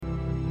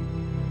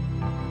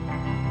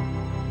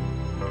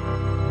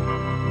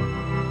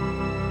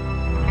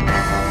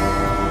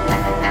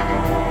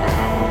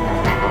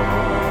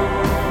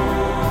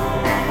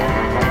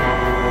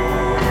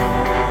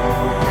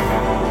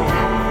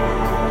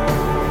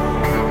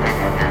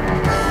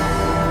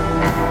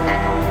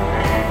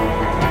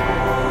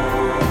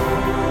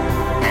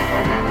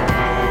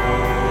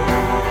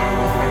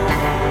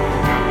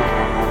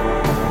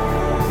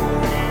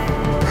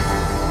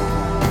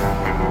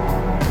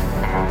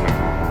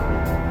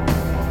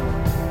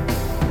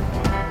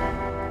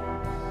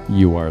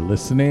You are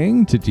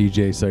listening to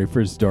DJ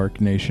Cypher's Dark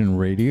Nation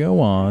Radio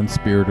on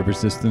Spirit of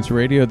Resistance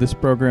Radio. This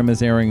program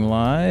is airing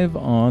live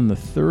on the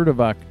 3rd of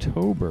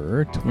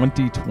October,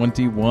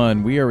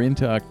 2021. We are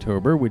into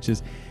October, which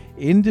is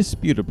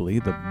indisputably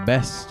the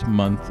best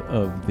month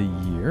of the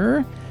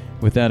year.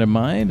 With that in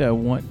mind, I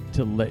want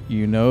to let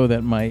you know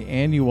that my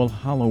annual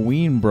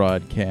Halloween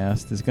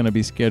broadcast is going to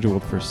be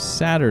scheduled for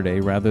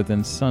Saturday rather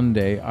than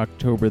Sunday,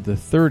 October the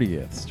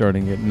 30th,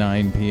 starting at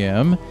 9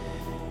 p.m.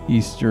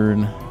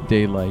 Eastern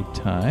Daylight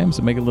Time.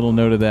 So make a little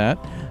note of that.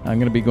 I'm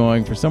going to be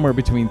going for somewhere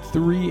between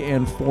 3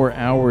 and 4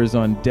 hours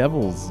on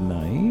Devil's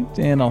Night,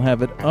 and I'll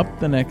have it up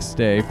the next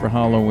day for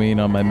Halloween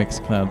on my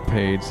Mixcloud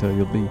page, so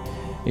you'll be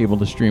able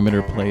to stream it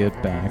or play it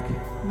back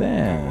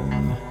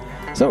then.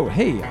 So,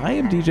 hey, I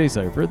am DJ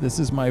Cypher. This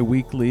is my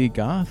weekly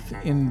goth,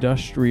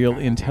 industrial,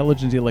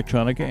 intelligent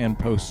electronica, and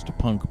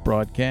post-punk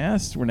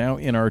broadcast. We're now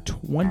in our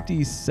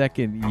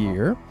 22nd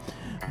year,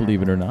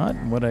 believe it or not.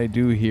 What I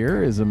do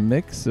here is a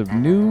mix of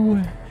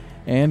new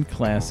and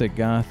classic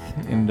goth,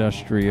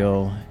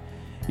 industrial,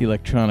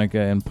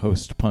 electronica, and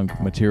post-punk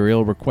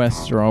material.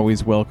 Requests are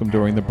always welcome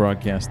during the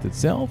broadcast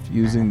itself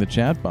using the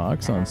chat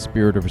box on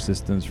Spirit of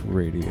Resistance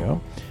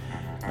Radio.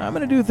 I'm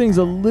going to do things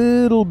a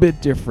little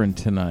bit different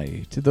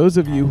tonight. Those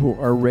of you who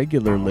are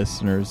regular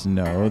listeners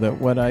know that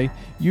what I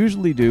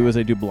usually do is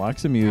I do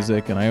blocks of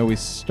music, and I always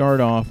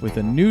start off with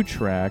a new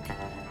track,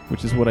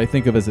 which is what I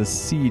think of as a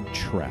seed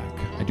track.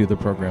 I do the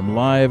program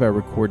live. I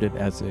record it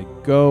as I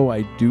go.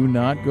 I do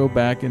not go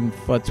back and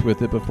futz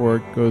with it before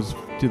it goes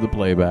to the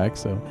playback.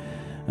 So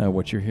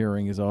what you're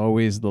hearing is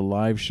always the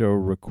live show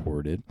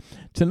recorded.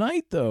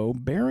 Tonight, though,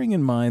 bearing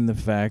in mind the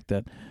fact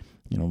that,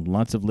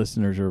 lots of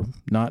listeners are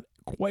not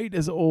quite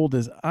as old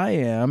as I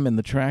am, and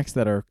the tracks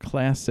that are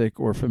classic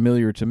or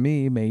familiar to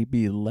me may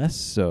be less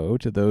so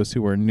to those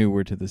who are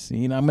newer to the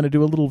scene, I'm going to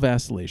do a little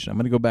vacillation. I'm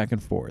going to go back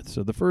and forth.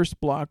 So the first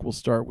block will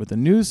start with a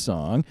new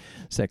song.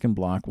 Second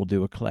block will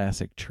do a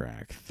classic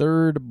track.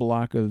 Third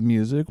block of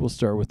music will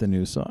start with a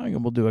new song,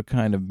 and we'll do a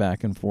kind of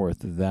back and forth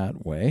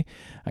that way.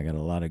 I got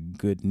a lot of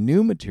good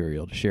new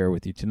material to share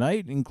with you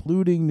tonight,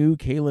 including new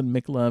Kalen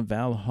Mikla,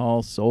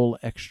 Valhall, Soul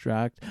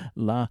Extract,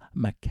 La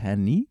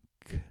Mécanique,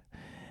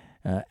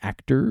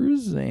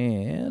 actors,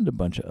 and a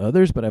bunch of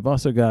others, but I've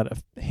also got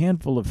a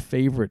handful of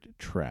favorite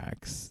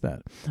tracks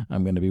that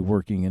I'm going to be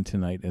working in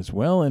tonight as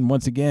well. And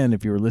once again,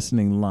 if you're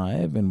listening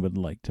live and would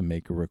like to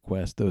make a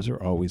request, those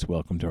are always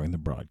welcome during the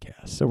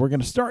broadcast. So we're going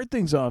to start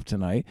things off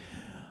tonight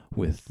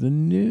with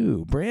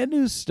the brand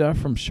new stuff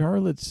from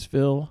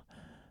Charlottesville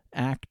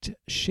act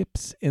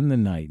Ships in the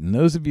Night. And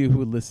those of you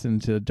who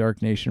listen to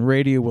Dark Nation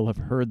Radio will have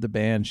heard the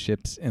band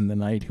Ships in the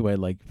Night, who I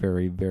like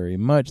very, very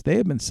much. They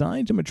have been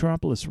signed to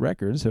Metropolis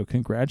Records, so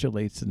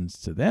congratulations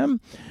to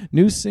them.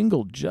 New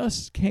single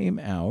just came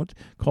out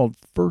called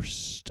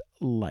First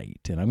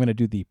Light, and I'm going to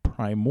do the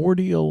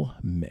primordial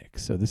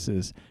mix. So this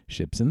is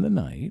Ships in the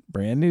Night,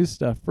 brand new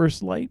stuff,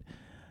 First Light,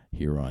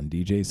 here on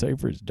DJ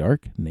Cypher's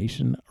Dark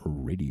Nation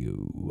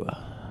Radio.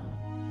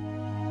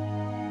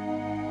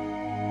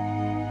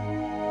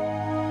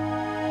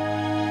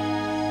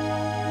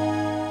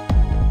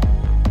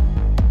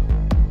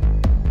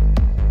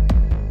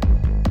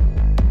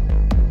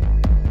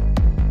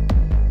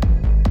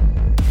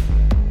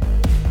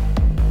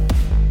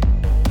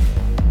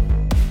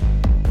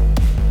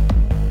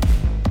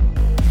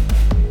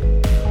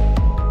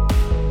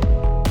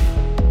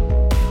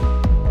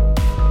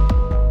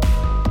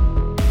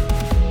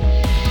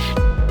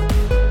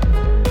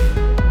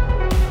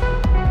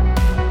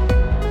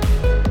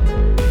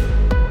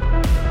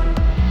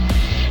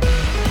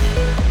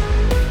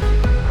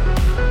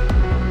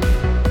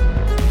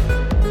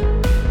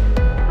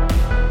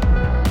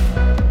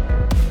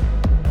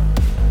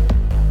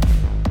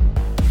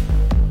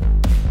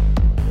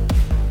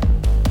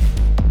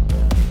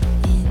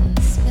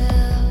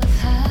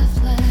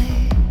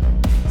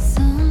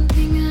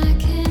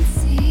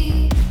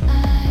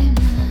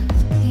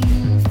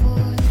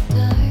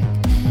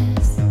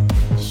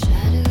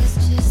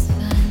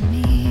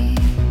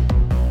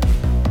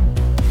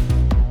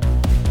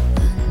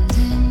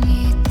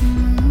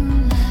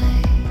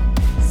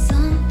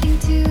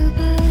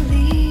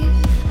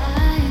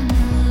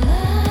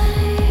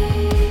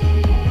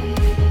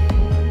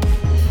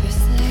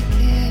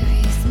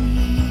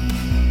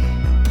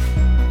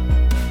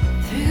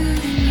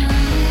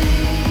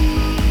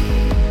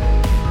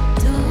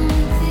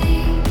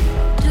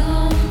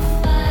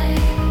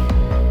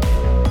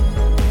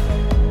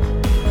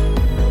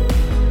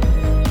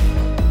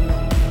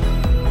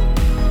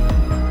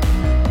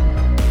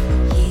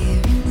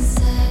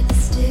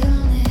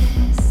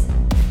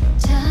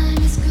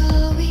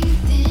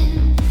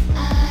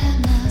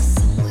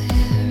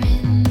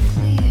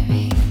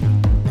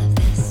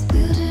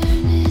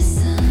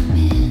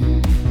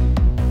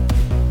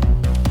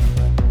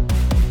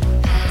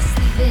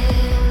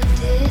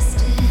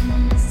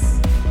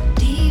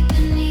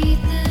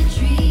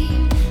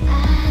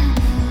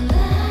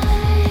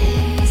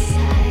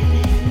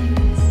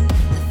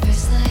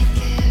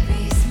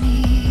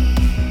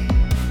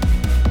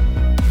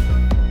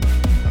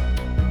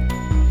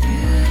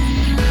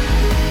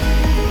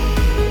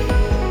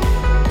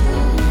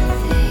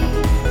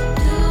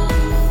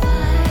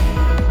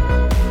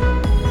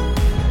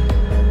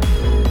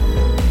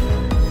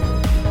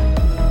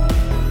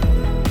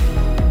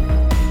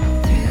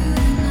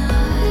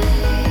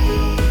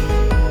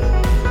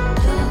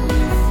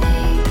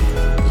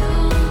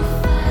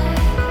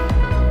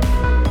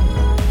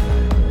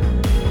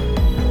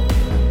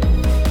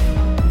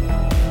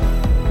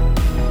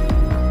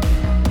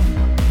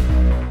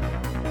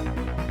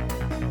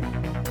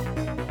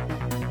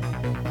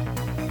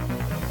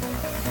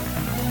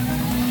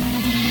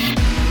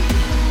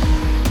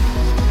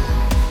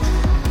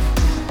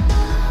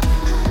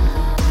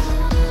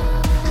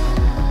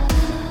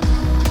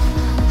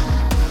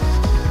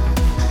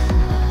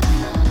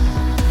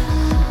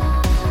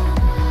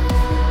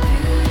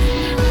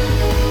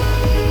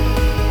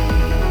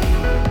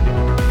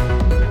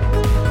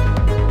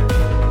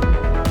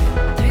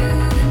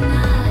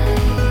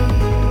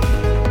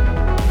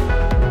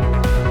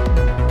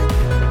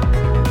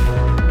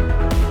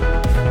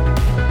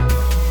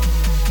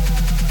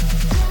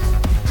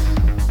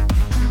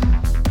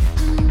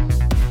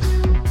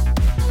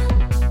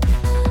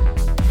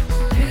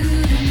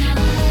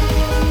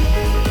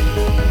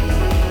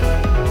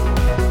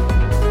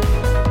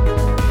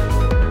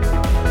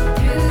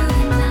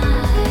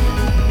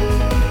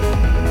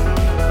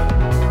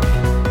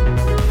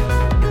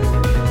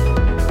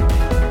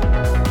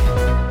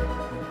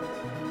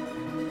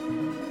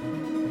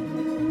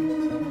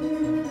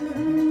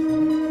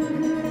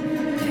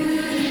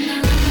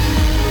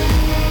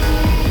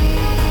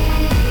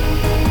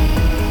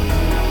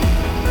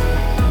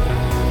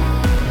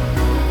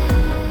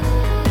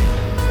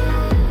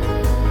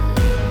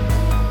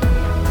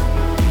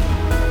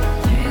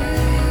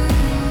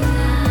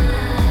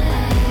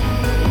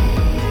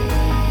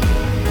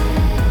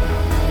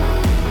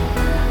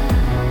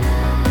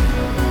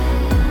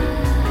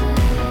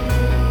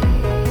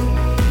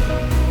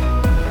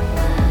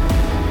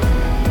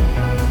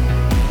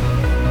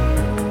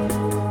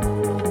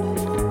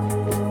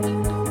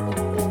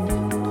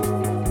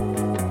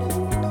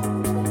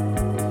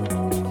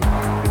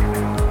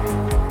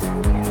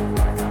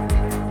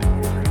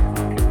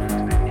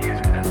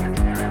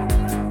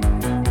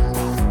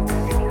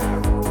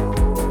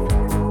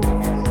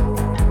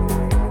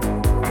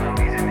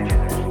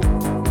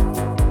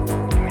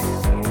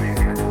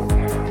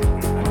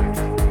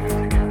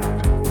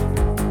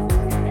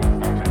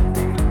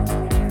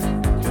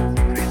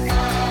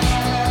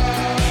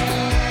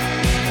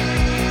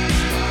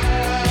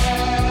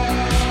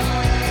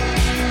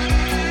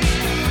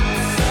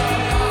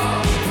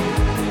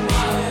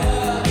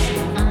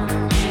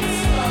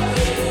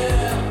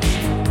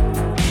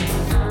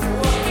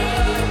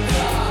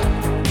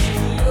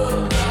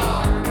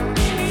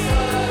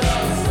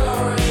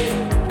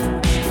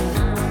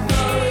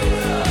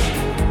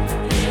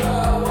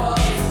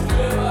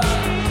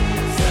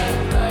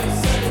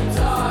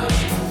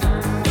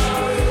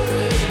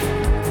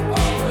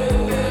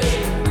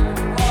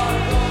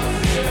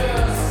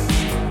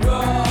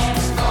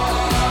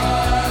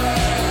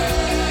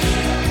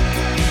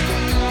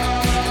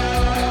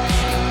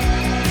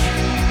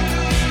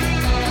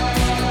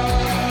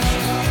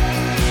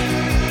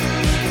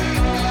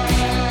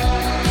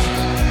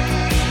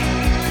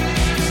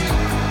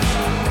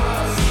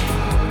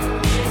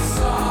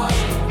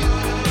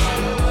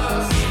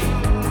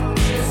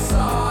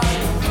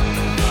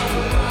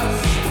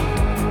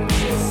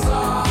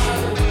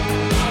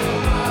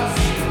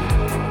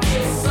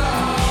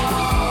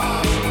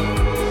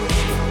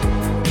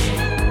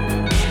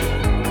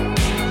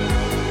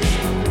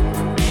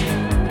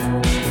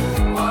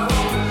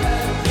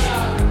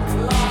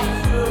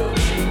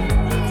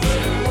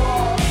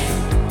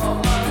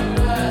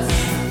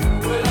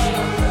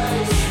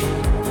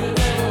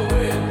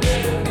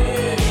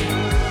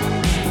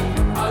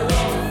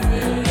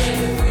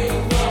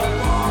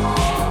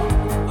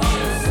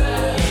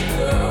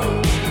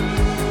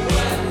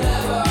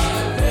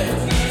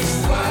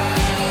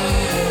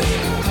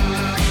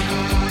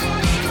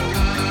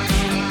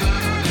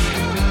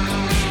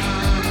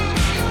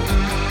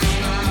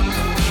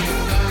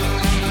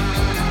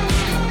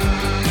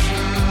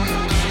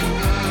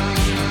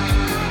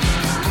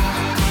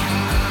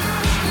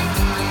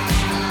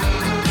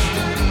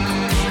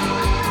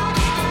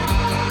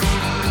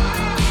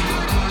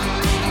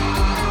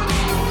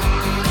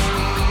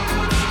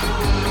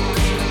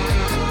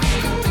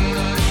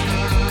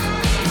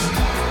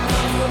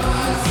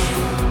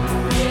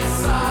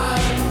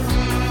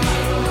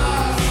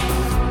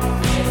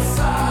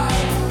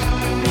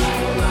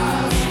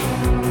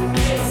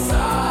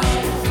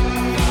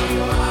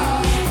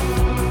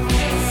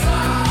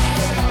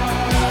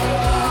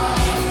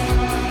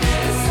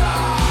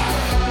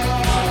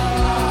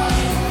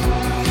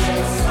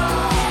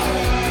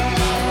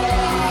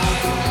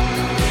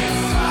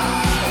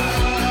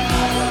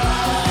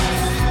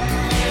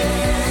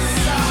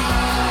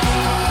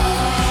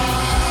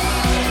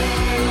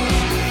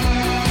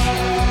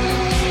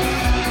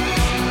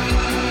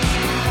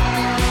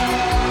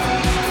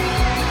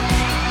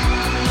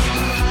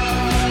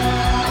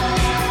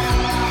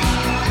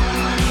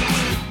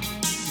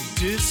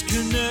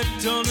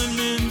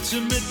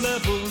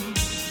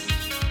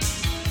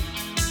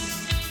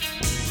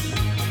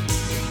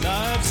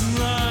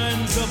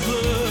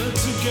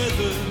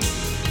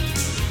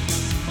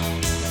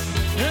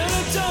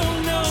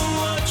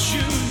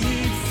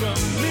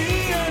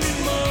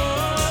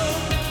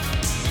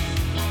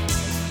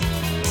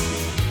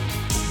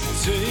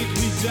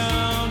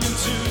 down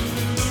into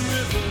the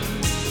river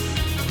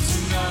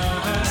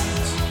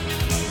tonight.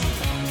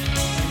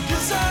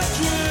 As I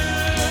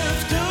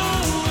drift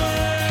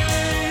away,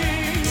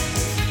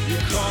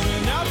 you're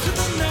calling out to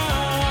the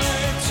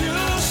night to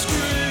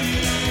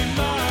scream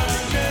my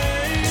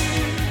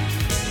name.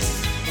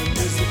 And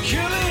as the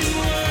killing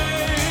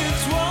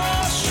waves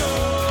wash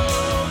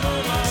over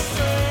my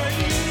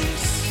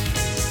face,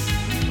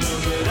 know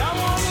that I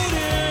wanted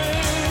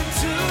it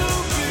to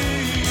be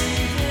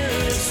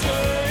this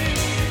way.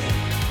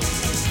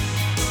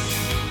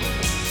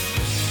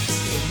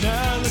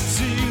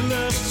 Finality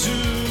left to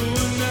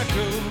an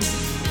echo,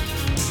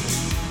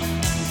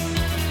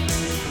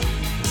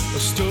 a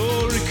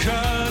story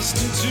cast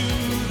into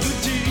the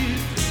deep,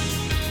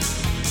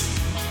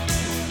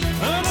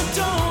 and I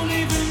don't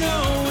even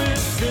know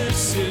if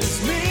this is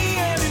me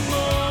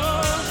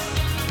anymore.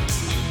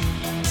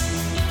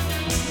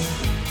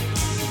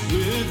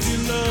 With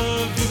your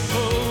love you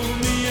pull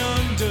me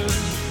under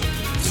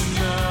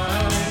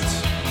tonight.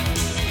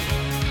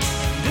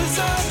 As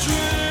I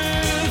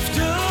drift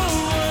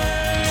away,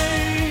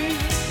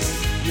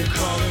 you're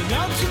calling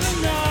out to the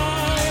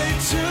night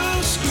to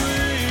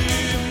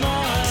scream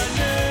my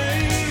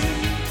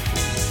name.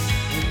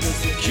 And as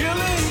the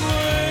killing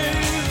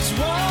waves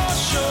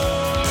wash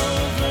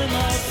over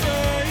my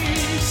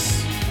face,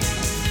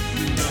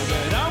 you know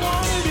that I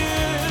wanted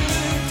it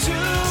to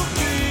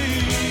be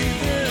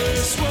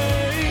this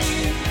way.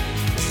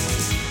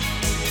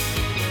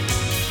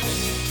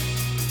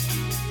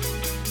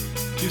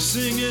 You're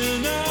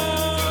singing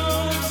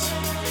out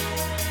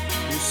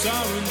your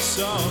siren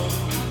song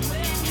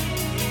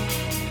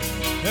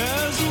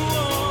as I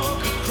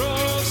walk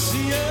across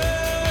the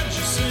edge.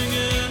 You're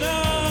singing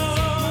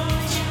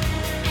out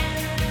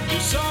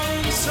your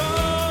siren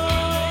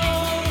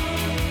song.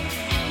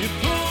 You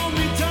pull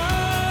me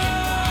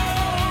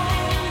down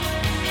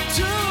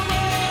to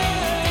my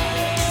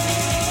end.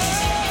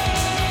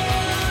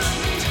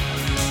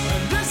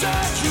 And as I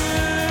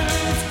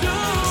drift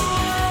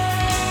away,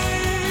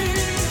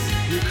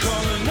 you're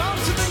calling out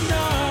to the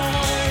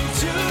night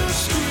to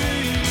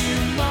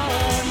scream my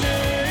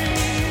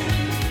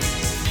name.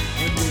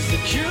 And as the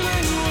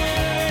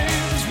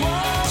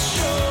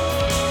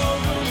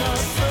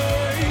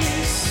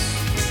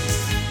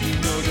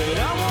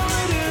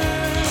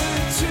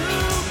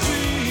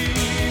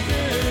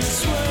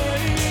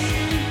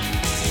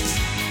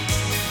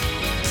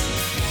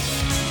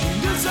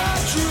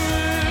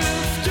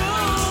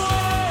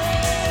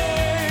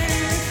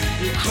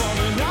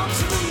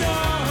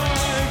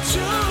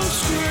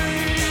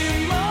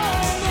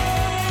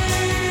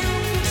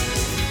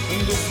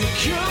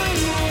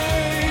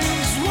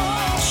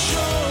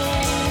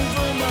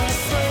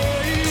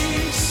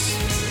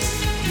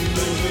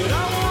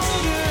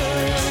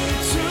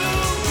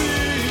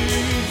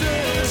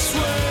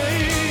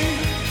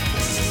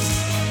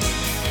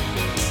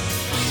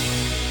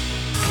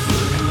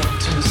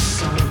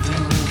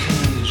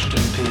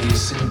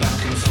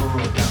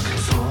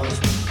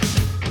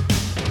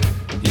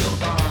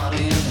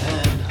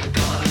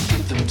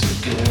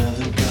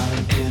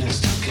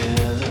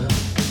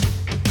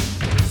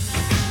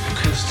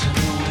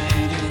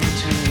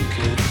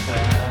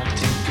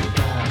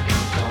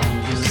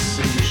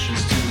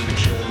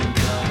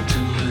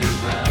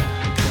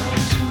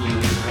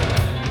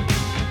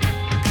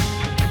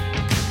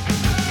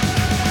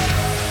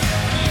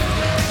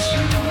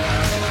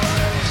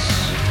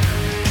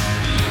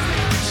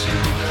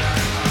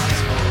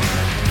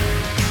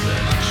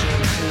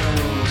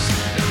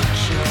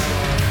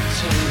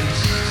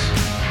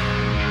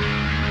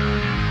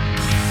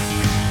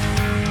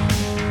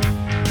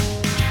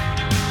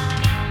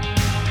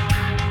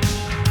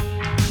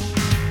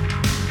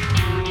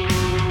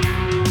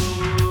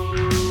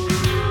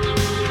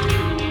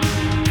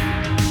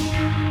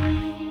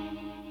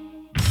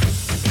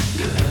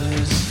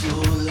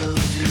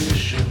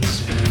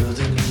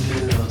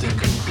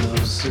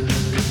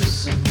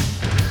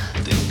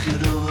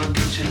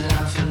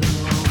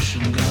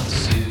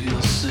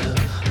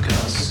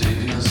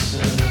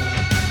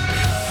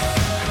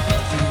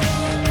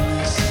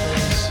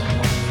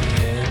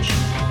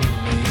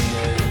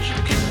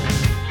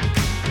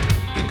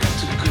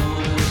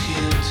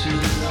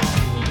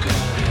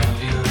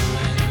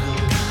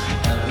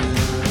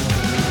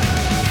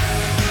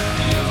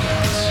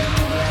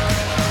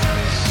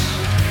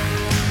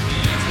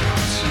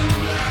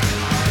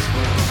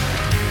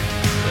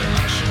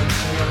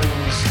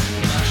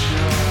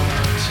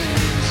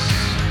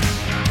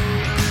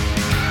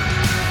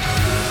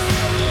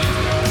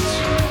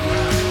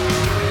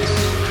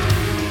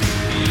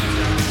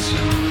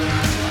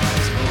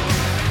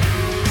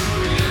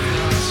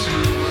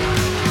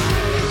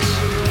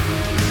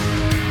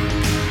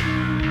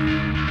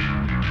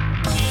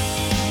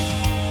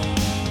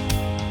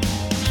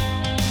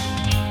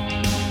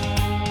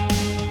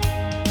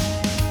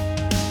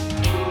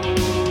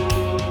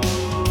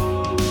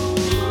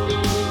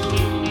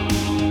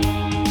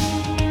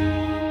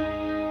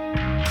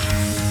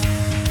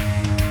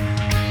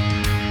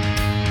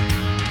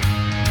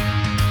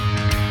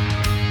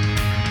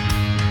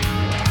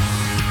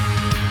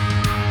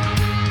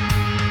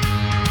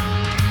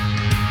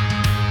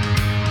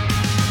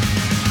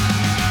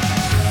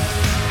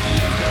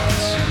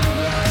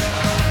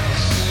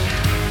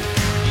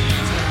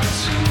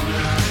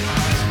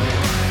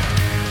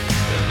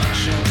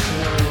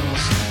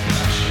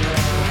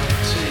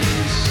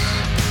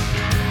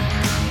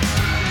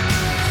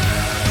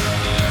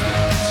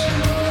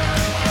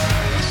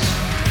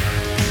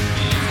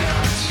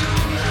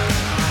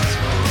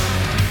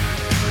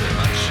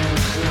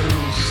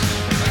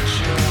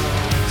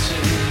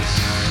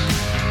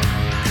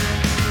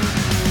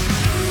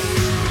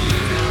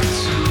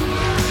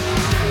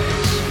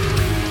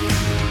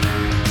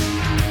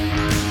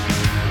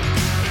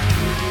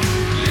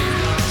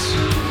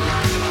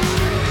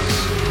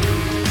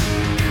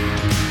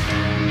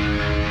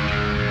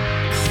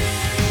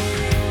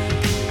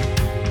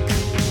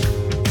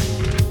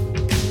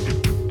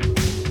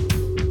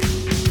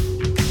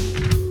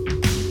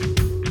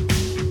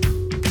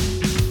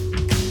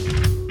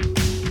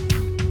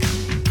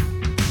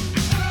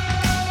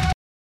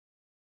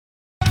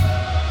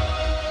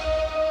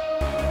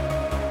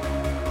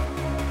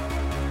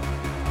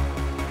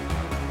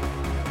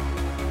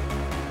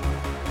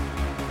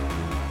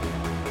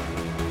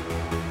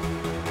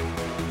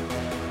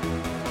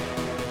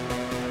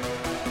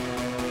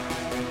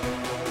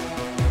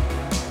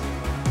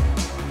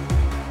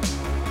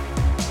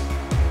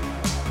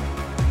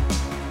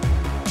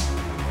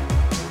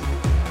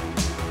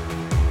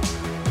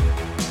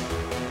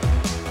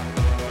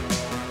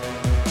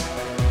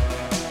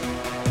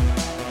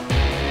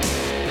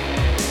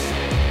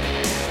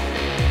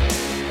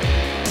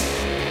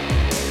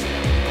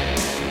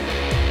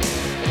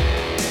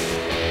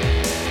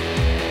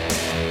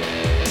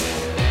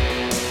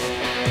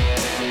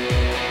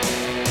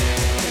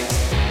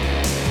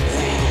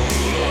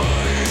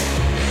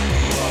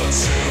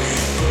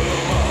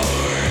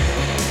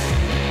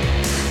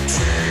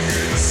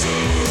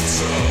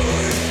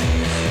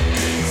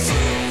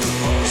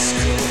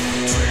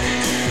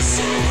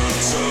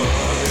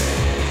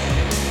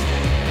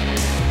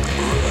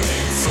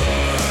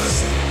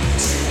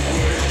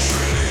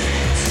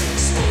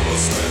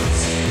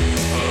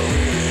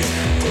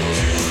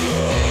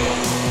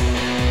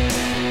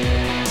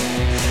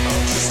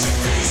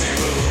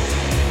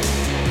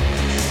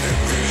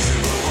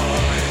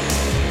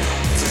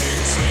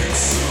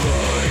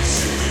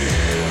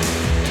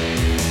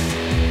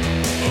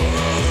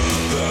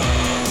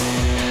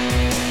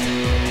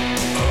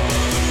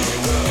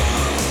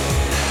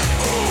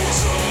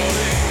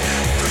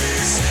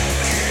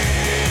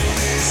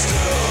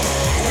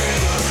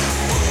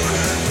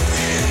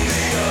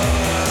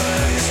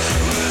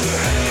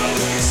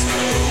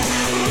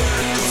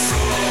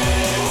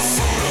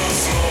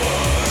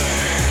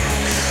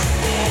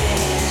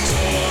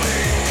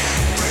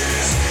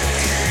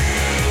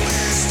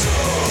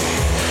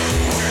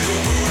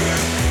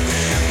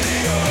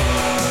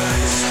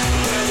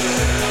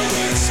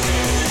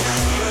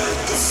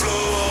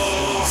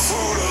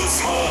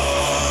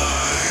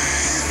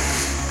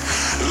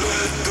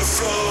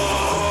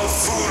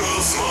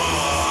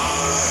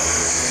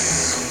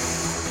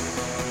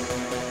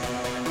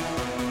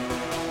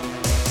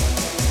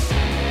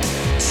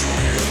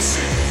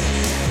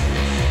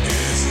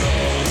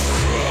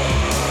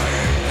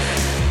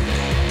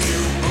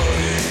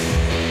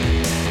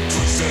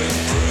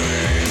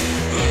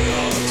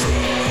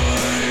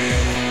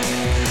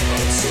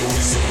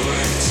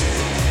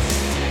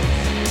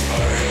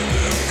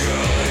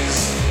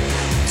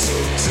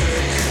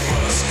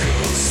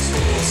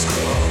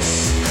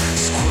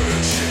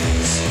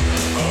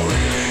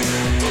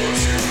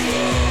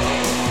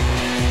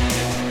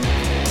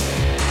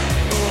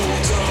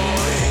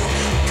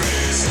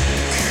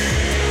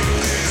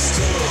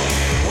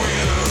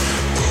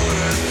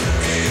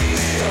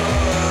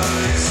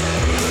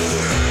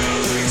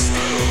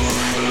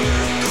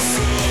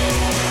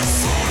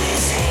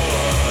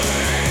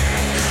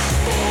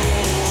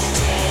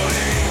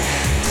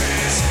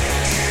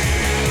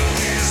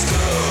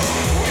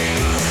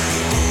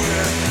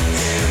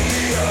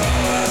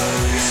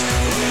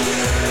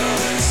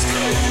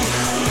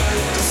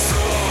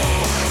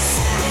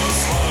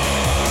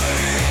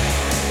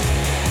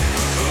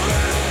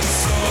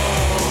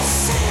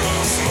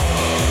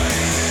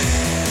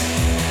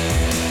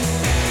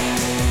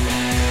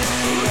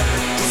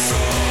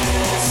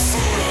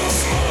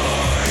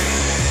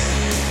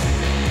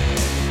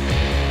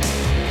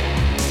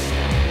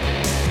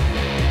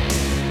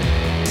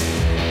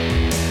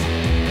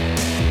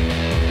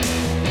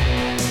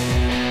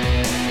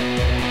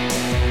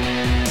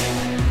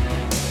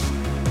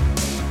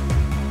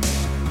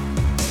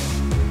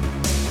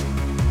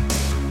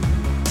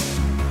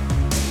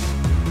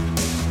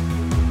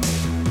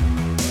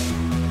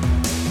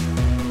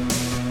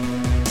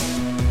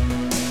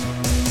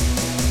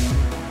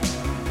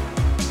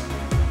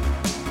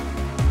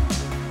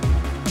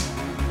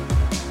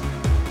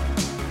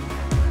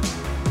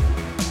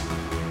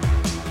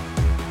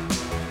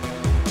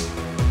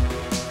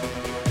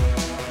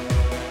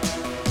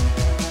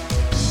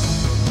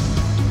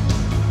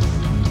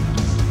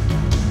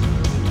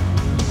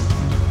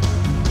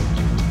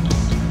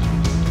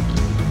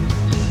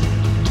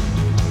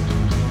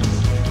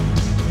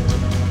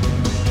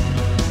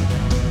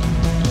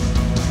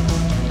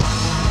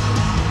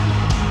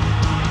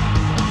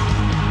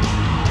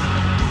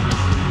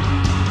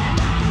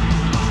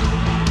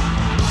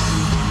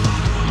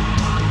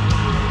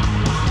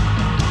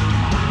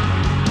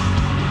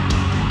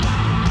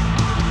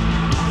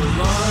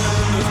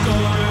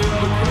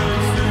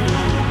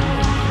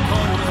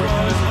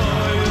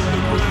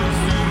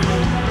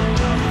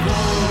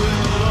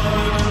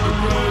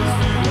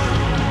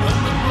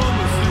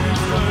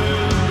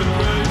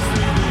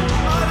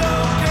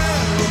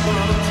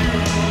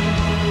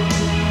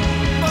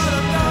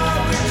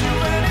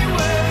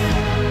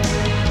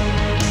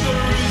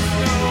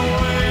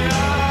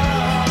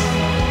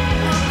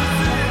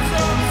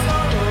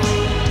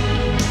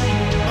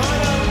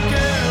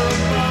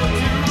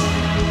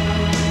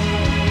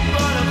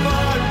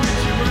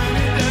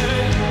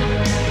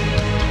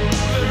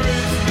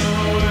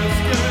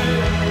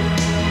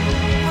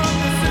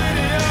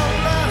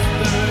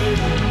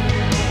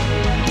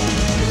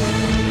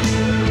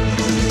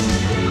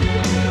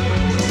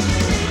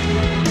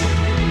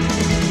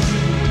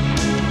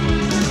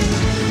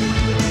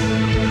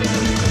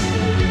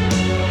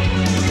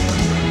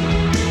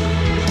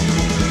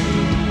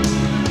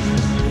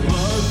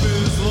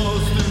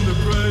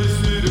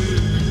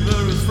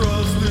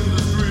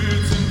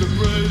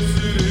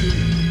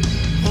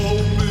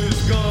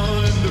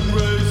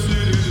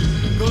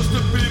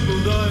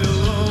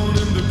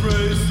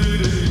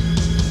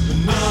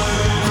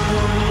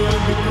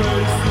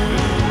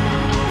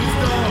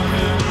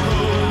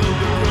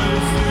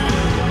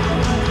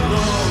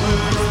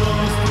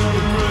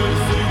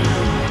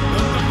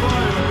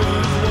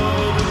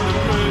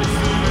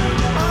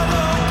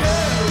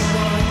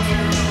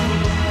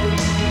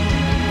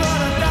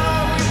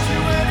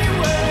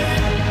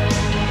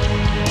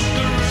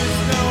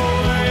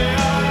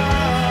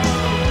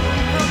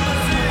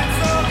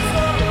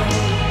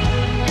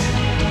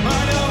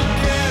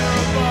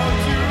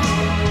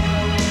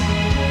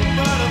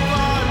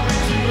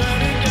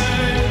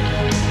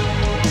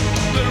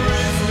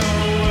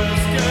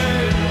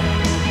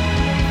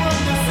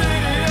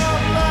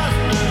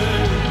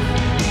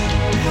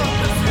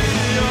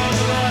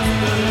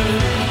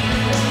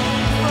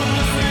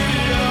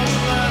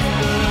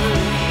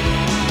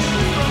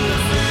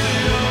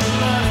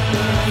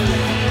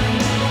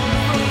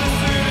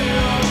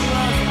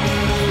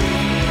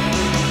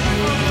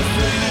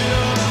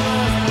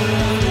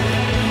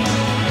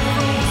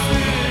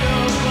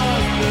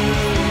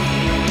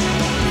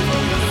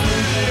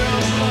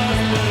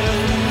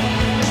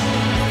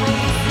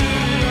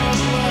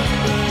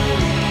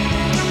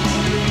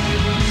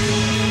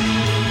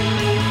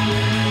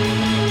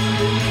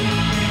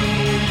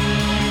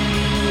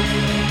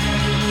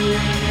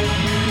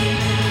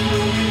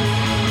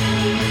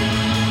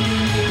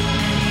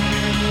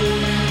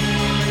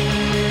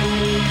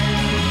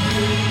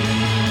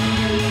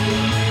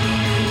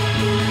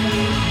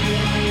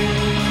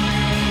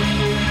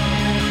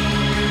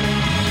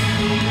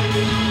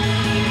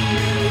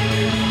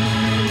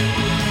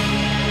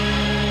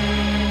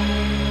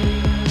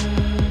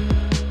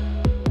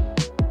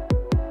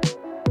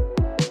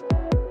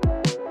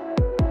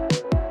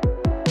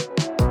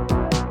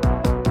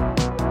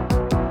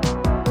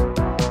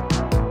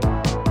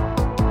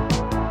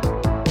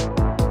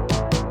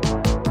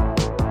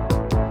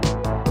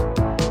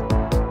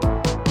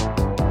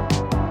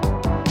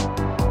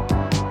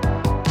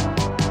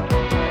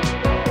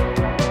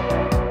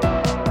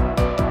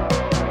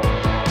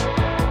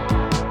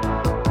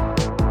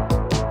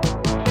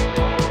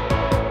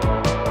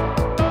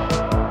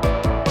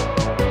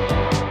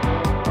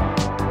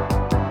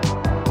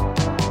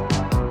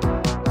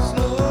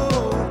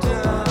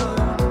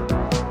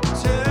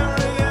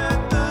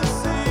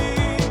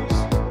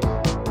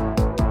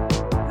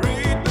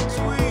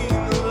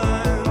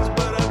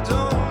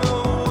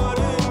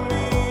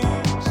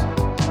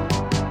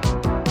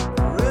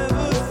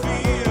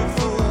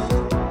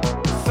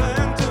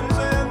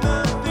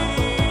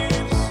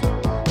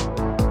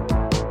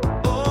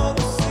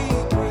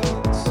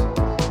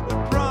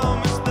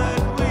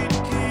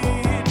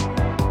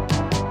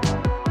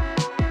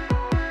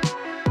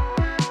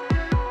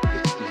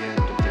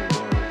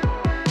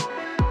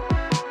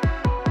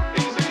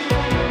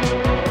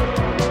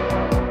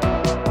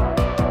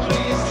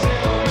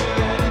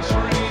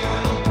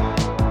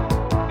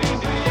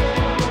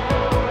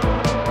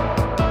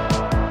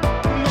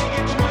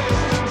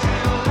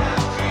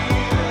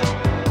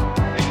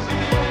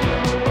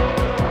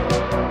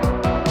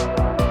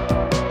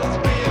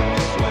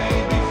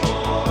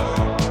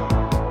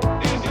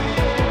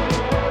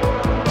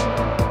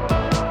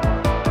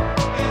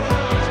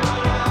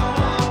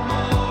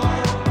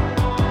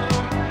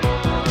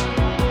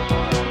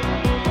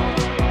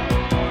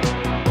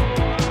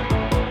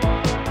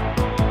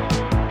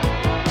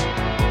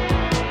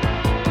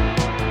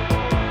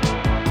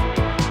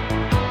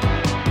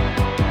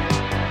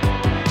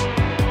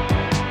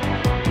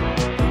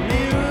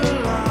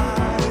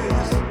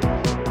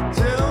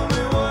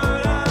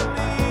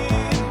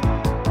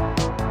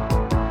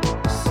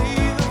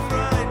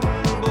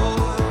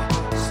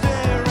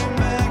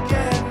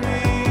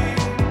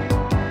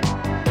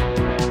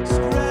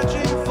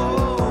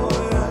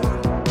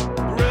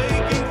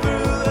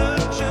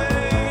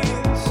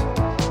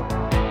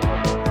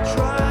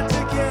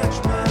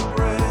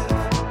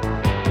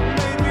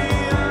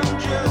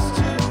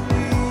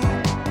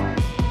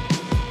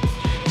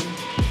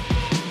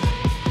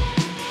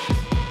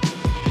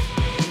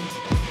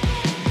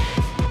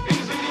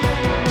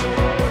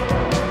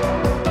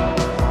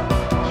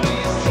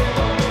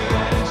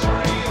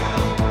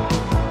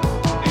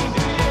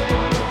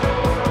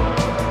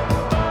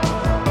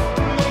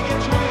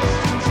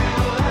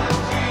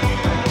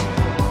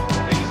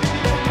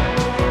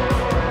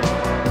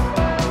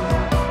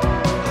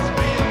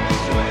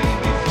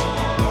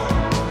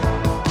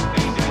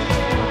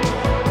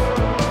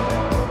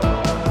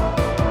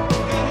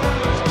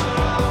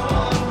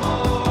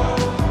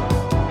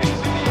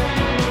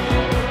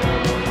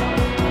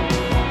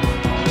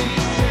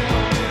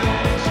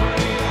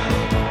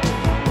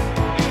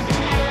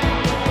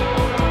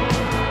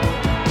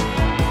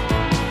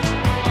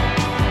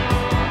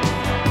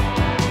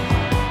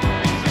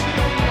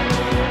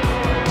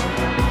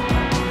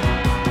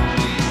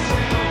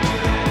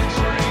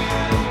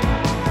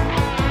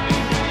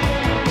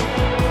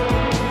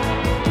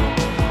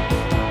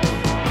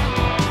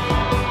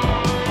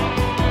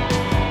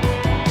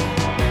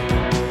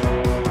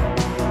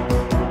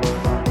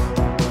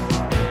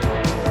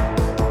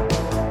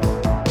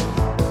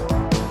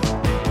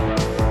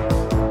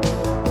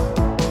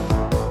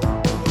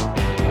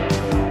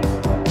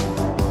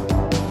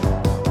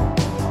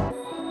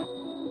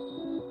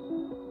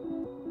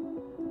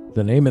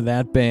The name of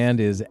that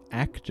band is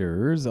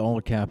Actors, all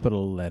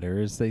capital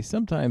letters. They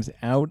sometimes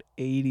out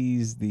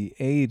 80s the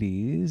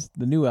 80s.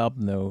 The new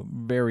album, though,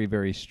 very,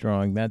 very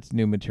strong. That's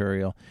new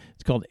material.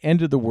 It's called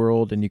End of the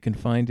World, and you can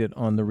find it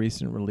on the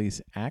recent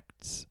release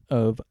Acts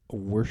of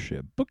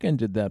Worship.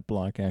 Bookended that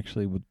block,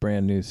 actually, with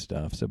brand new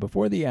stuff. So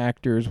before the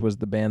Actors was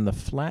the band The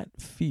Flat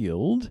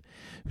Field,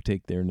 who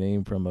take their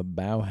name from a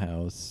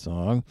Bauhaus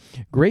song.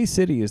 Gray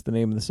City is the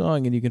name of the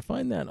song, and you can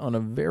find that on a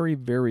very,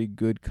 very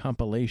good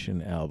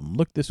compilation album.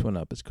 Look this one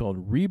up. It's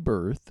called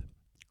Rebirth,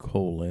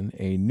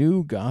 a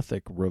new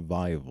Gothic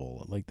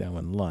revival. I like that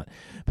one a lot.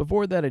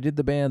 Before that, I did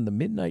the band The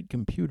Midnight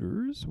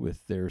Computers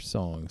with their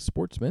song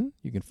Sportsman.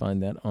 You can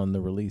find that on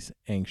the release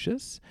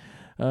Anxious.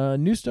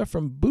 New stuff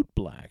from Boot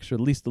Blacks, or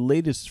at least the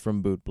latest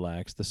from Boot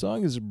Blacks. The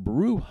song is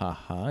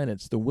Brouhaha, and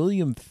it's the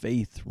William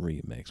Faith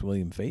remix.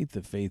 William Faith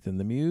of Faith in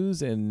the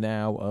Muse, and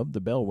now of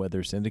the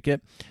Bellwether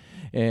Syndicate.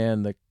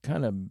 And the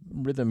kind of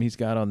rhythm he's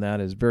got on that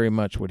is very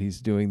much what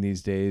he's doing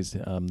these days.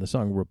 The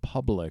song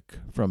Republic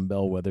from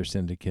Bellwether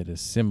Syndicate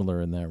is similar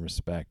in that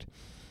respect.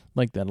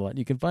 Like that a lot.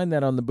 You can find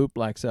that on the Boot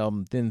Blacks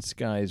album, Thin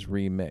Skies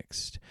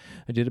Remixed.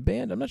 I did a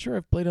band, I'm not sure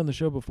I've played on the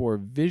show before.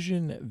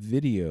 Vision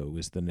Video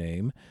is the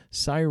name.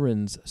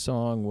 Siren's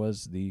Song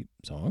was the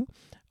song.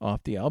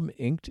 Off the album,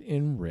 Inked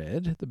in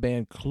Red. The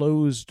band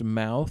Closed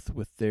Mouth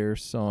with their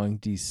song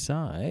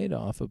Decide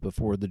off of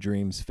Before the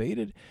Dreams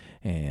Faded.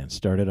 And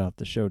started off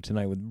the show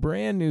tonight with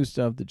brand new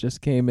stuff that just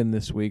came in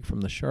this week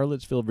from the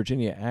Charlottesville,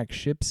 Virginia act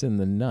Ships in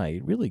the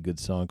Night. Really good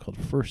song called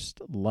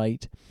First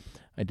Light.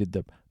 I did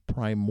the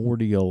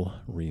Primordial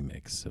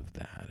remix of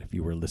that. If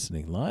you were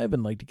listening live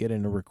and like to get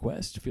in a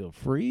request, feel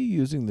free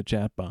using the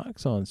chat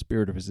box on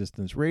Spirit of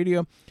Resistance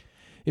Radio.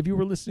 If you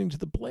were listening to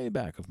the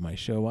playback of my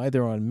show,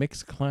 either on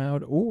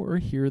Mixcloud or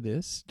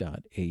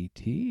hearthis.at,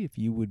 if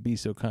you would be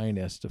so kind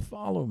as to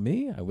follow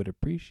me, I would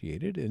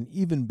appreciate it. And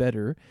even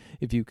better,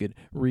 if you could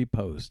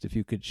repost, if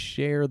you could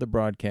share the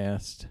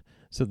broadcast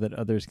so that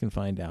others can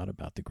find out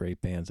about the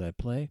great bands I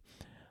play.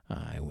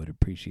 I would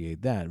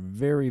appreciate that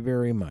very,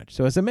 very much.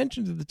 So as I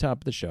mentioned at the top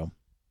of the show,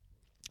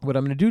 what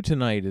I'm going to do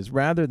tonight is,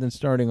 rather than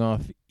starting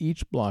off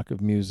each block of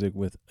music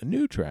with a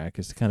new track,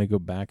 is to kind of go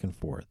back and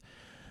forth.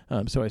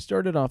 So I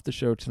started off the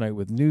show tonight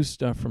with new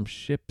stuff from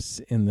Ships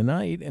in the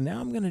Night, and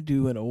now I'm going to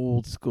do an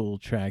old school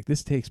track.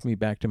 This takes me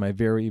back to my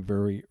very,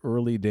 very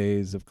early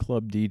days of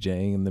club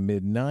DJing in the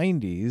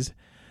mid-90s.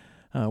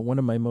 One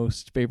of my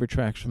most favorite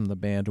tracks from the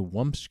band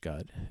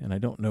Wumpscut, and I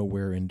don't know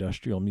where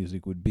industrial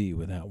music would be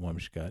without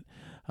Wumpscut.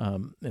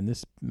 And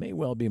this may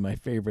well be my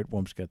favorite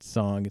Wumpscut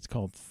song. It's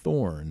called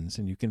Thorns,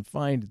 and you can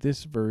find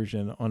this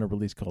version on a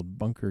release called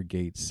Bunker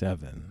Gate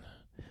 7.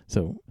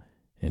 So,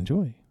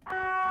 enjoy.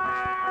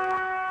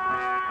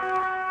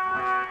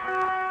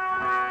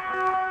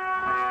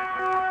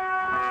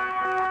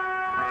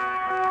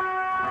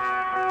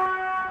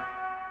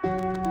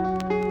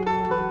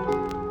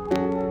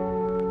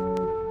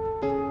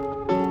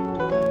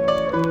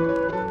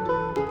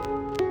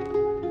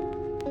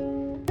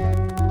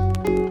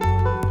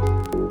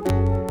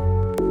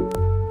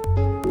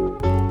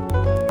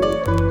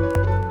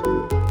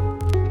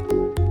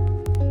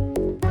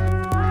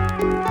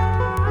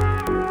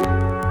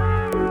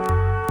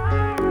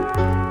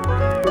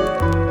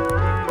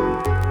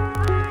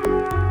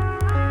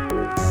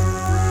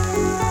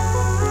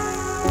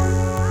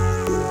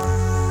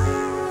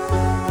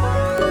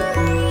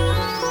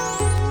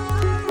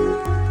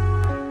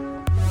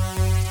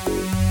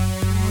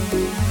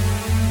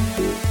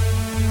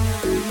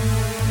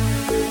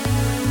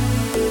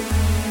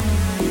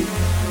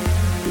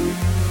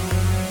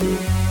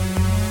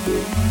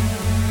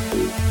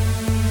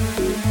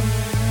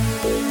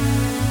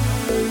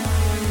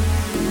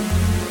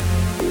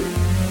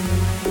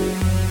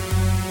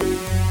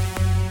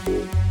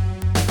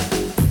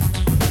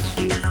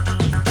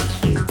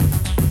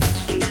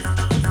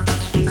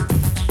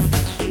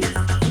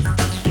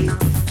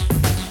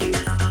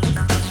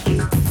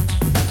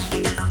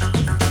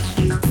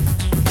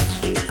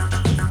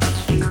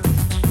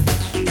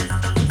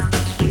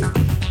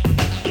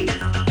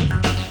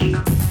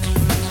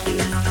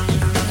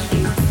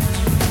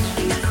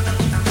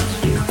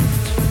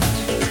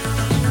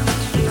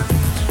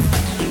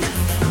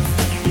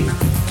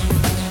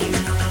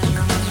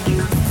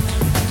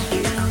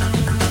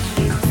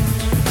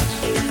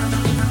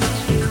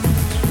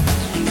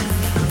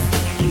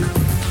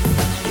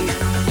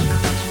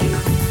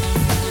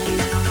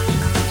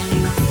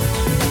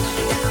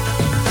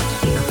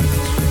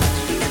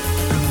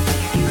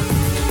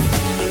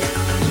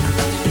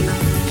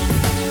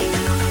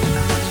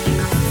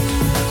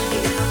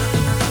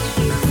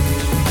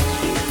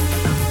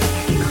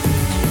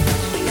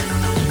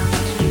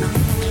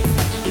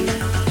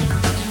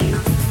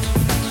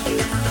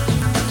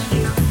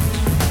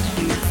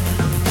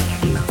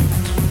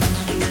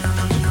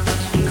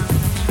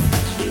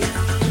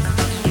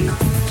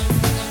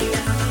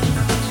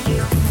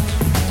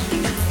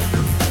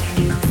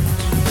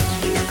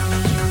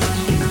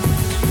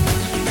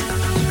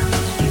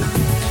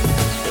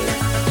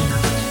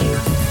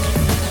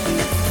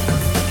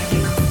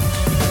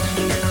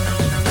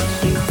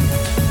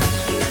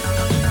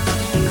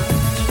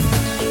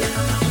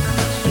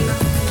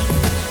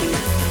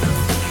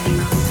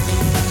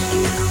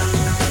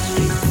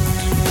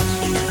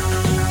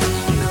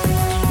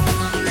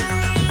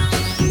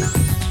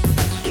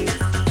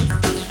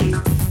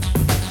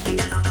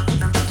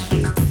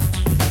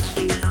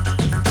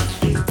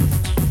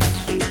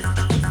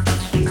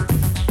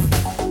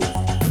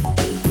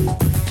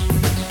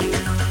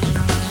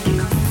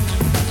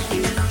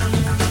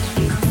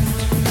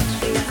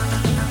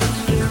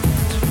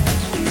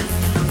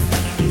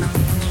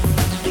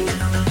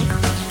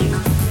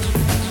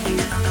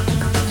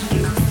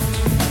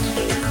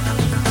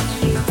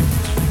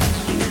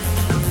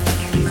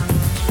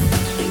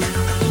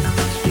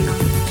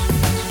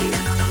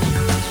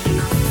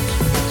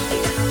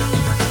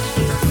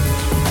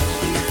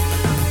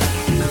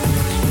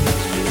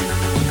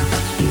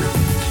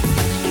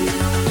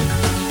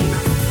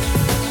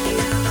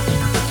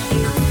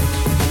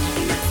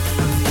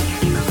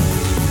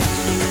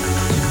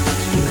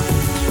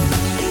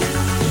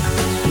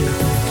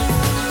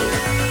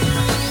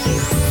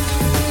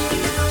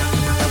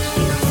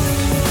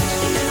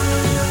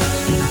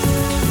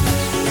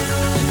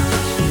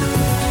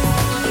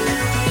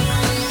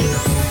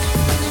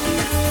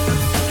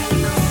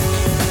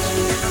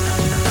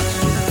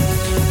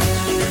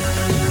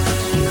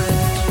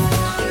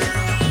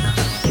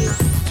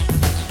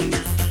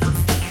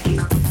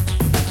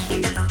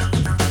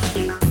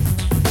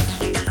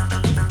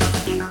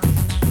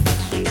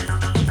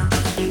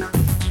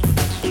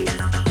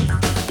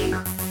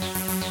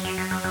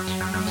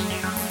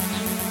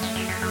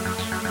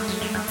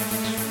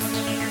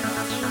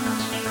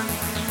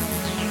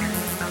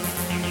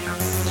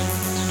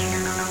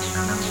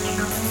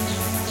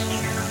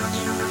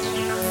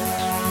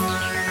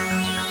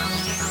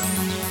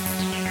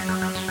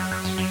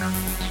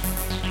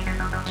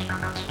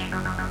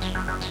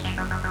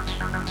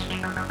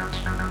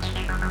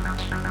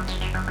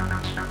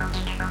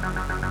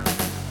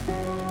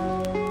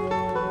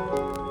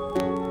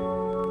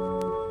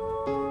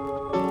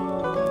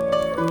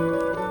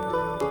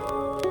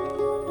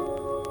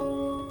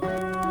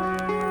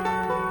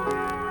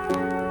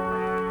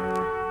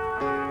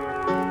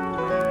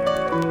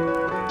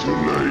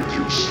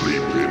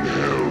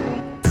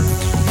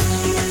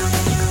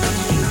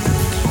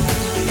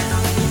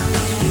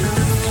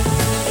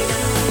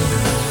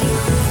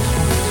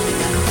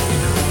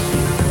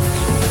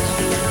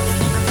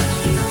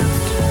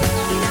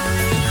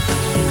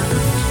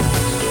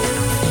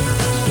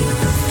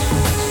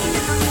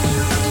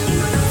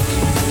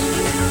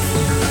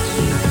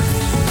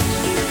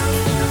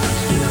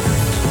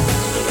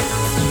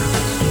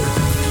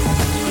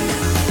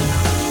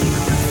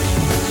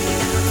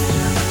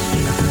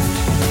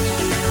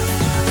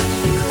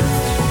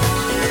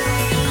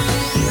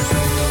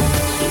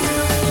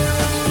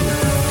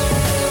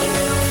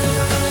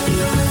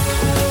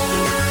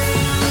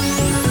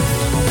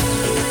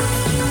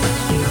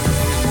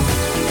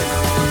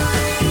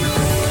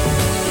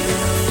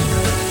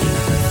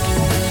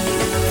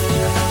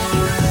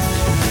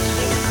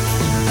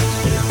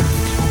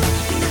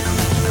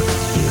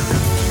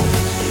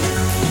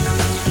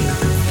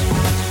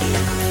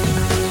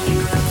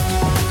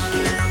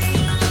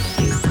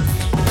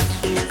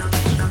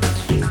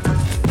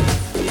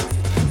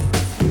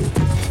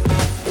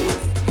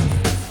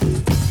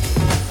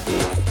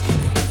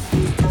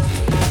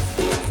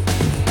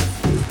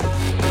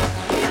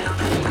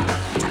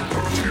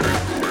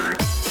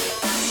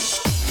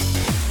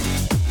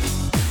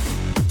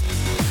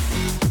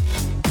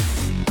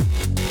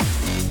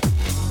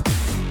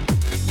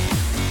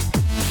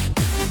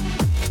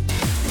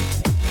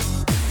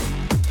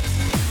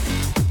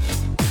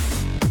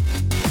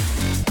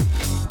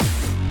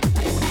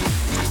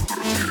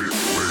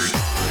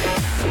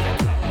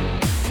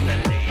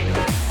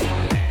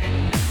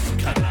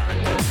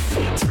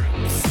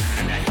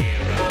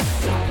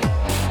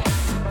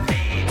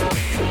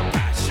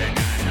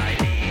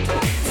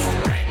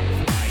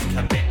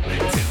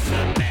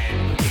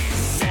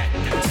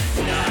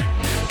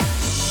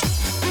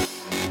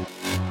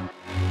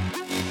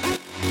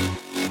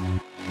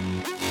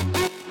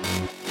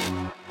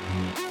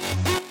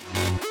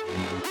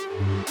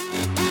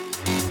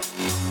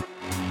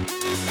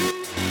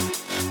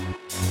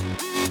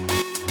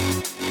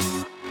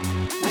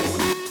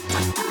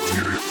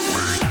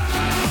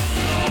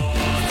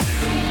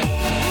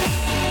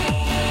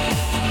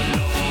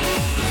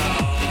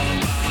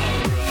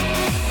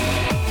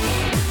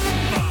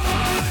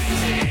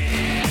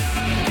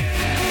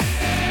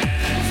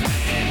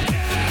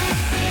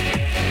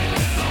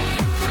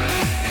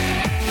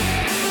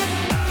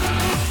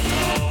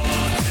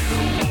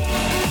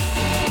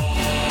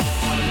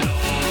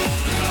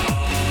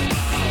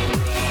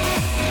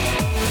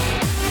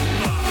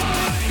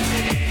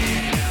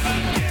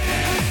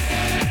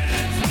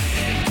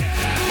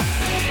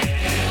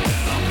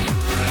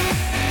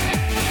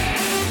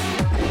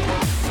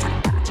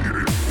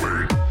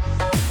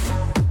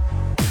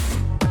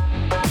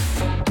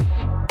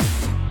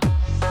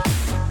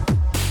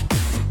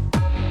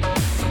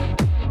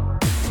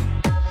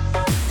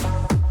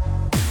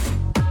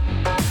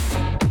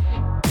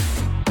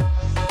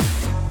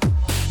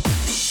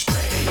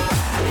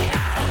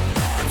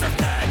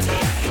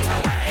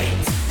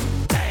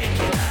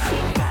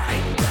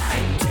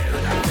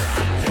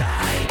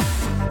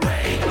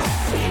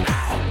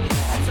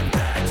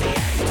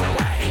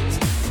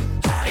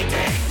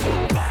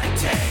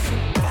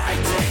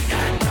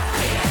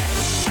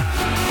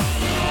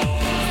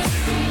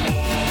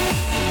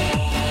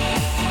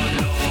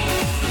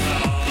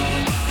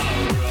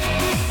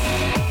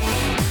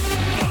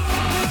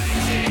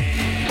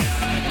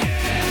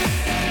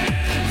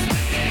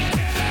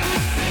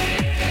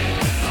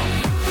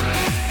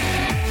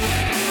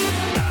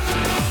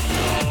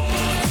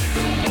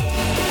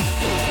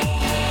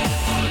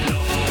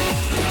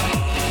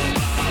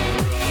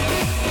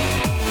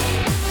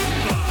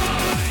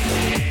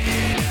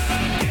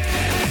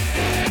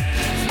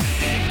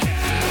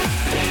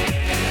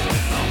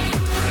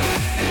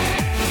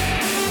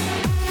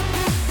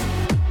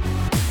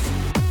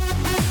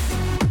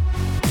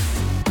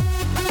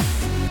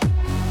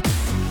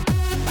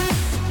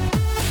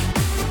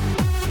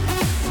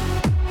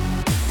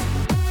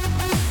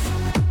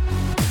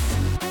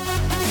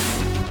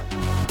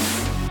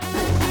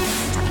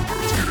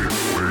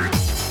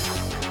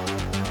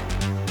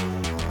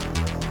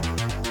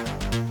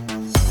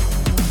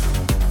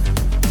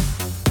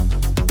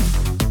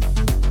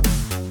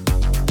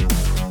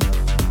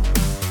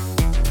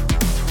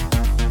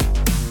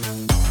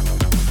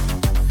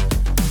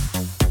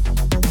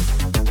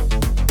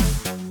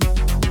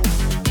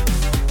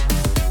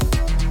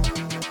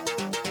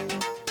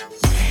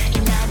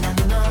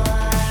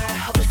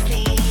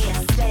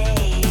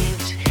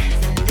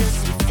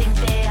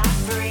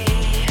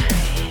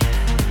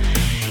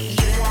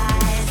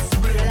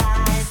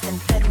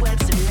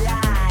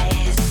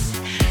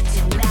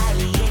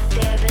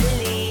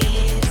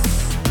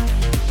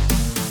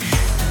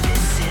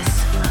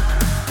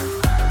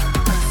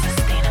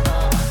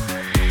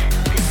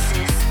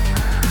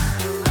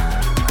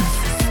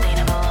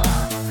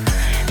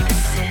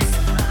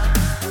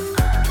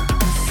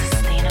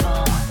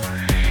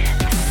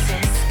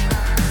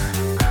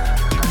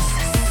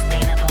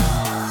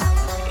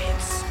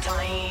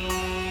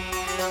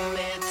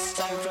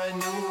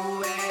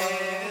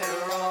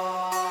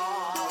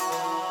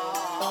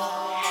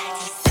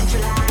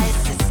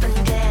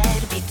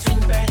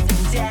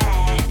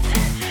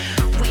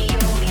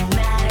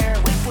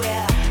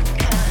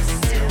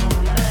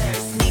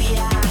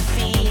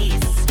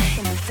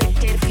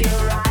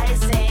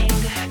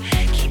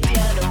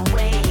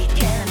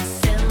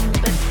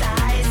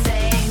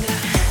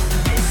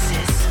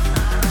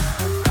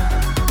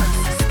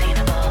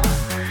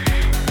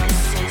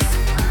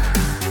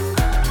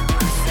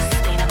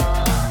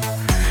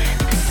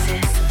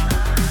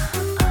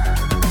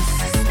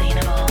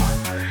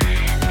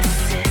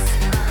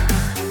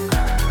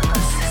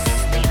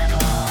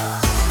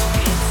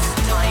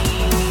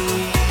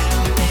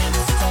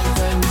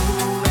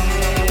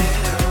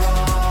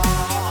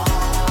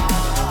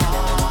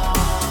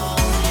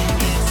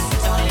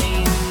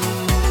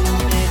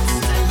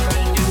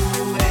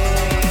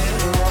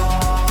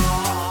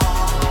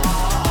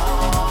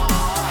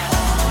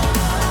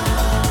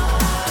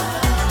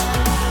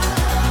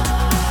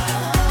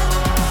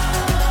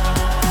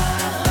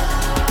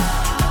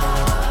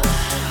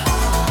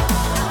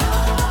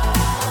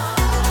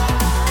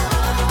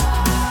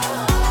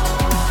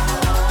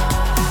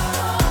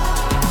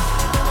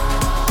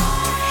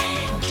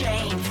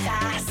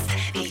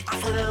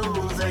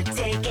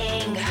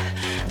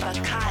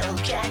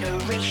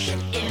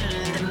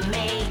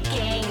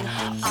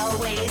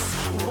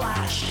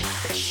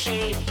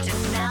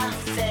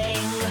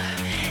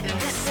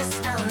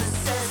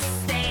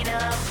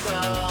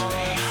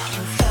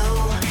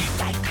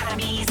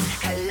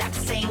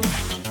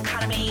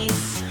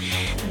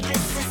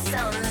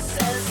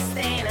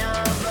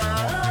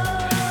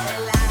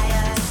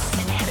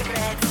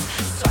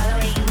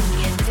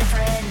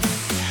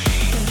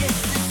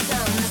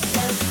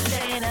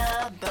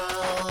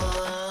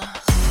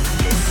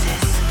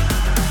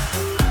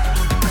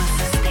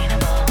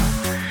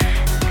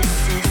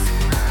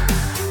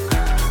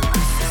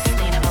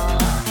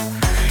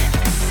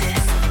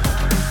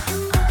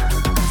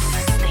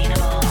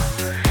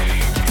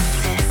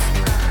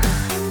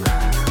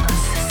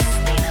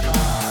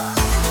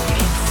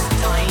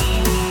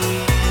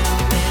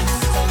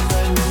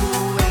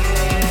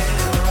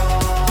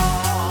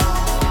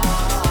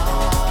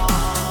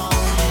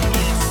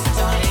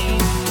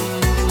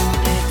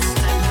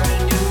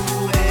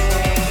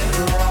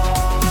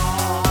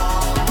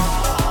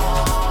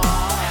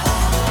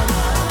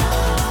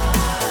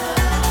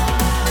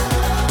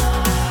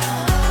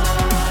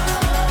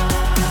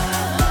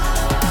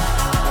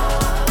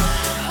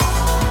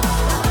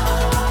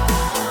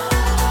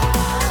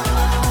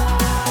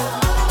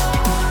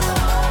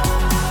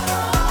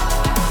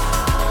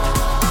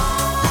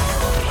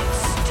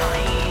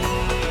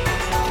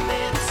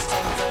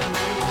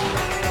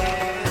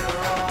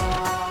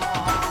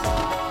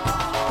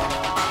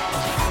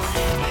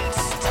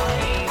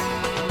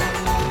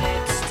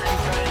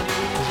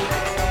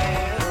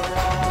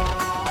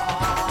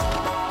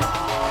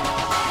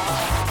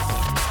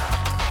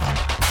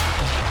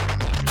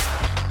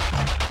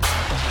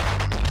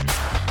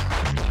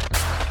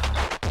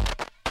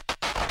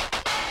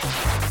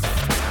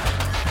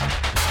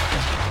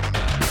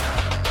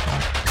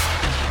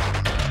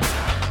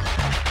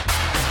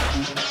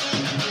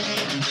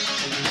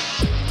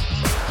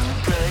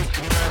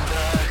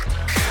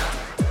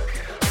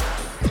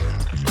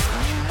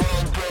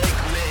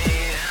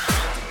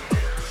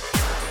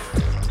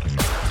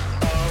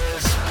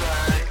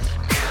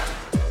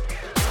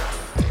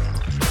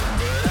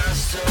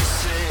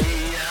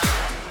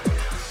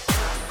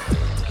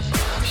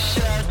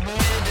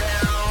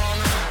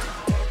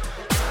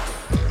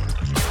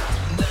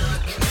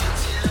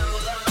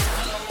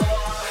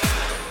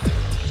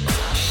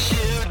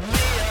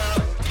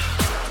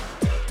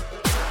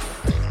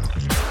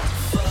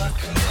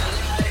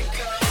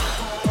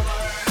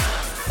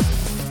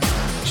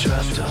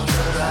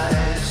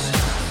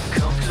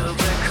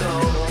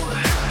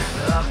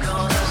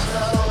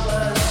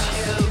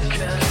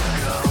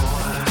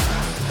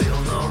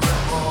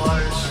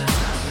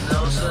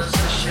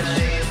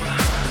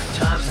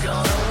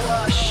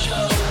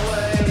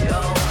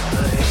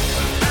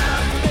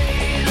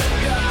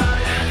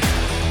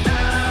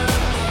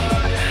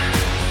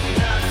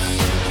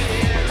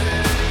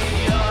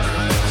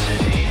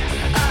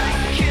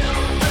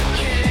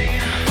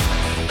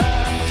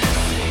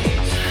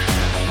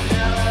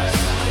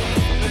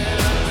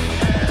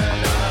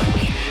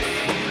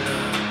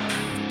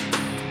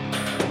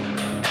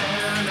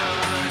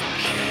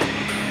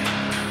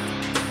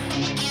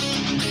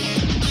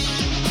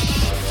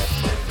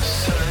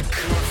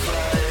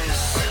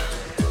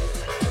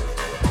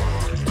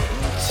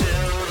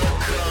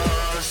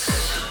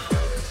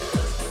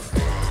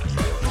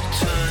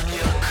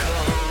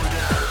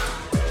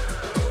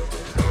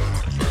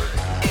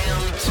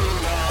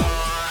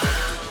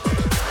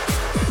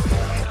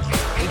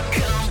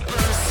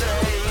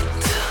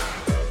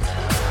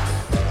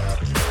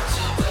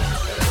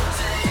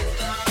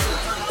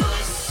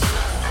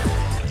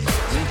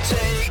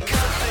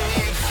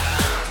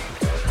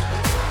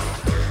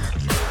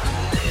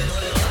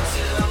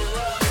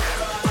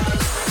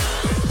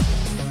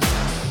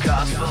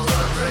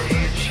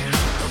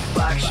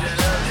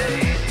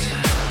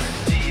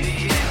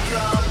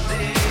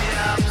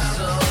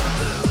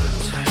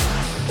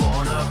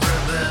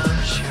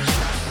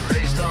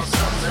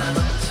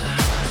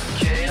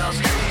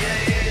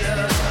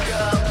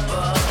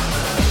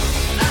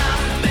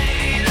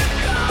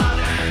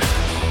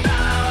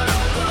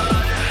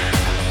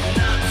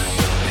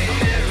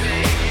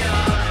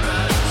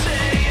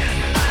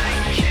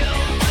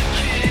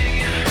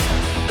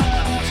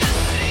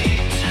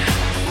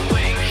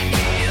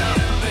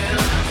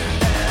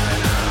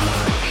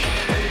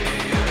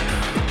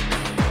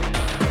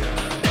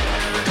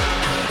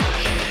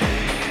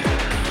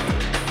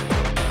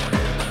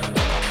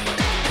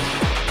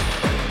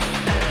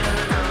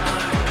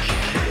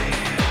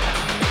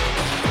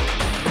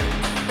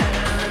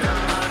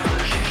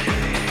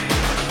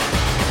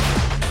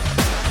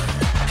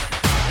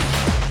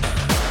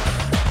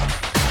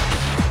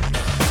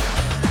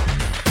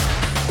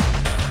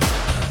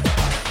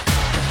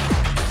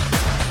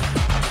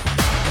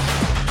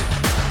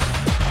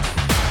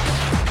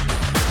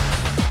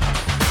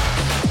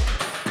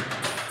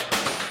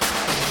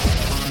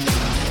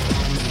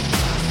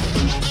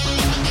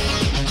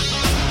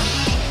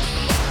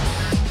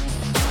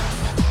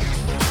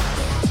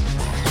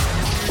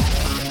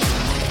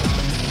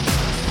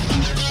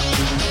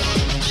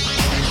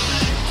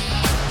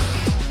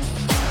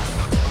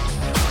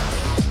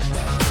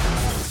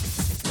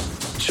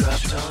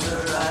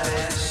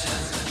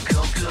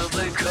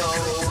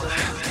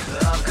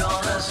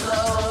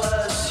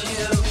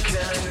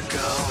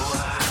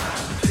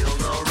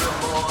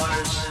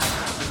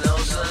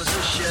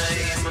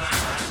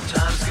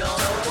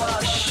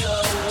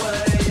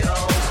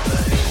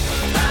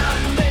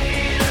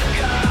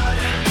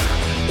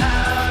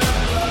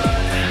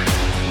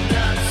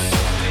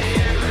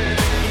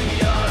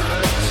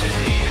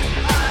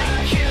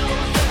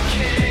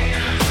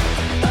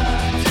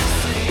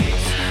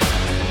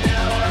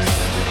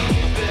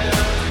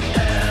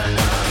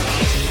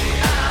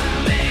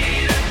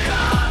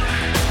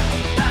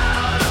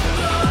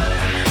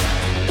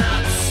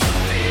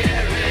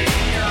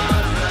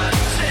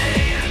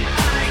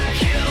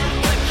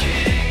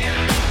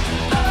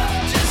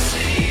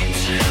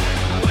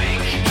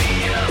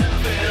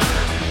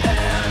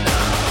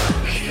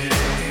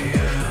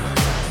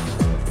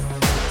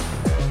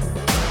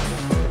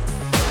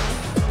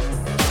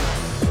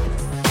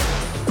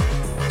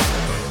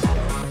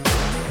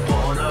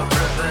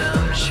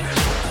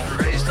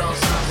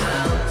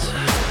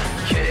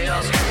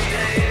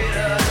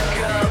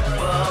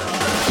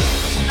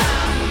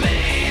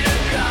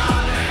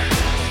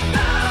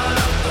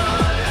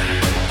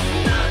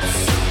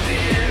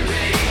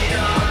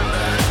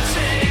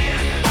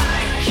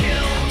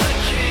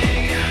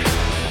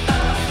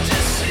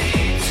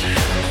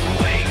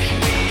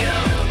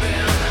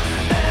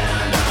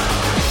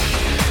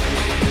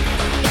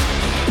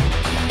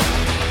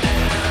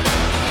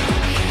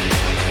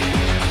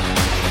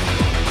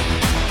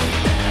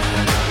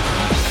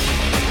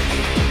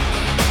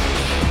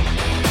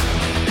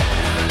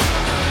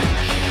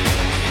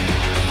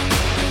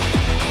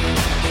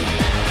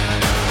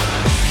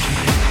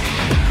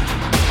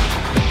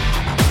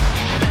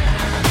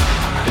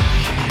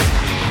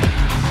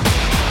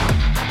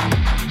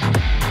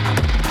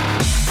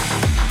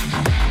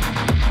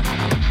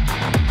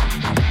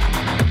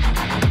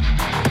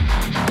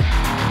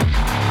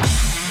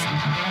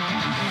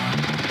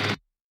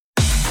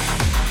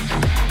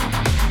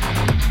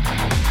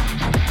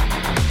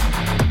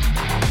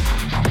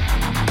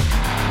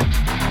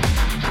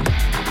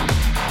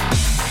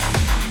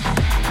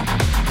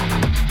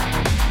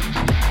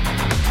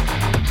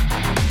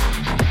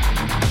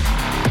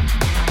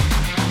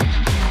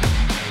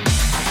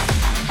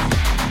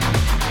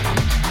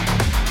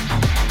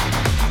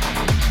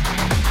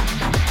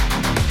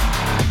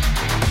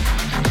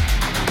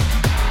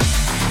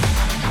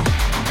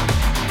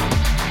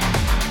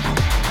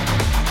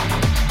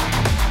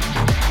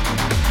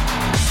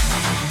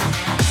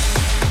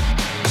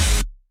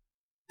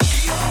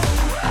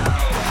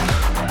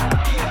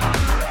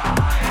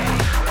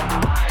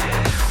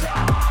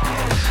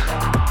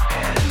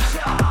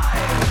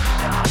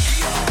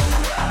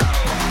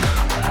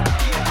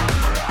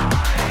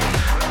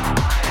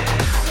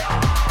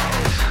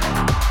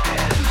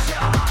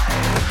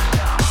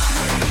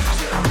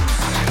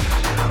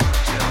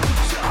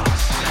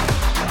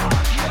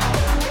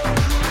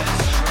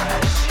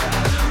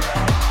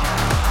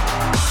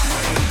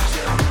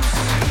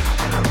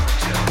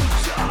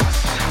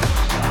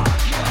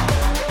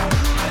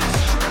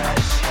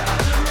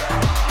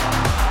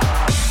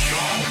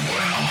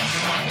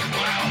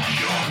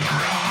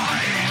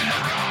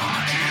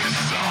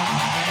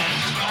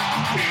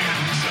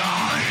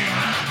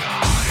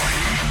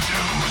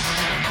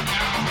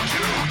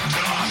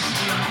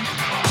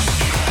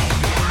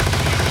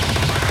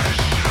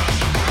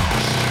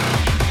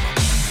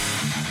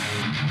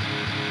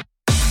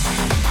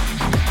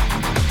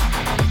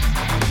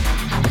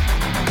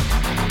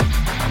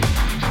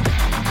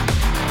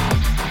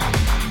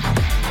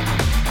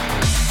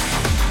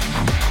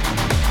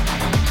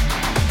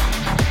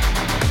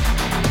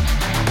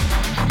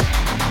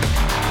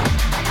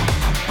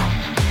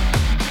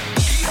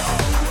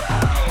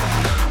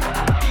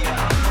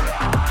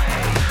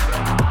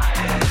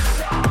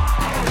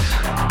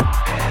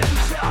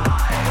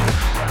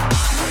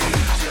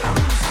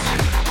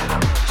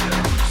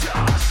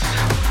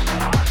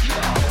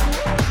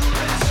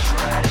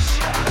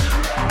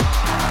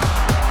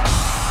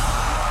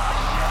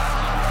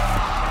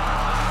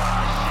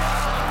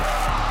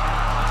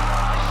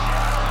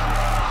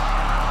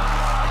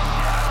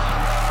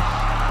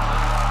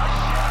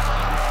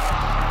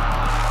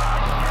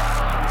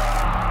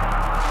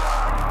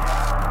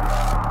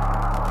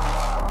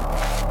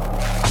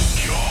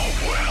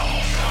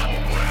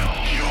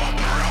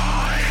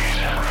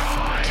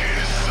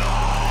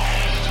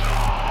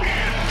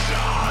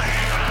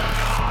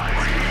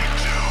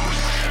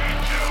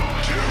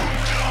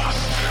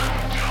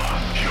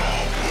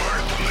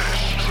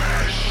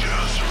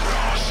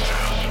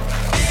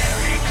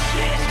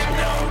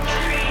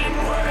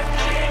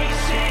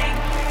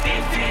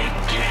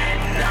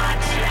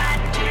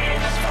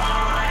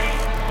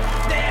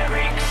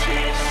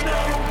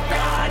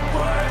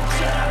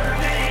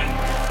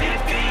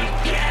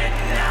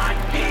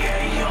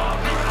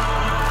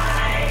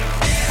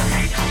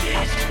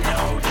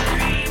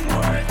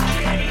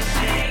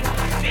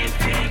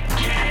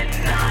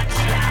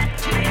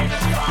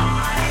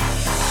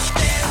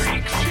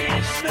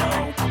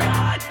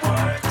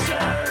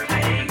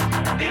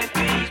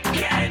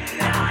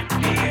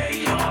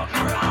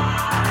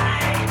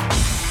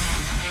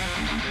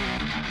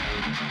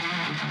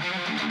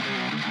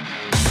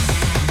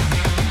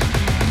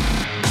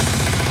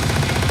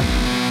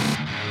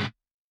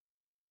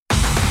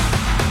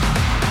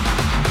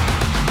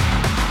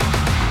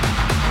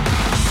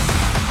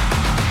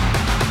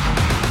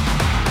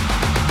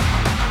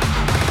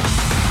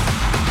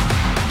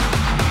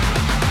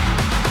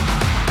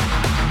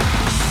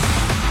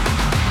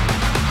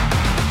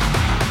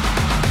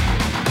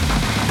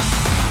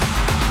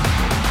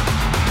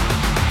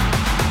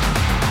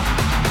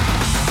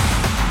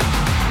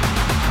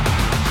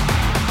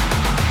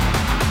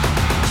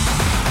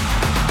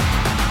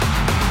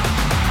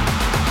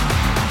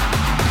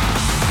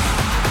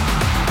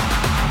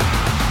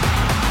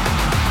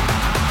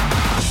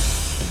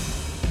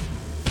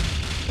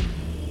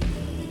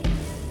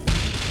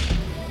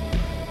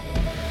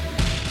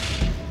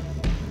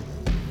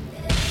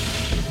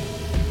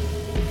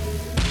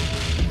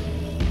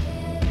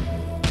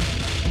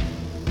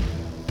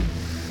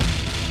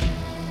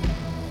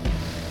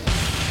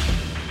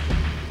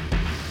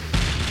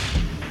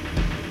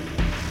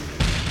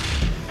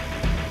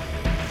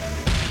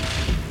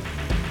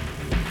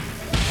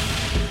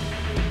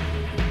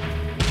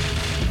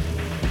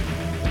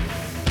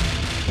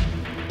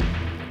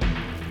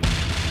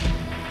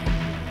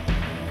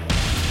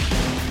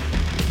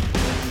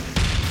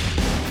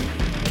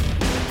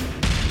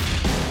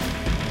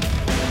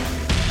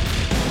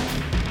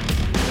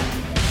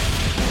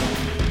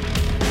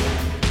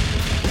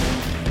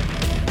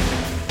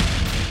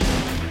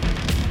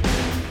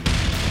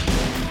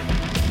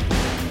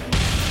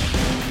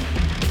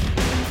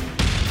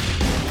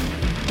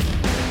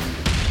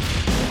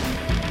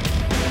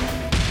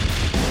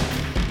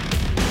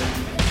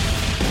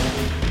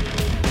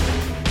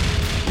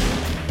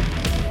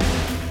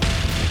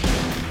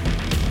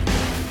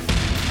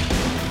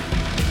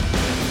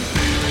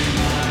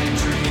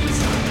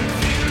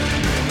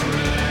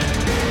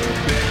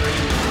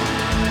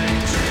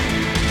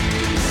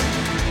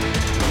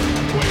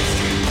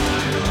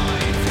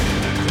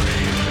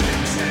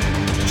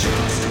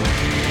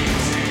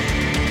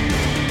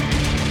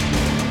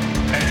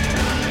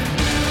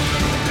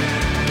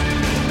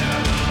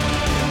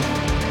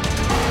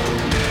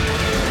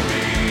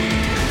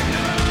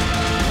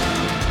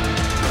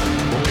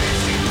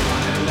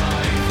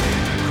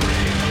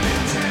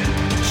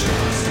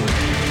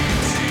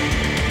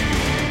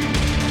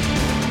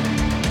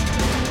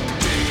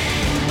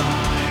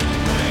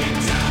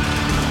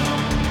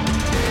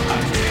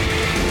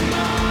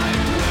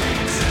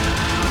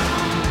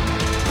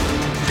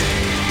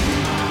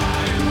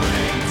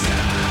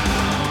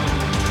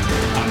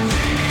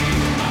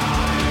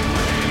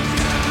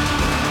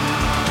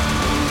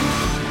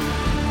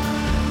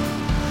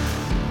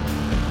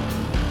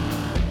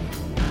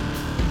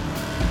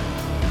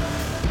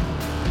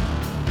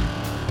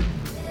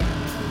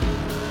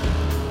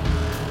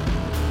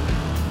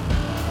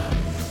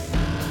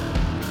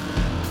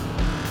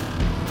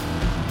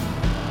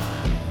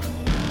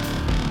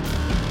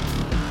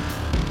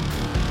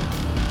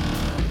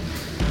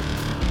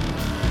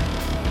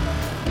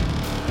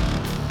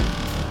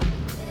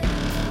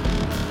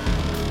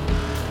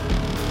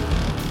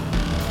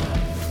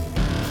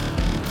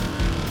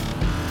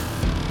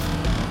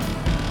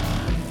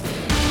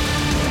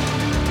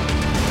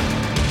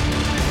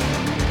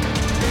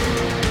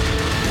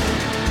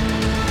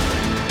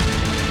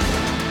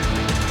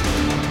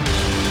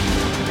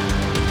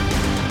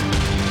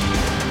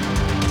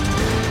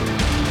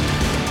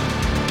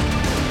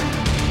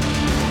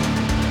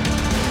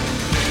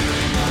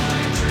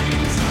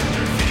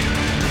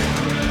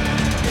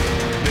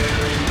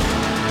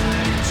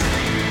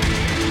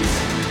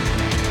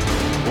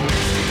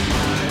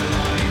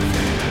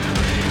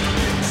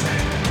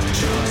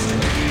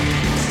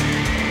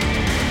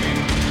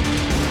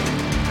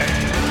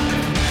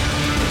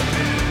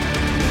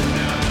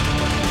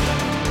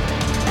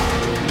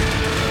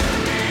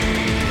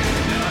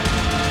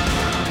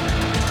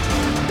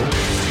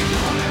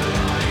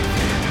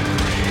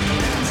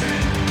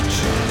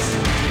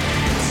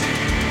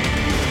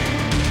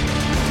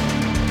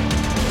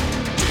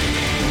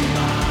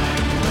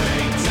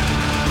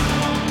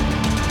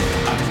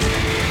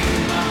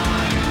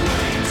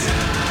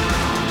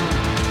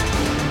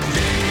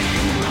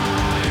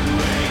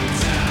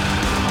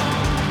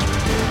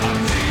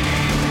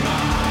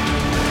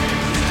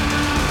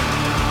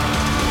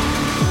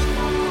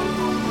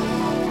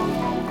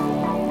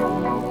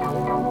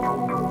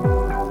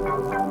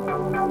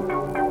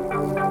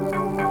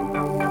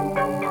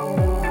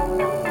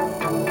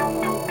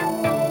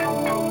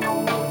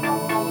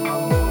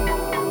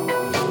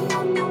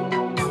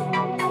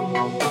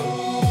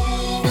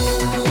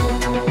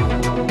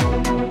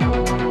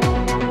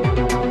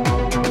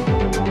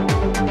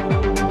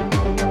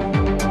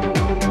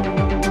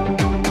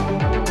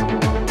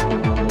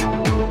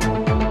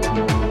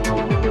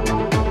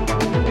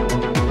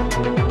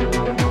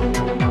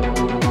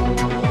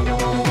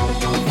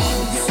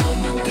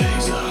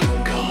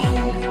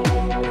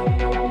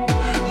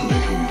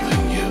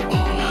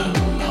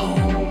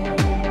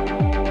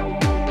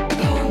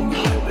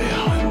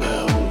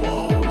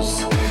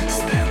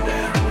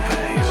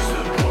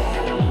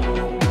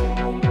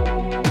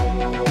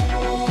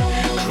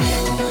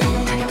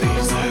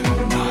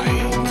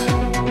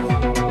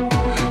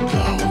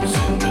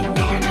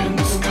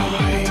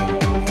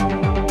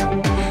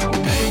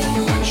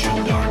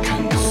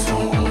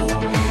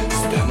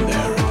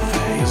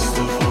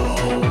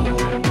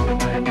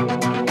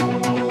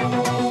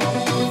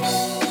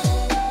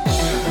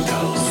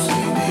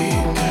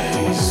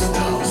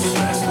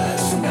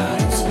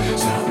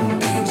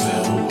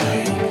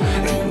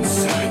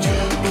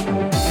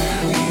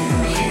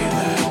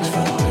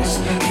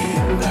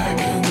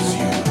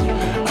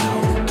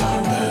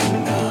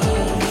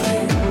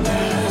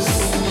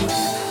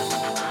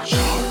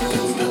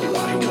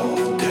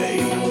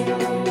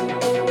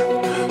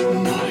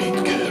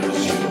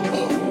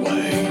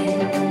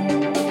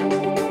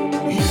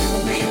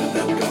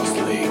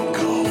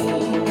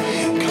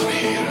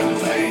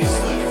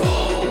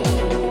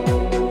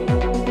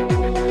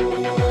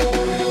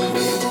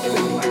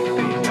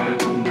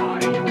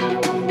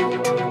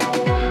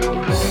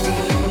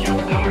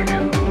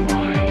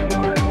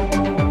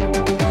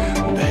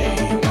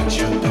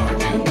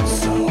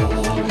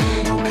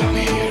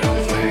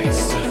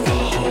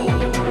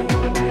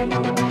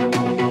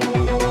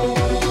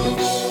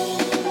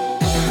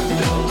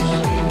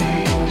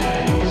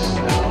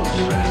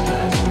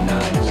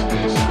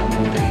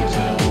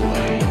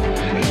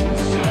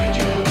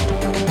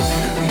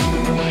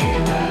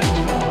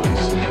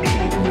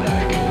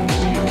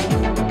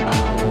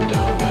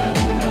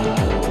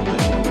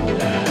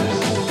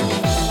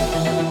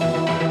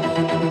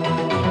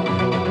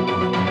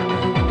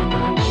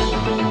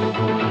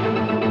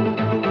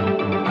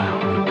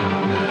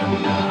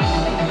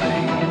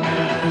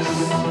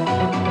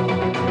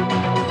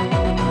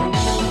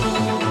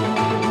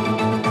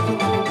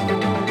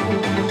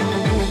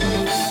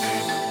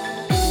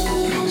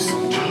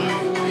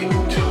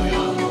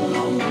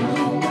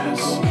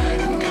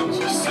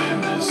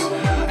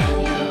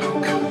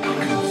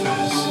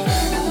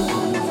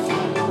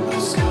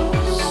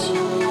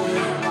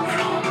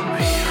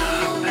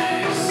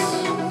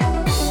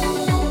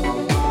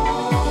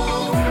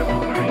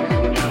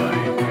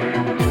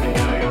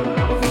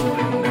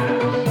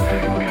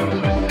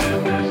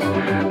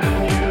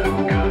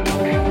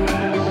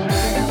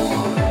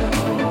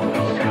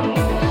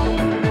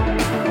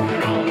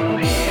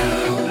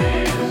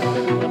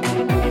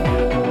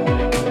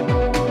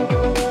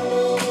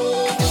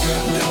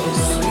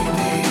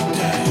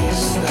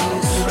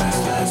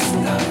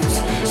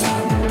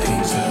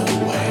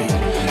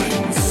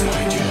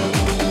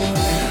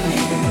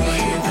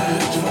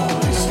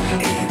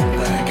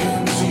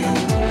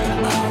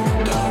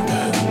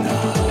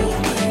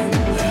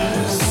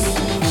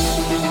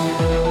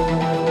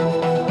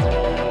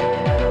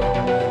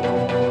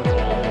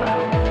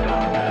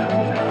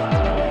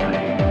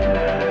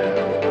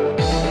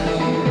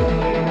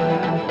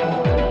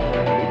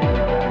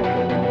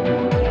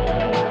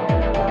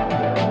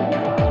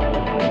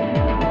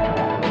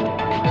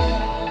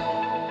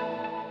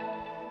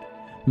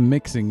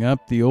 Mixing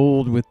up the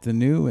old with the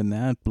new in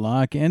that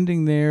block.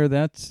 Ending there,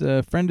 that's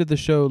a friend of the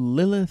show,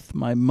 Lilith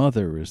My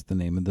Mother is the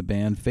name of the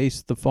band.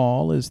 Face the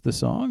Fall is the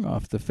song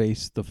off the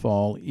Face the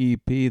Fall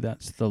EP.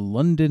 That's the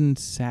London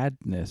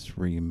Sadness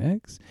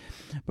remix.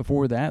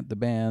 Before that, the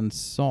band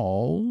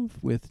Solve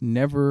with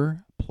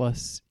Never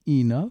Plus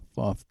Enough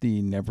off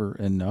the Never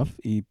Enough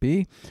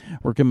EP.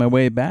 Working my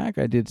way back,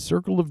 I did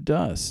Circle of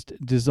Dust,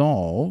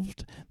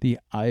 Dissolved, the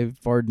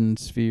Ivarden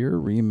Sphere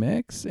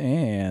remix,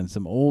 and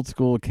some old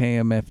school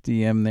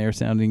KMFDM there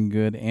sounding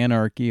good,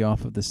 Anarchy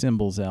off of the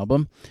Symbols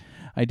album.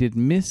 I did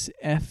Miss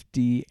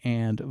FD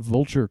and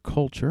Vulture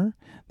Culture,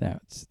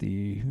 that's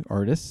the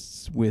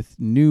artists, with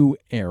New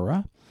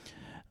Era.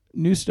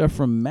 New stuff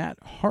from Matt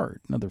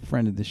Hart, another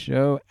friend of the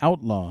show.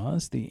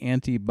 Outlaws, the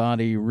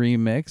Antibody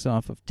remix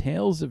off of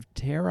Tales of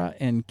Terra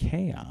and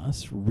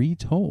Chaos,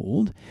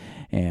 Retold.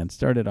 And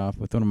started off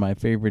with one of my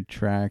favorite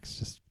tracks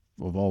just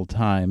of all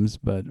times,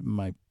 but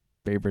my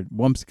favorite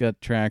Wumpscut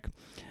track.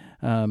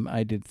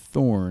 I did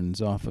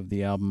Thorns off of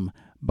the album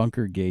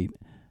Bunker Gate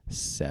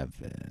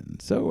 7.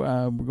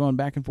 So we're going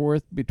back and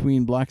forth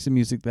between blocks of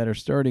music that are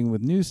starting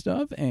with new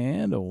stuff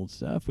and old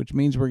stuff, which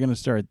means we're going to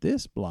start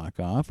this block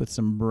off with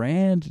some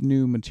brand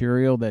new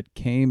material that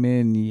came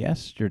in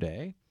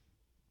yesterday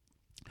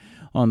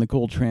on the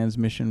Cold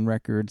Transmission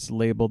Records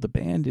label. The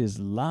band is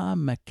La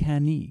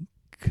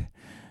Mécanique.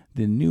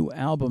 The new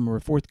album or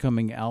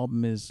forthcoming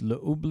album is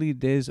L'Oubli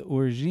des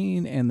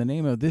Origines, and the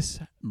name of this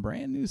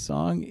brand new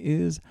song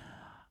is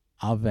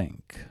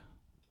Avec.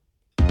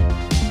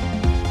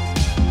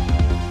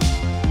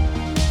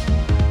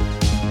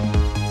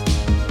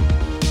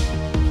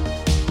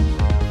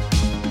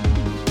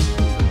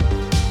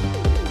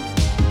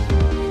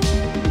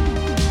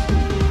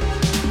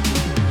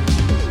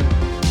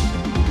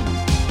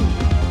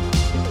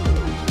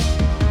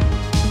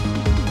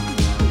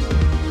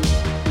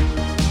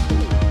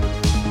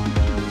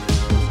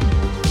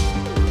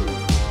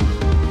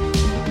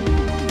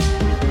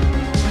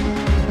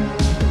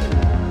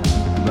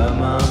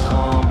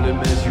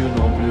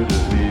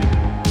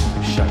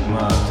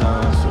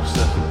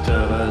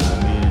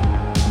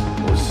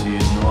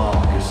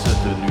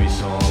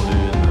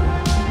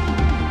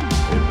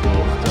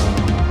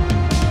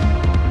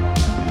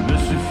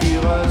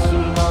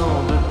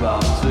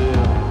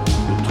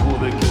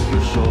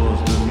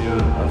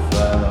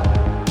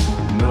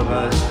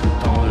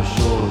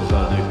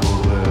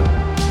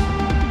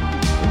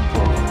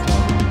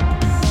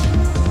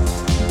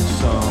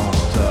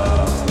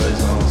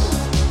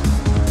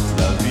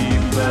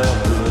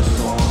 Perd de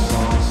son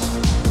sens,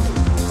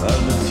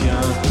 elle ne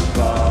tient que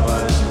par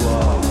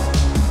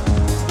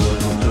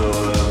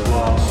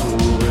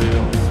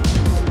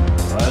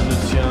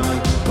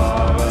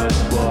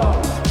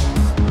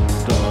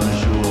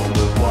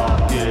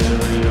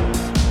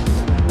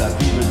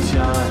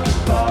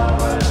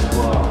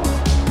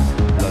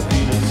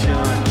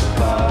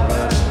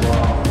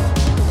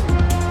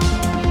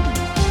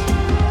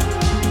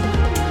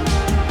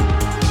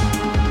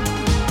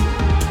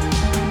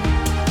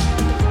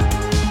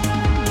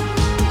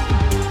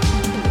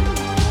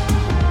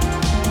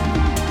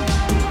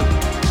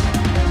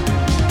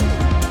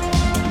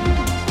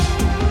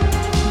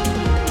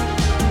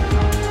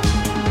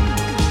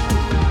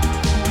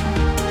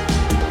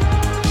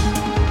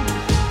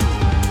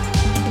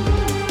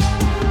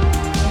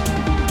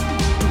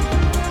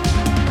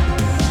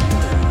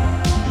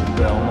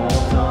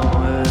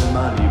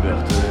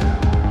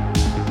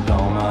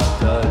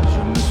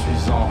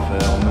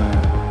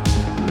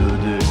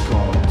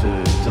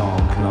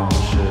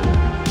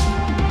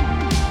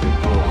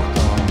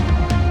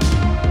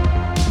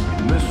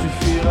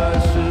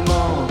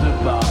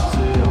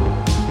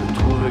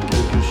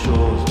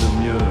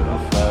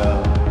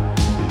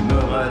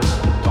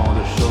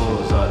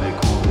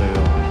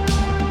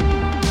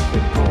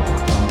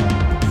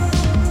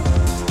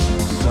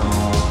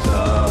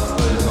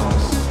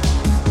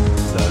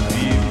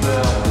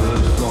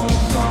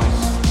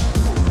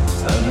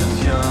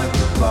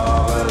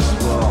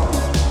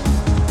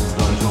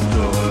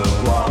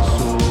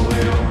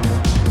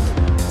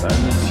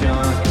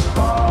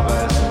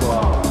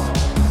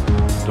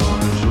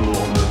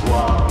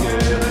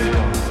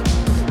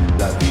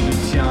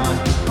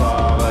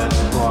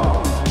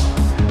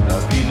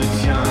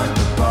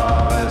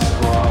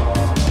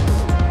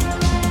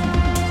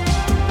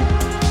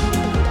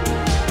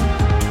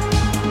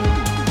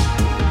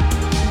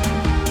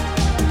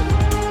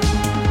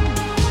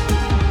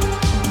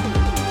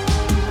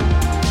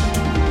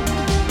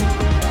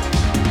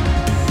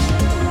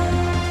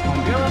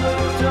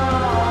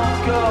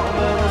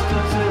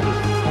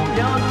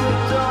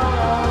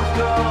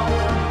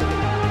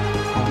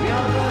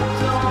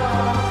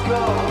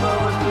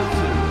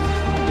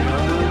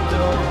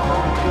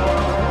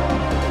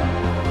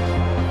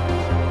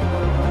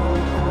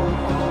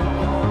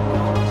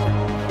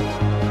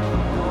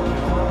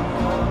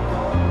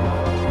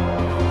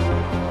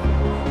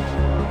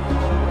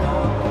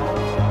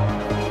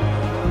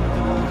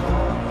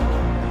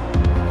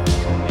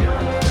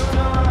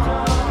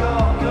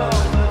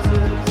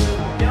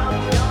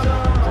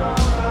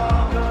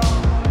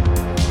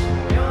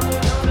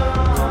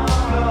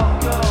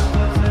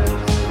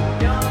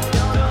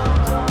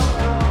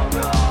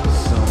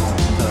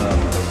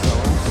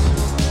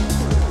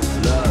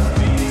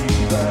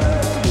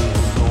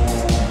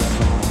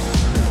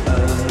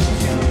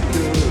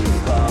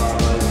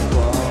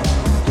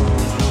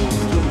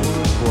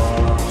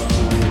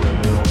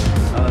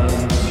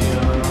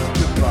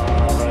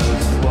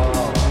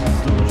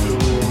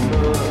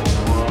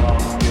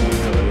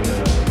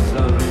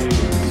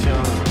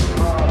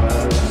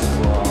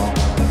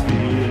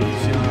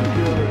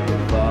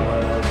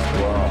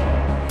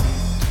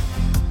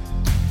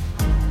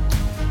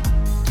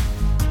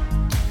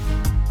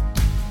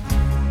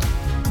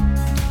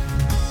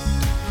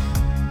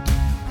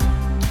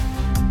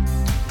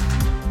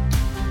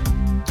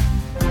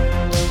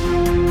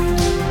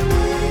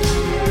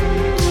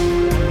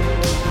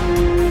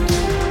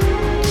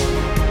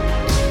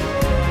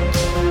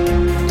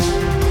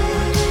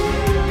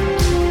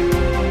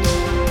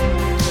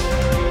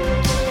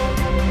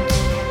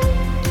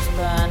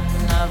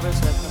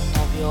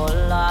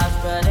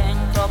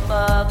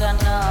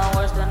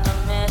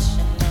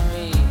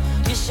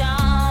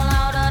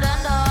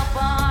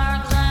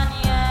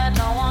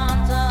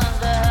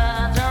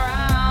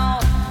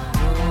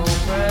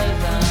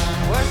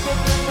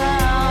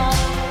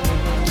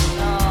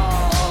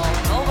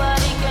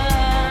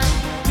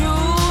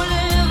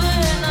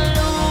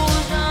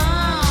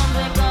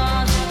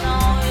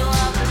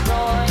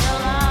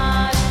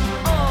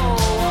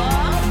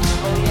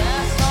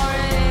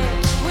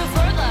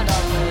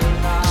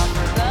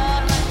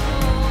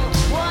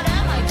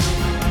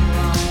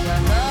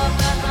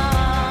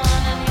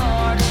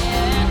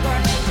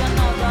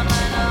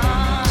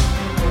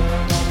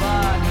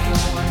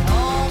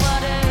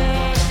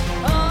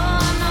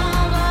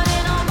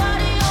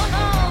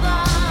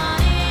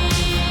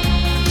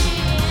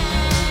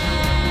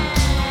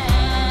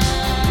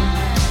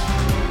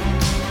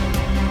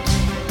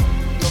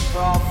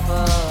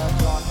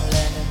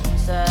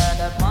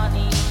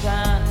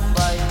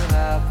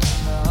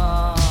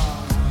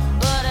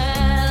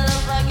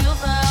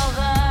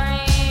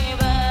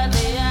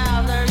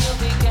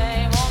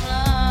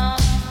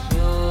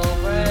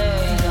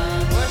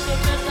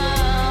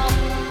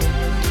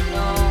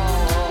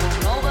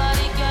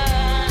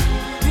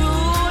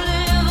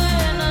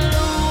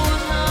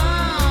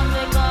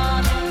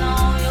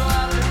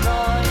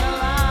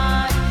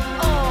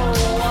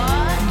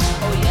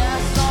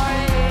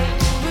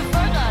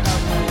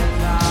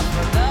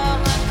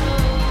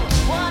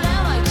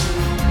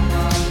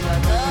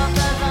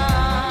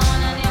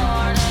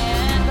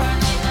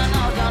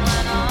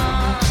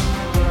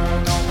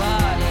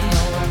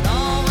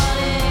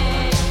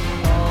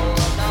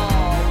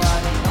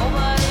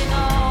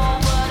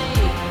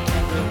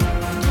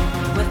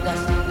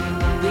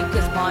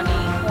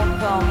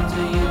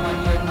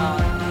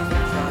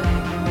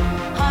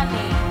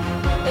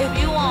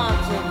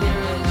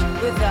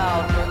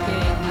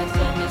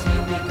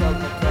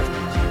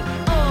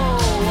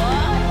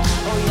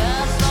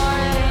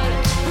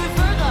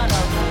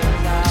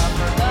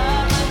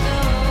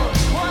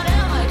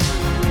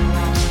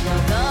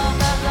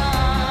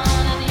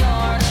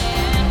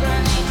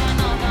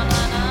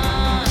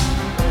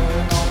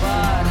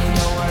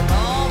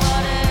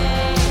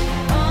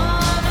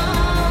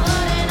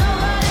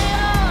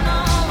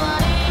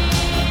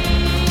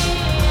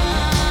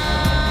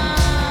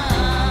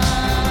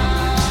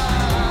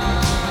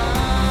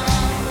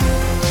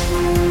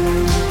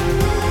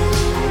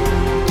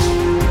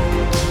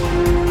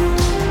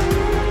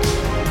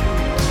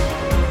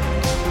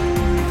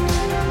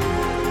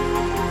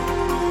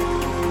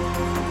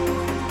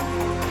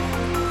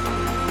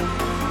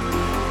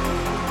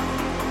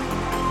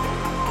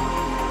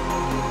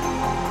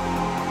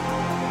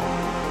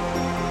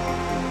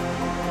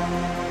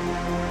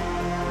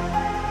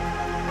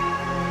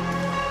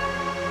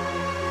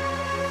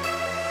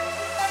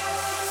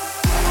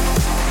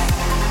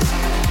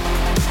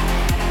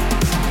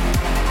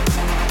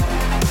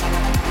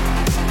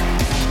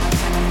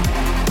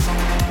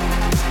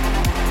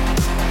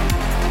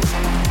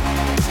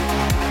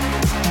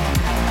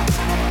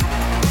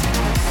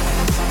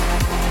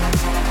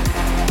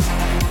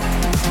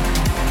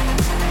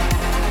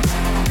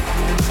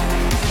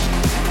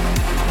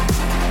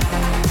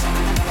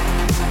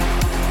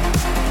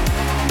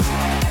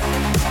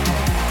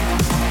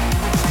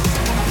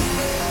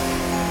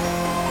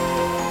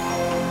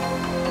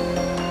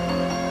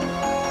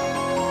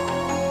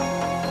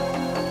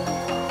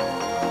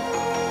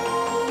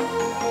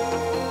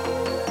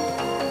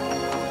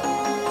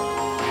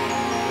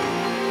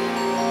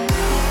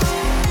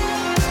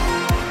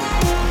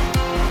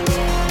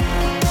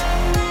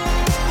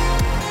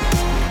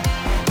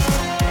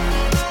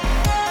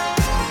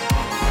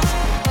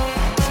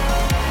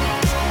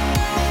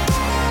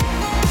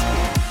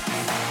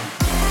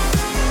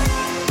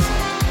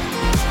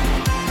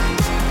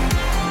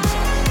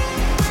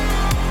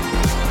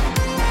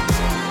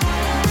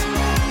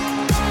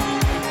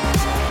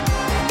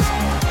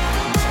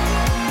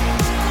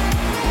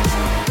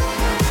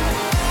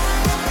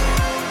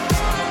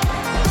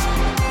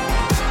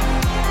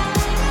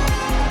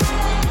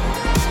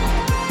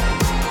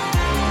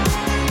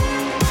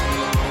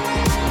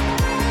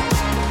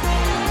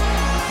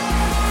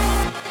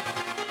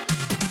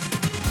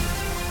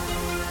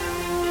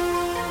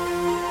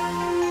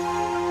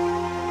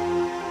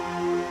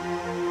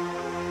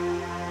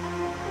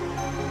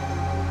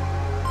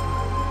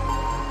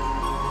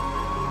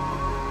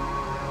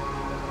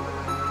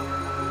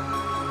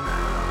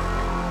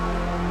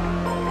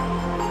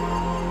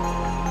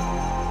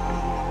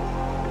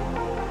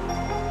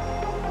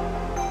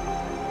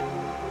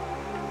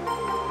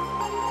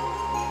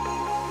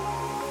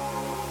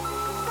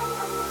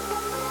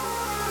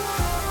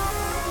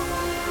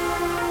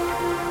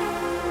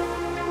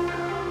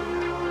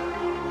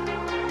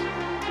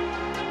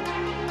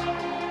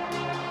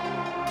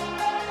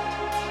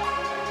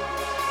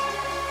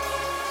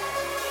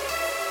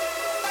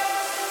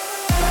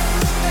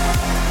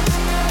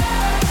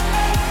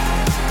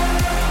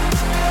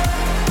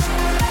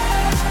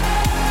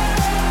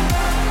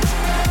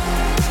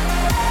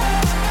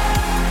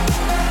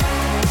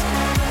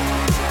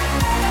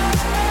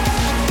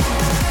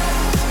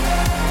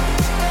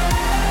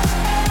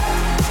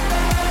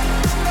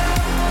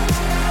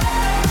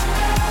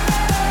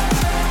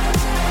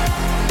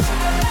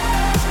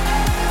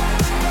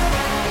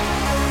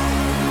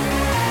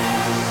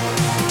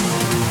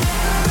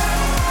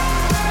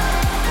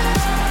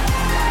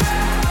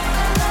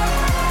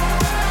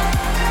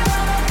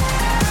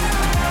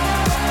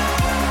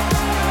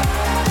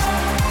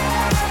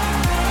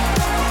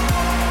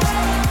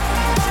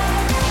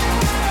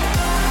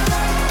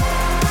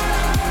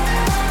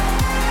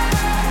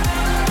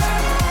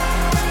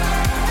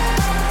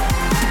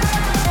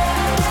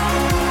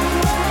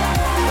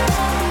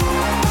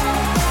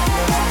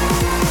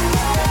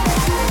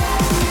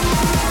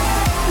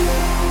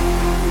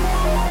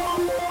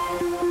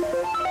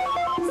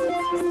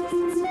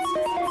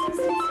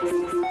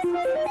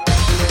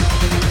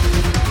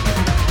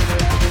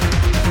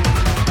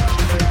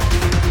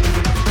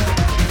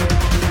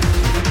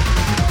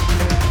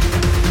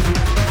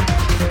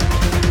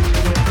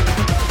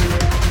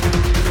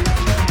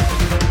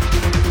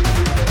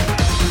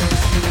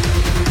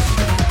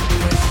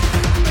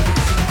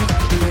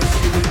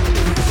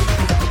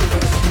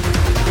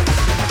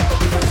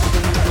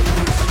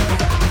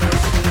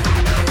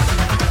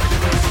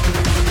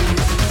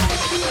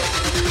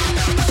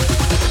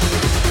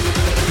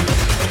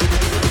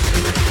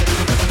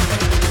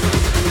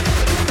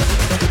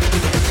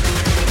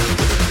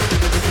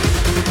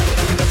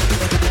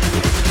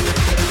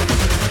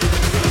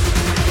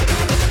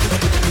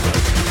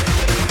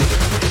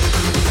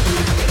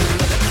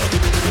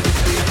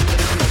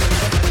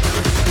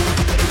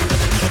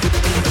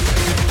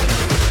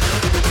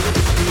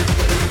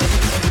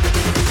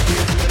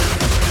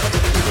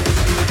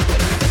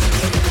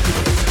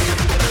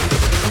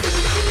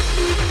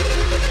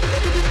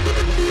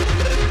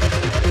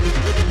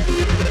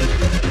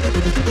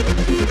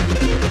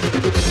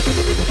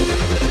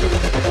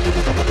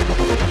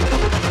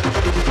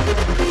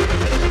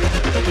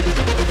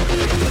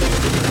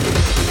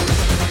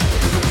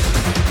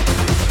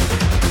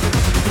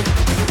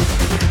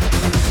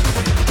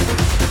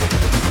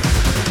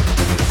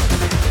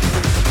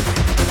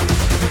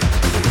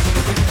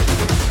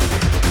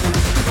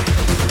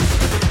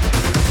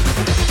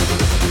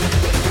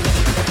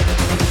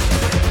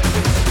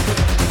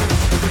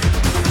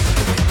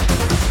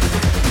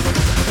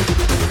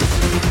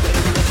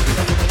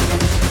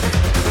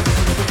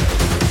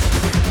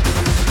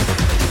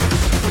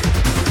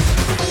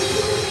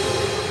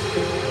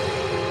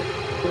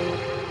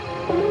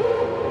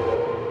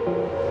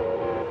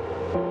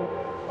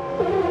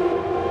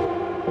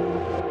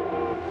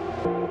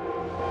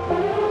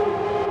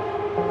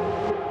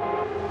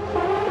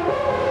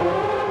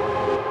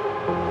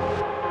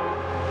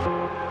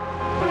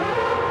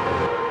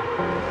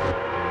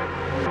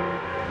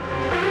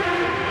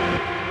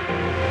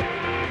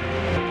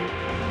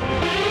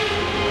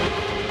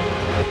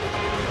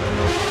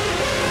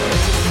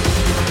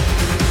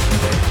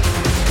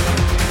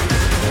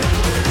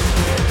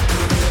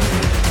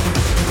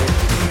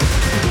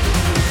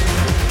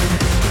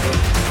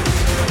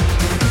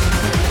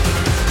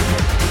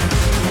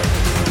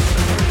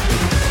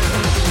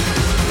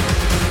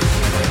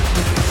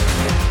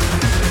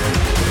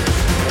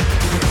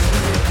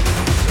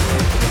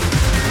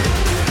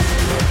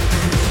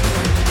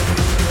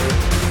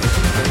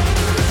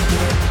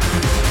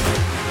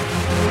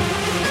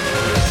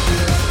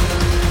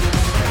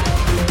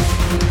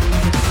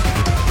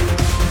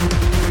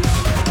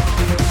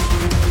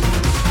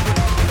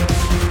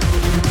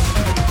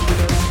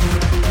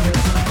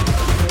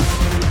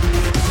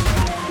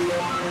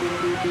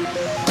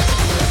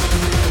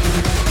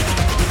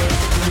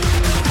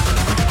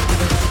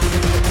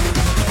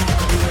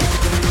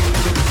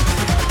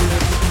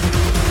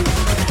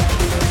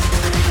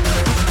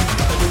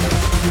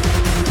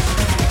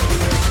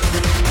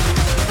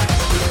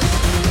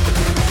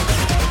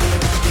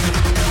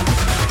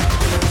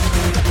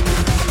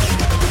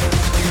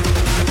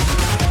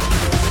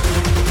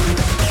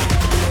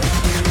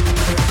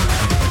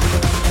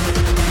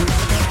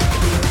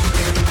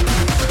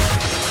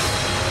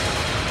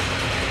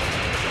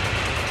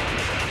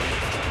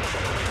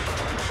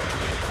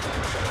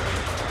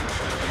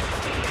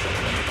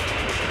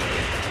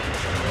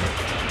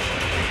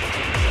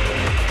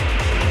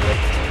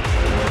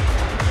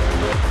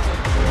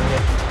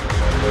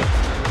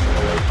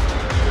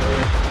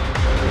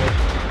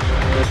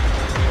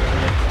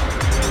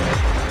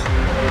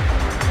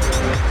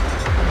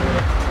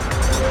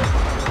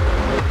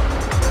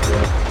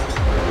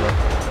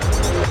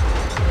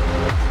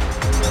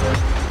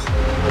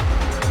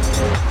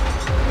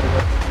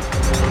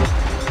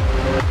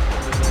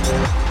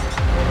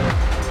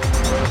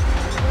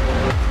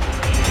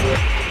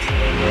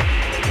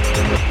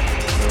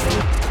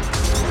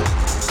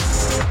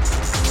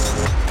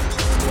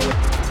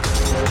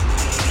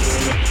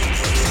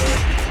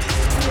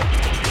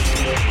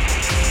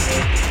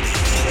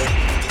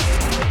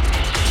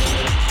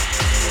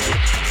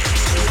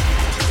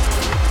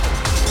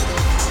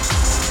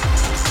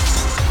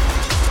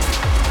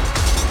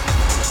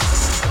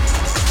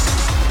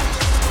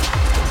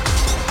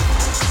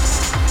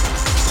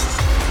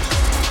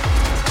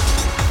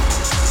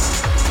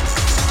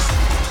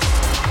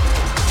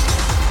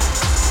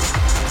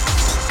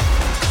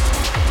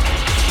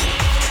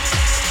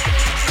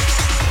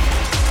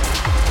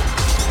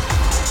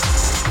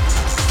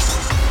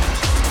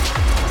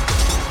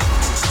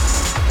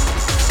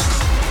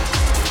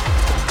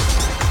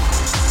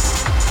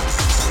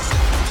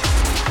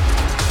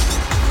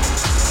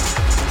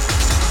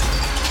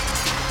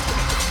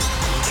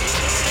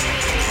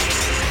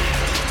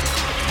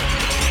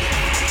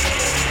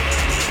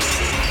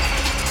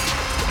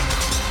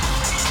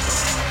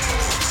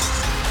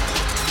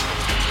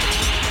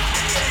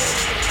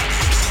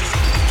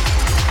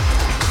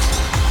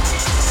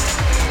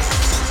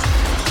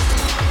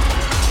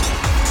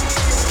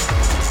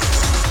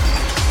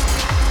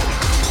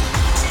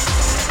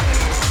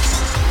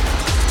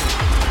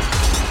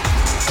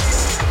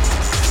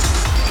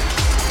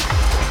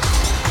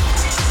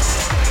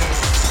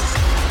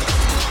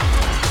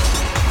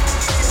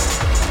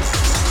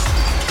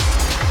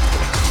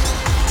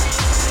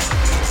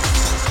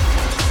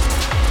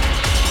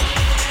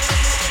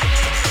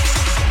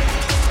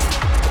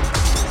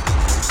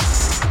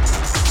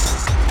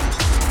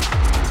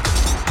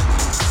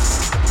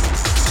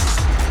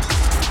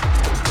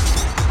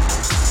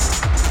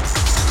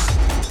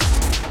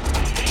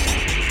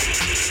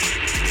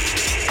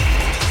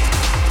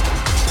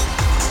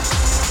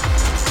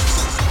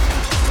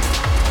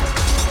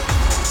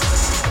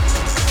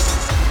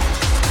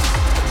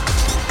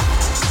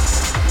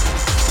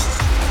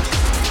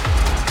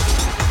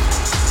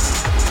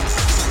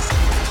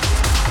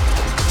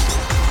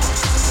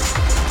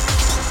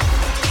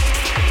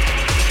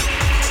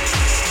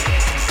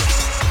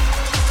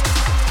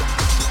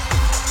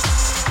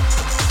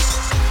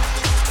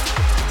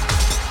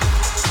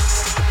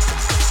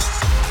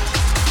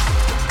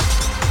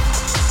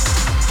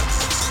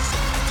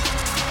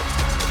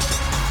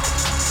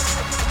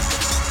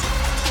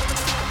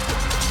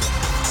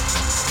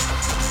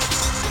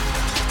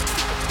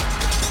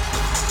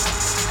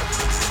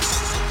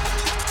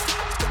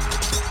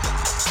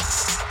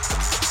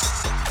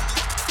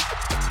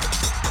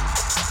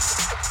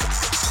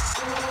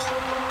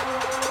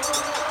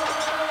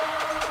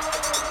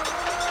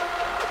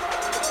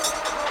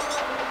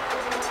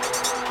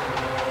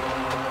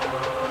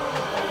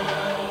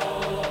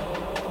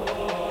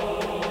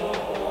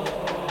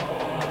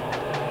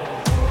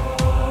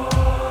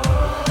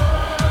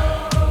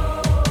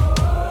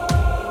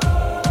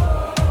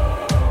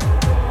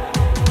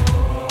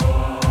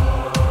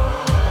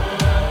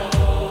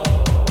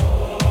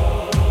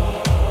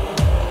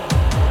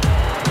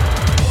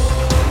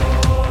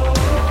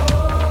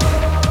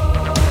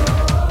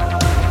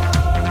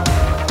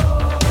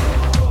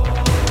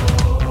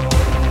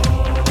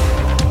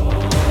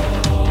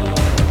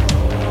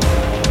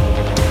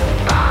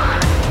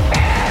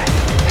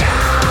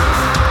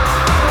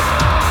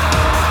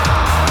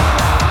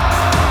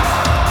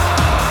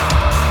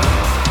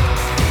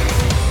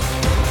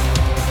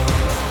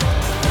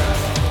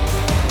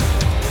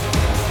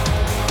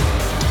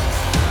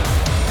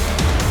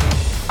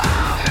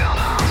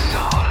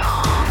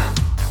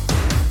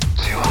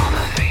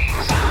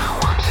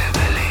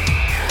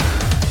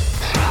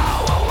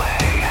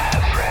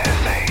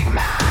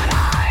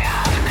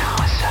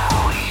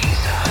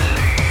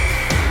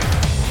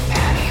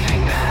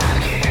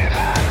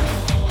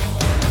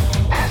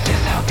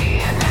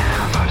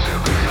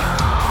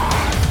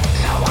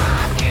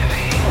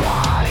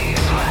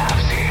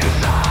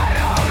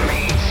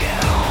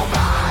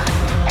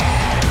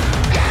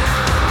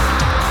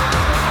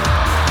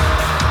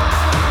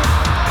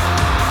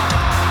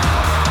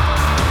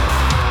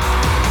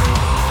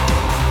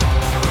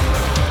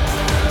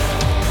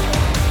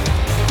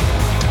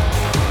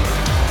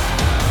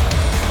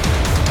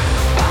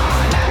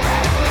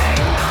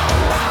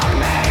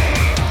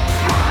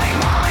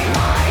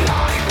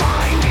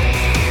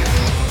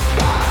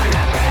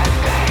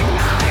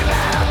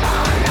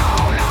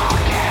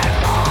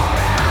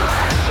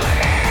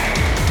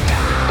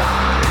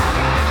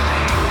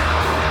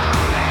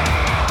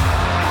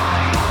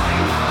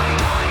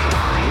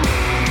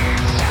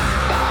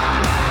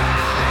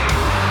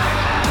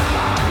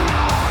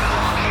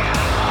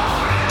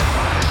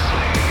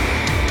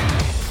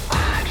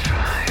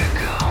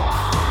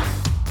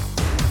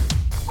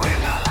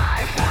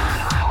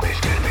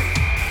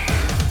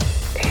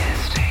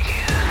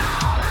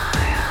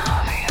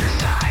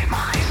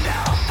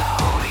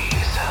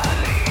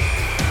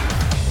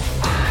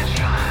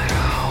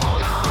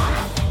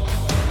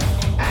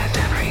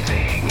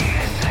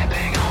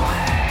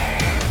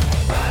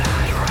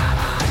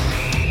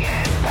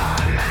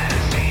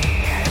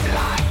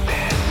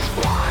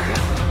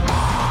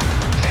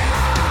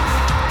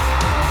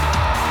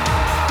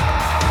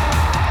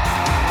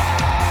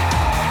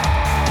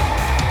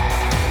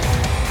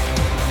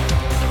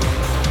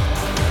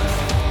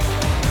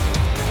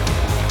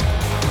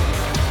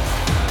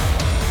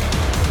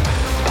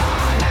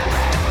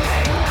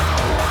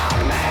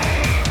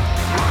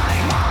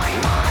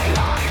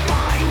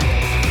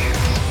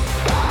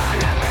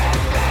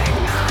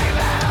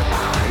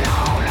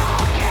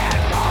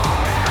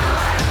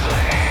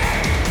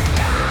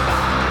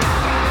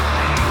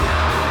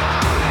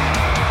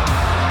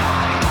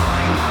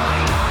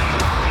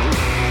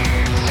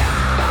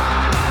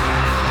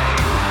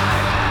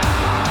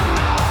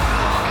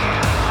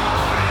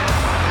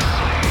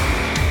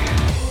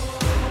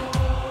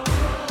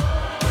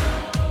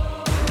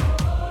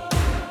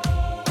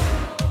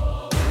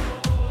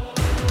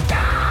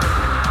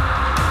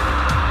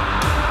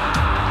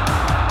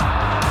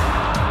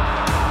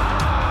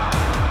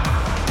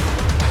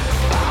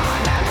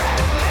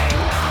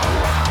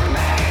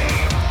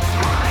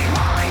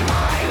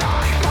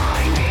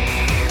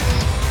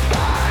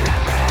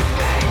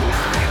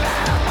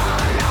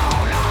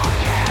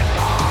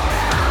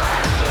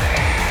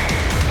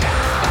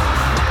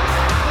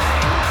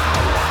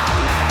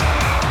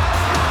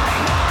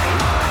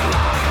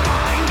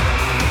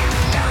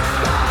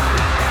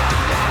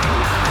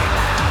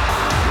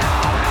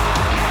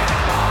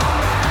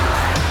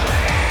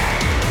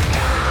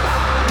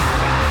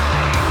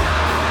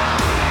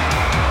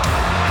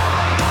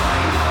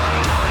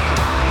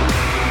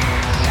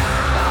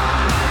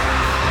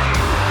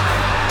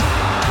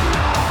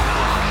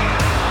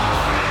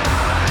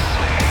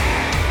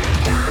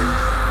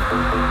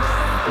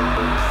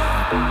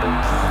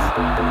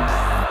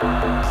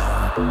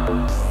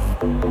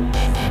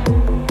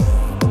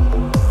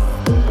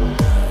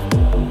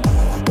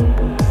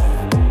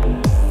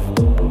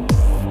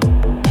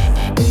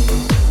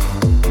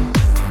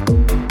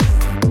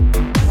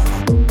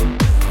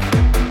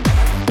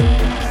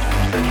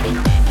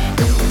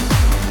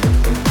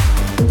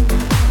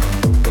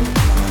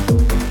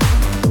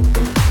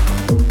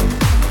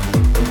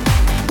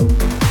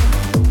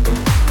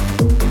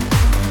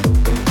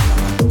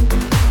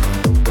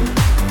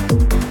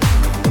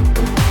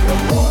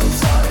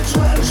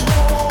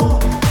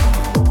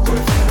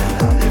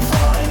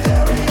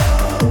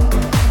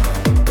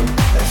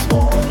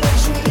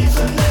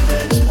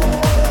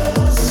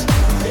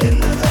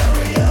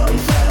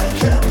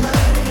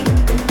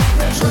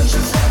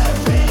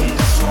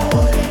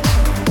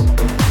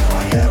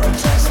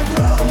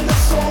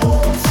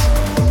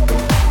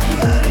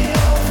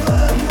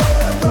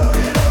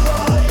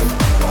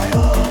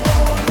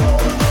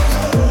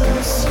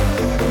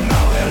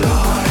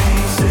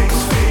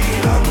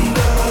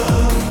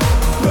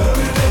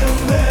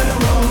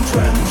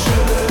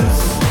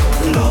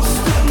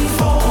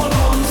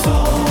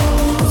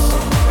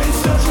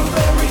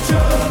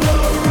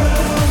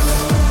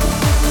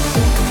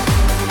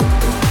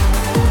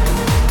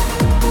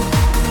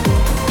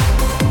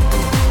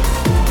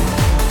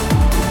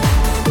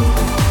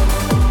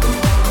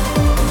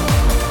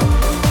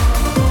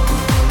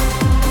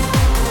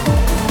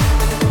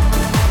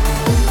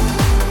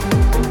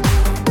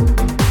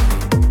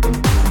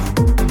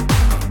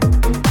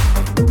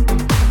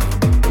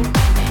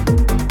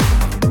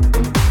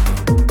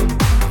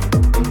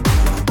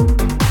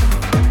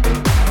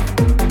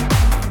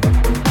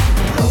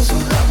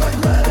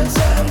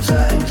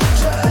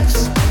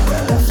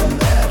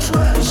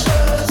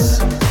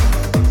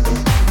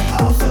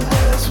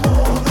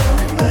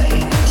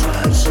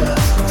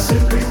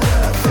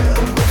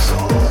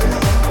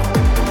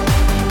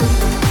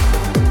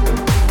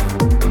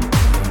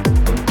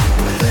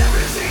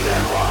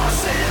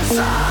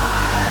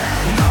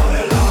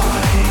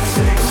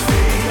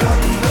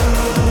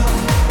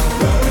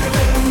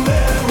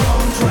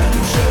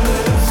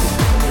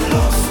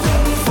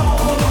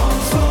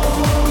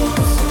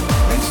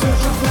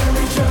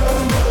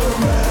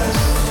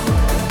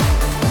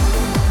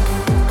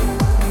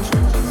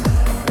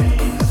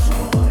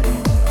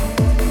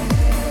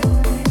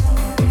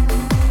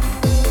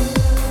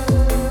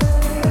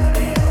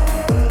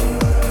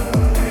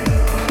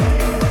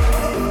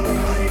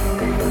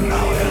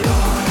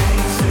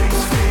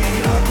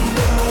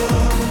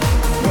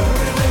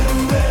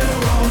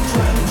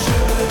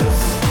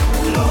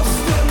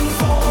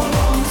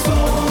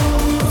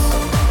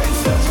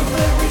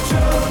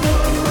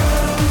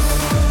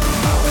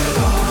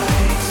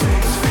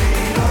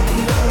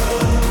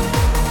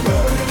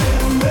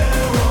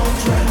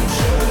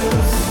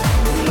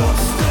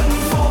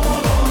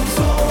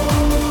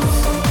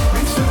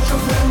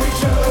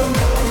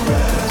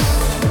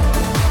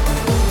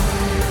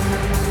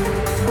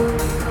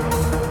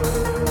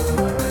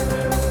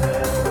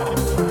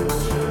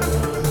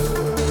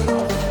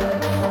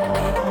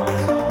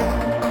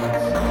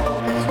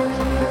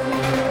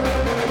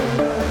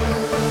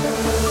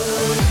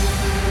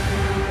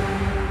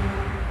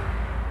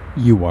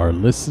You are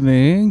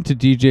listening to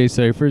DJ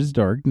Cypher's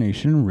Dark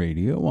Nation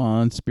Radio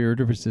on Spirit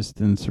of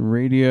Resistance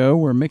Radio.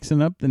 We're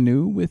mixing up the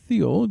new with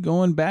the old,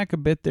 going back a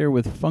bit there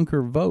with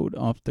Funker Vote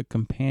off the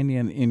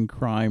Companion in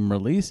Crime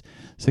release,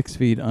 6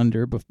 Feet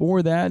Under.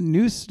 Before that,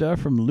 new stuff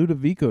from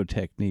Ludovico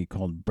Technique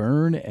called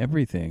Burn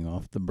Everything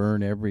off the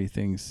Burn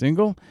Everything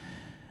single.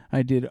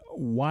 I did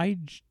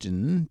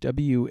Waijdan,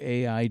 W-A-I-J-D-A-N.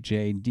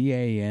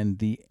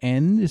 The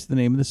End is the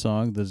name of the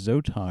song, the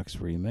Zotox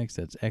remix.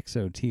 That's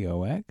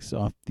X-O-T-O-X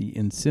off the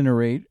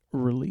Incinerate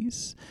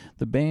release.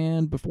 The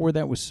band before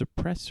that was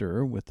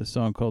Suppressor with the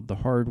song called The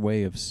Hard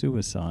Way of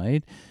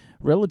Suicide.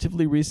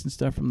 Relatively recent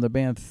stuff from the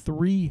band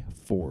 3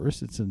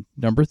 Force. It's a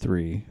number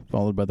 3,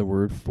 followed by the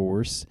word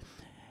force.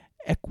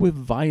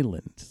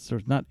 Equivalent, so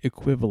it's not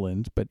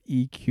equivalent, but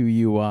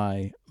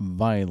EQUI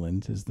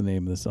Violent is the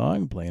name of the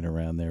song, playing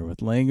around there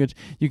with language.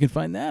 You can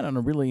find that on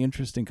a really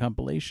interesting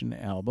compilation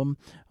album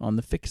on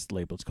the Fixed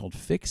label. It's called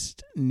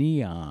Fixed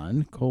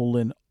Neon,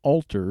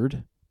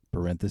 Altered,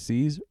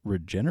 parentheses,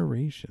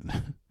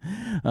 Regeneration.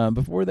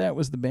 Before that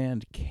was the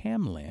band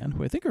Camlann,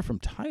 who I think are from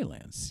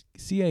Thailand.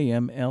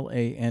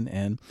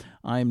 C-A-M-L-A-N-N.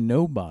 I'm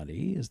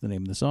Nobody is the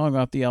name of the song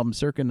off the album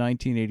Circa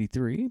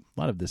 1983. A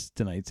lot of this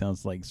tonight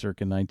sounds like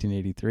Circa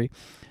 1983.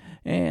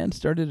 And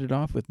started it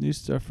off with new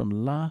stuff from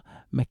La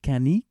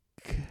Mécanique.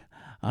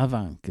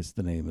 Avank is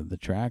the name of the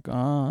track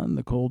on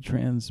the Cold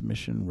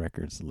Transmission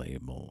Records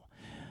label.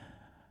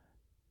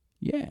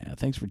 Yeah,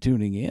 thanks for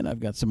tuning in.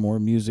 I've got some more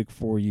music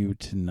for you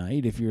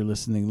tonight. If you're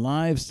listening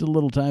live, still a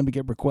little time to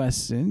get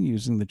requests in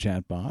using the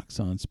chat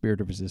box on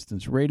Spirit of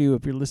Resistance Radio.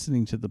 If you're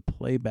listening to the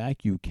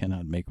playback, you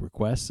cannot make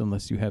requests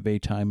unless you have a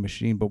time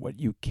machine. But what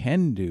you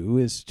can do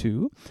is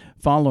to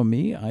follow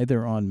me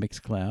either on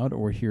Mixcloud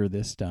or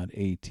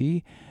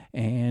hearthis.at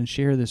and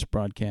share this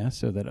broadcast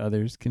so that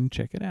others can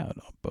check it out.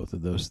 Both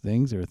of those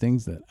things are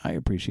things that I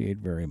appreciate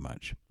very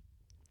much.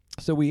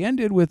 So we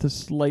ended with a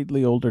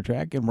slightly older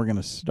track, and we're going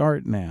to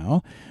start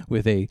now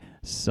with a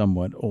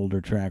somewhat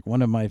older track.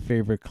 One of my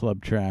favorite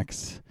club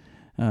tracks.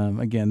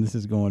 Again, this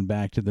is going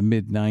back to the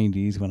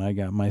mid-'90s when I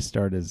got my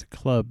start as a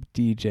club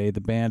DJ.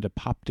 The band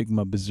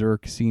Apoptygma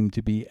Berserk seemed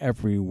to be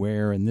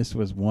everywhere, and this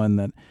was one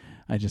that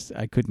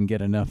I couldn't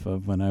get enough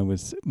of when I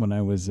was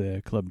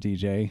a club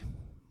DJ.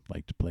 I'd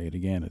like to play it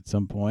again at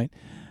some point.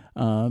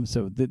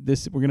 So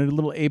this we're going to do a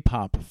little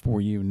A-pop for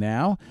you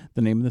now.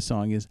 The name of the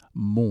song is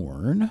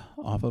Mourn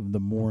off of the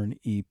Mourn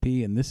EP,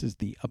 and this is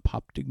the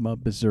Apoptygma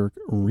Berserk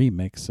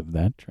remix of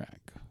that track.